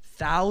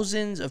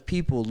 thousands of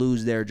people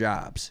lose their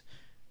jobs.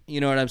 You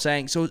know what I'm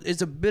saying? So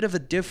it's a bit of a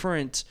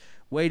different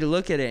way to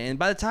look at it. And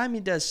by the time he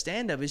does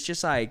stand-up, it's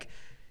just like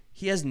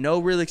he has no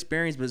real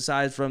experience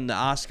besides from the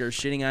Oscars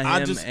shitting on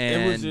him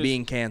and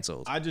being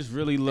canceled. I just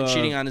really love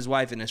Cheating on his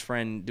wife and his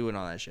friend, doing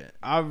all that shit.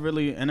 I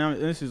really,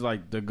 this is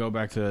like to go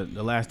back to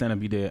the last stand-up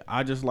he did.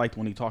 I just liked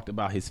when he talked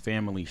about his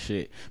family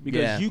shit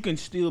because Yeah. you can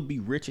still be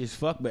rich as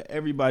fuck, but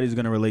everybody's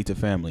gonna relate to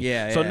family.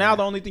 Yeah, So yeah. now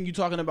the only thing you're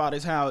talking about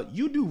is how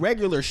you do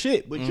regular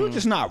shit, but you're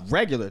just not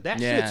regular. That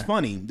Yeah. shit's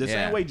funny. The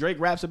Yeah. same way Drake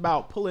raps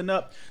about pulling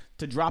up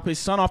to drop his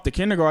son off to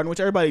kindergarten,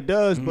 which everybody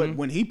does, but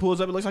when he pulls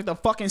up, it looks like the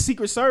fucking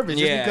Secret Service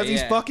just Yeah, because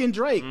he's yeah. fucking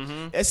Drake.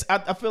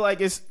 I feel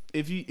like it's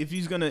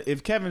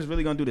if Kevin's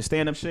really gonna do the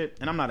stand up shit,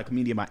 and I'm not a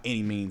comedian by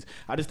any means.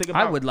 I just think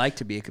about I would like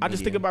to be a comedian. I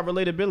just think about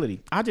relatability.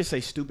 I just say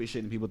stupid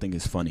shit and people think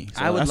it's funny.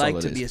 So I would that's all like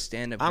it to is. be a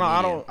stand-up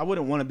I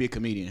wouldn't want to be a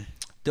comedian.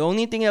 The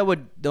only thing that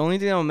would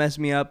mess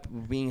me up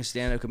with being a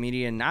stand-up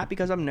comedian, not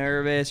because I'm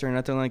nervous or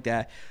nothing like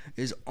that,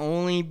 is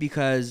only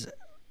because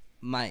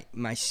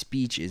my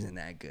speech isn't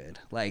that good.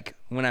 Like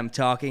when I'm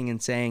talking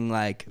and saying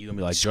like You gonna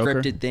be like Joker?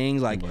 scripted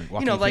things, like Like you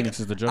Joaquin know, like Phoenix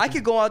is the Joker? I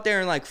could go out there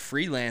and like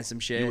freelance some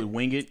You shit, would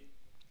wing it.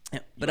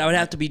 but I would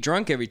have to be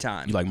drunk every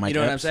time. You like Mike You know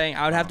what I'm Epps? saying?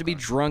 I would have to be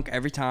drunk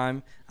every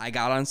time I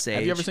got on stage.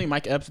 Have you ever seen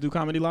Mike Epps do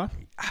comedy live?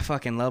 I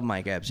fucking love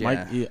Mike Epps. Yeah, Mike,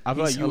 I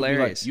feel He's like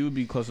hilarious. you would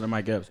be closer to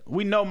Mike Epps.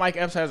 We know Mike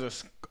Epps has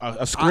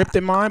a script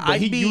in mind, but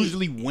I'd he be-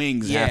 usually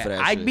wings half of that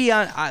I'd shit. be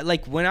on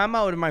like when I'm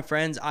out with my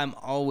friends, I'm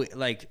always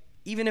like,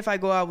 even if I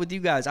go out with you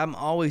guys, I'm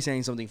always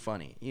saying something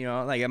funny. You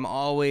know, like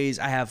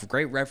I have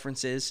great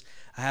references.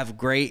 I have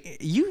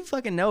you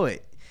fucking know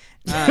it.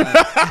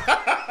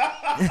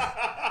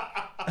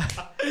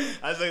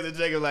 I say to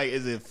Jacob, like,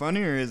 is it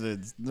funny or is it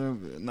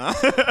nah?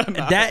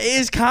 That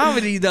is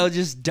comedy though,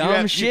 just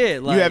dumb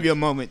shit. Like, you have your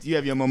moments. You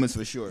have your moments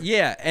for sure.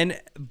 yeah,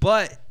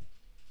 but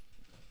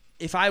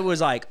if I was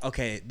like,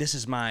 okay, this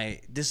is my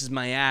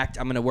act,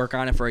 I'm gonna work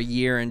on it for a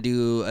year and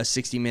do a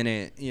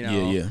 60-minute, you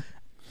know, Yeah.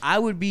 I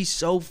would be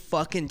so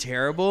fucking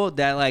terrible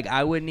that like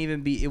it wouldn't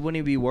even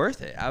be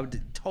worth it. I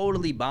would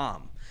totally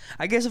bomb.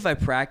 I guess if I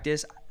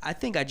practice, I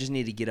think I just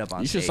need to get up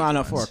on You should stage sign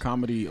up for a once.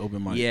 comedy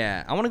open mic.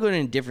 Yeah, I want to go to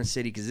a different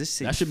city because this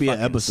city That should be an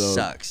fucking episode.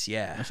 sucks.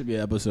 Yeah, That should be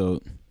an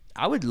episode.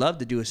 I would love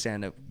to do a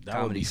stand-up That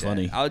would comedy be set.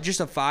 funny. Just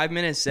a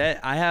 5-minute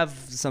set. I have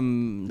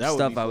some That would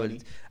stuff be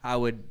I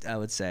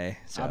would say.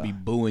 So I'd be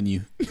booing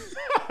you.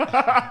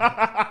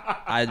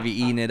 I'd be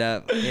eating it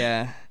up.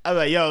 Yeah. I'm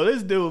like, yo,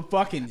 this dude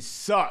fucking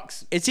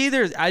sucks. It's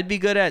either I'd be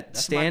good at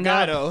stand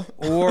guy, up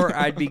or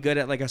I'd be good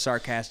at like a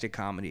sarcastic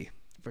comedy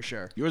for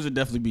sure. Yours would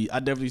definitely be. I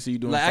definitely see you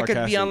doing. Like I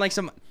sarcastic. could be on like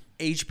some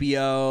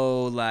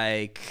HBO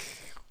like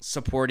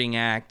supporting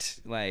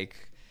act,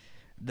 like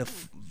the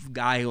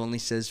guy who only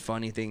says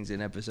funny things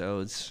in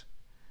episodes.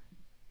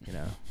 You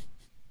know,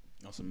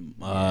 some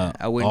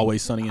I wouldn't,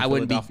 Always Sunny in I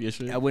wouldn't Philadelphia be,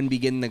 shit. I wouldn't be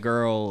getting the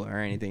girl or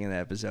anything in the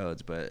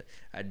episodes, but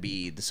I'd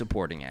be the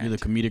supporting act. You're the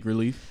comedic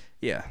relief.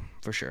 Yeah,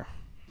 for sure.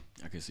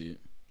 I can see it.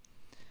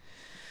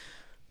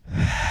 All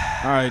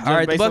right, All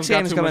right, the Bezos Bucks got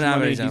game is too coming much out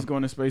money. very soon. He's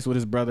going to space with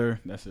his brother.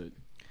 That's it.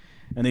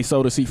 And they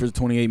sold a seat for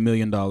 $28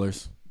 million.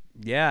 It's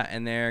Yeah,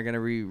 and they're gonna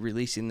be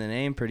releasing the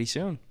name pretty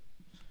soon.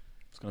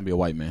 going to be a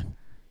white man.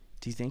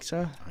 Do you think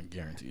so? I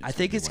guarantee you. I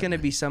think it's gonna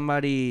be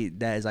somebody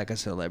that is like a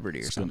celebrity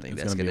or something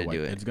that's gonna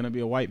do it. It's going to be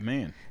a white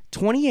man.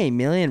 28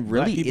 million Black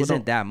really people isn't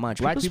don't- that much.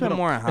 Black People people spend don't-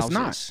 more on it's houses.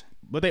 not.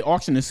 But they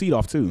auction the seat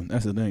off too.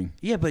 That's the thing.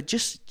 Yeah, but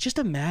just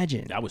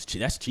imagine.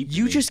 That's cheap. to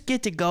You me. just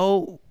get to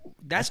go.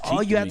 That's That's all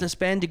cheap you to have me. to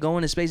spend to go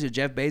into space with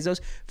Jeff Bezos.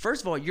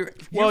 First of all, you're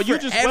just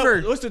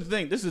forever. what's the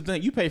thing? This is the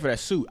thing. You pay for that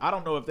suit. I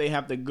don't know if they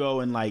have to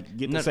go and like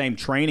get No. the same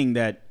training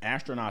that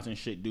astronauts and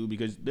shit do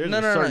because there's no,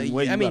 a no, certain no.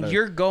 way. I mean, gotta,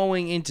 you're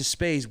going into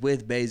space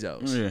with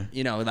Bezos. Yeah.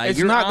 You know, like it's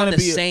you're not on gonna the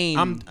be same.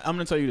 I'm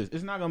gonna tell you this.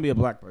 It's not gonna be a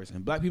black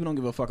person. Black people don't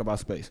give a fuck about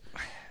space.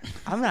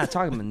 I'm not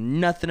talking about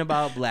nothing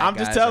about black. I'm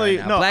just guys telling right you.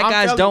 now. No, black I'm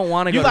guys telling don't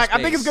want to go. You to like? space.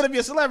 I think it's gonna be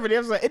a celebrity. I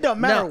was like, it doesn't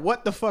matter No.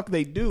 what the fuck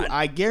they do.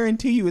 I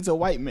guarantee you, it's a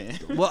white man.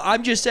 Well,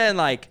 I'm just saying,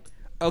 like,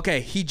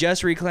 okay, he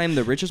just reclaimed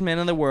the richest man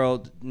in the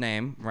world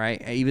name,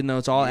 right? Even though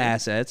it's all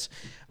assets.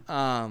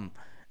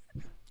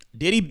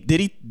 Did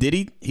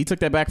he? He took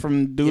that back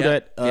from dude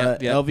Yep, at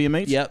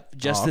LVMH. Yep,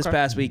 just Oh, this okay.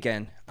 past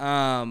weekend.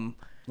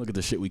 Look at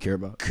the shit we care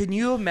about. Can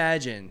you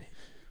imagine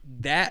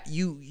that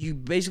you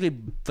basically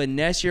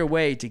finesse your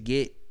way to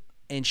get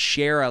and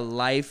share a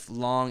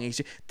lifelong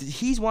experience?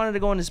 He's wanted to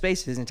go into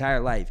space his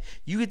entire life.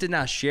 You get to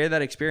now share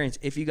that experience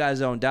if you guys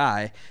don't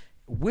die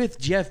with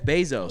Jeff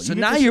Bezos. So get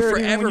now to you're share it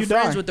even forever when you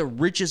friends die. with the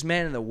richest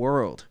man in the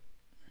world.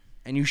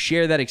 And you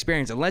share that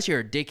experience unless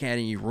you're a dickhead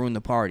and you ruin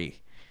the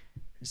party.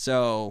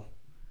 So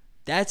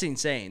that's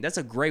insane. That's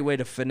a great way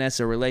to finesse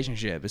a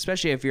relationship,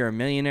 especially if you're a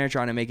millionaire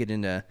trying to make it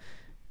into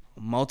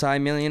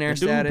multi-millionaire The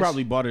dude status. who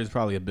probably bought it is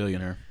probably a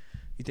billionaire.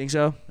 You think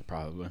so?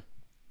 Probably.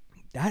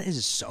 That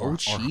is so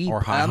cheap.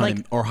 Or high I'm hundred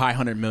like, or high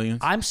hundred millions.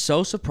 I'm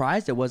so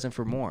surprised it wasn't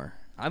for more.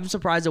 I'm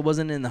surprised it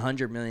wasn't in the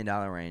 $100 million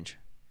range.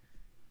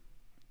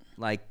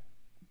 Like,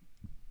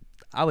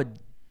 I would,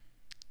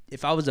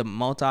 if I was a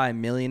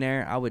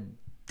multi-millionaire, I would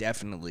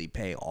definitely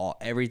pay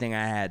everything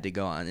I had to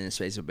go on in the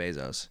space with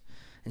Bezos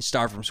and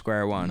start from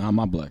square one. Not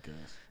my black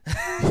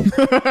ass.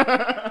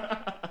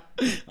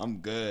 I'm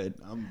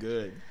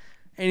good.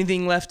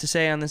 Anything left to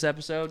say on this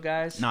episode,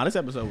 guys? Nah, this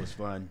episode was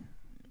fun.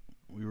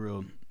 We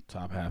real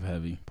top half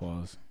heavy.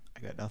 Pause. I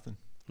got nothing.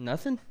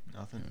 Nothing?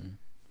 Nothing.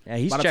 Yeah,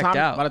 he's By the checked time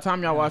out. by the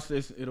time y'all watch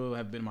this, it'll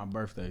have been my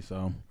birthday.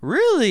 So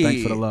Really?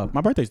 thanks for the love.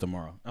 My birthday's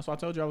tomorrow. That's why I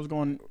told you I was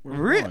going.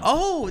 Really?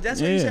 Oh, that's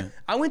what you Yeah. said.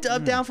 I went to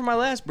Up Down for my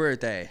last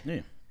birthday.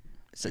 Yeah.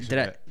 So, Actually,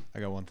 did I? I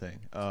got one thing.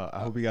 I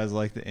hope you guys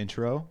like the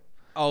intro.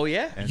 Oh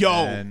yeah. And Yo,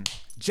 then-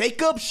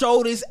 Jacob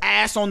showed his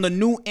ass on the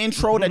new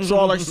intro that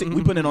y'all are.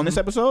 We put it on this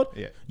episode.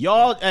 Yeah.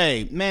 Y'all,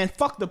 hey man,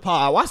 fuck the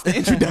pod. Watch the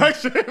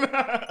introduction.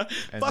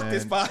 Fuck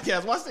this then-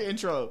 podcast. Watch the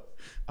intro.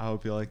 I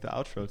hope you like the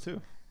outro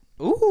too.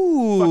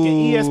 Ooh.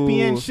 Fucking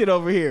ESPN shit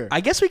over here. I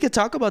guess we could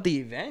talk about the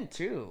event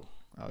too.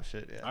 Oh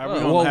shit, yeah. Are we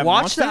gonna Well, have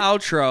watch the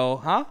launched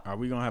outro, huh? Are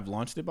we gonna have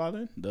launched it by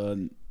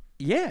then?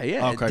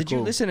 Yeah. Okay, Did you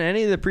cool. listen to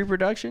any of the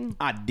pre-production?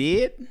 I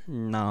did.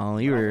 No,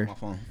 you were. My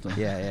phone. So.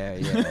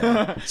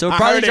 Yeah. So we'll I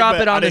probably heard it, drop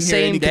but it I on the didn't hear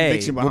same any day.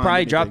 conviction We'll behind probably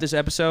anything. drop this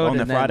episode On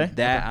the and then Friday?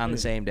 that Okay. on the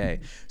same day.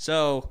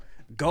 So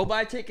go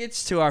buy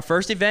tickets to our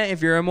first event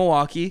if you're in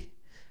Milwaukee.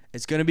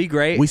 It's gonna be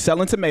great. We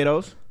selling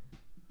tomatoes.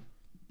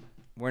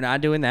 We're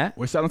not doing that.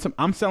 We're selling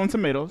I'm selling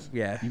tomatoes.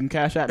 Yeah. You can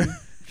cash at me.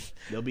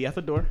 They'll be at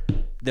the door.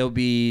 They'll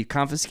be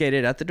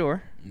confiscated at the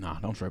door. Nah,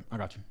 don't trip. I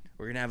got you.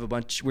 We're gonna have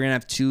We're gonna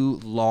have two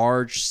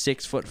large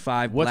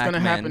 6'5" What's black gonna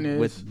men happen is-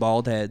 with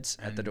bald heads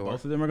at the door.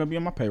 Both of them are gonna be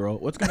on my payroll.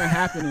 What's gonna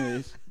happen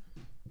is,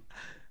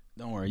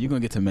 don't worry, you're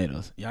gonna get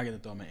tomatoes. Y'all get to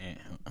throw them in.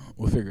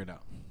 We'll figure it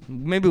out.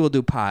 Maybe we'll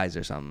do pies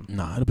or something.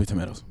 Nah, it'll be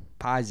tomatoes.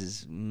 Pies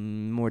is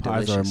more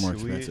Pies are delicious. more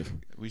Should expensive.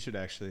 we should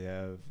actually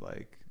have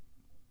like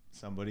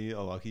somebody, a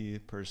lucky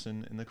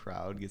person in the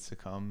crowd, gets to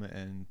come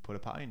and put a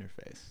pie in your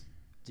face.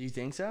 Do you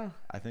think so?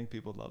 I think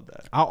people love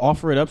that. I'll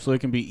offer it up so it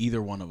can be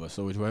either one of us.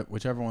 So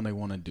whichever one they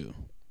want to do.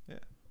 Yeah.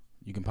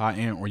 You can pie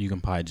Ant or you can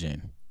pie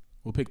Jen.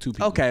 We'll pick two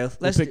people. Okay,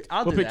 let's. We'll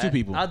do pick that. two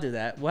people. I'll do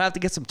that. We'll have to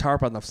get some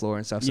tarp on the floor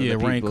and stuff. So yeah, that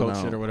people raincoat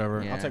know. shit or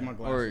whatever. Yeah. I'll take my Or,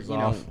 glasses you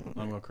know, off.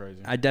 I'm go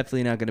crazy. I'm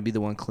definitely not going to be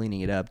the one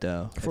cleaning it up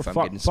though. If I'm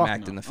fuck- getting fuck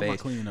smacked no. in the I'm not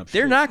face, cleaning up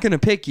they're shit. not going to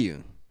pick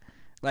you.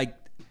 Like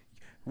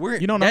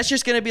You don't know. That's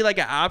just going to be like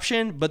an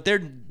option. But they're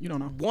You don't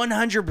know.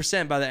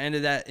 100% by the end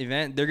of that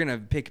event, they're going to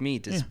pick me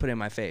to Yeah. put in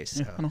my face.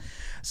 Yeah, I know.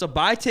 So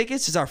buy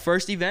tickets. It's our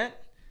first event.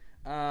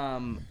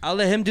 I'll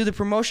let him do the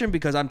promotion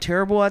because I'm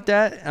terrible at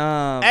that.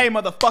 Hey,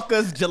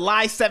 motherfuckers,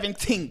 July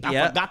 17th. I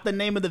Yep. forgot the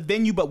name of the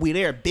venue, but we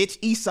there, bitch.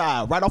 East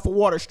Side, right off of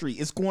Water Street.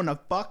 It's going to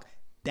fuck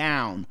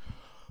down.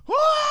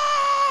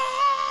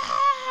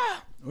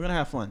 We're gonna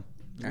have fun.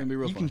 It's gonna be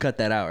real you fun. can cut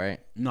that out, right?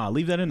 No,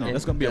 leave that in there. Yeah,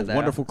 That's gonna be a cut that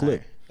wonderful out.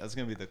 clip. That's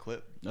gonna be the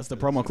clip. That's the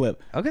promo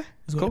clip. Okay.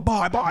 Let's go.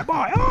 Bye, bye,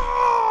 bye.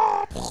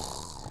 Ah!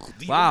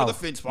 Deep Wow. over the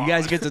fence, You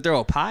guys get to throw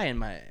a pie in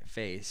my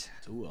face.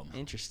 Two of 'em.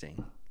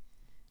 Interesting.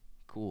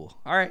 Cool.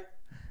 All right.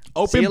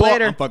 Open See you bar.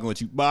 later. I'm fucking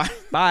with you. Bye.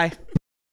 Bye.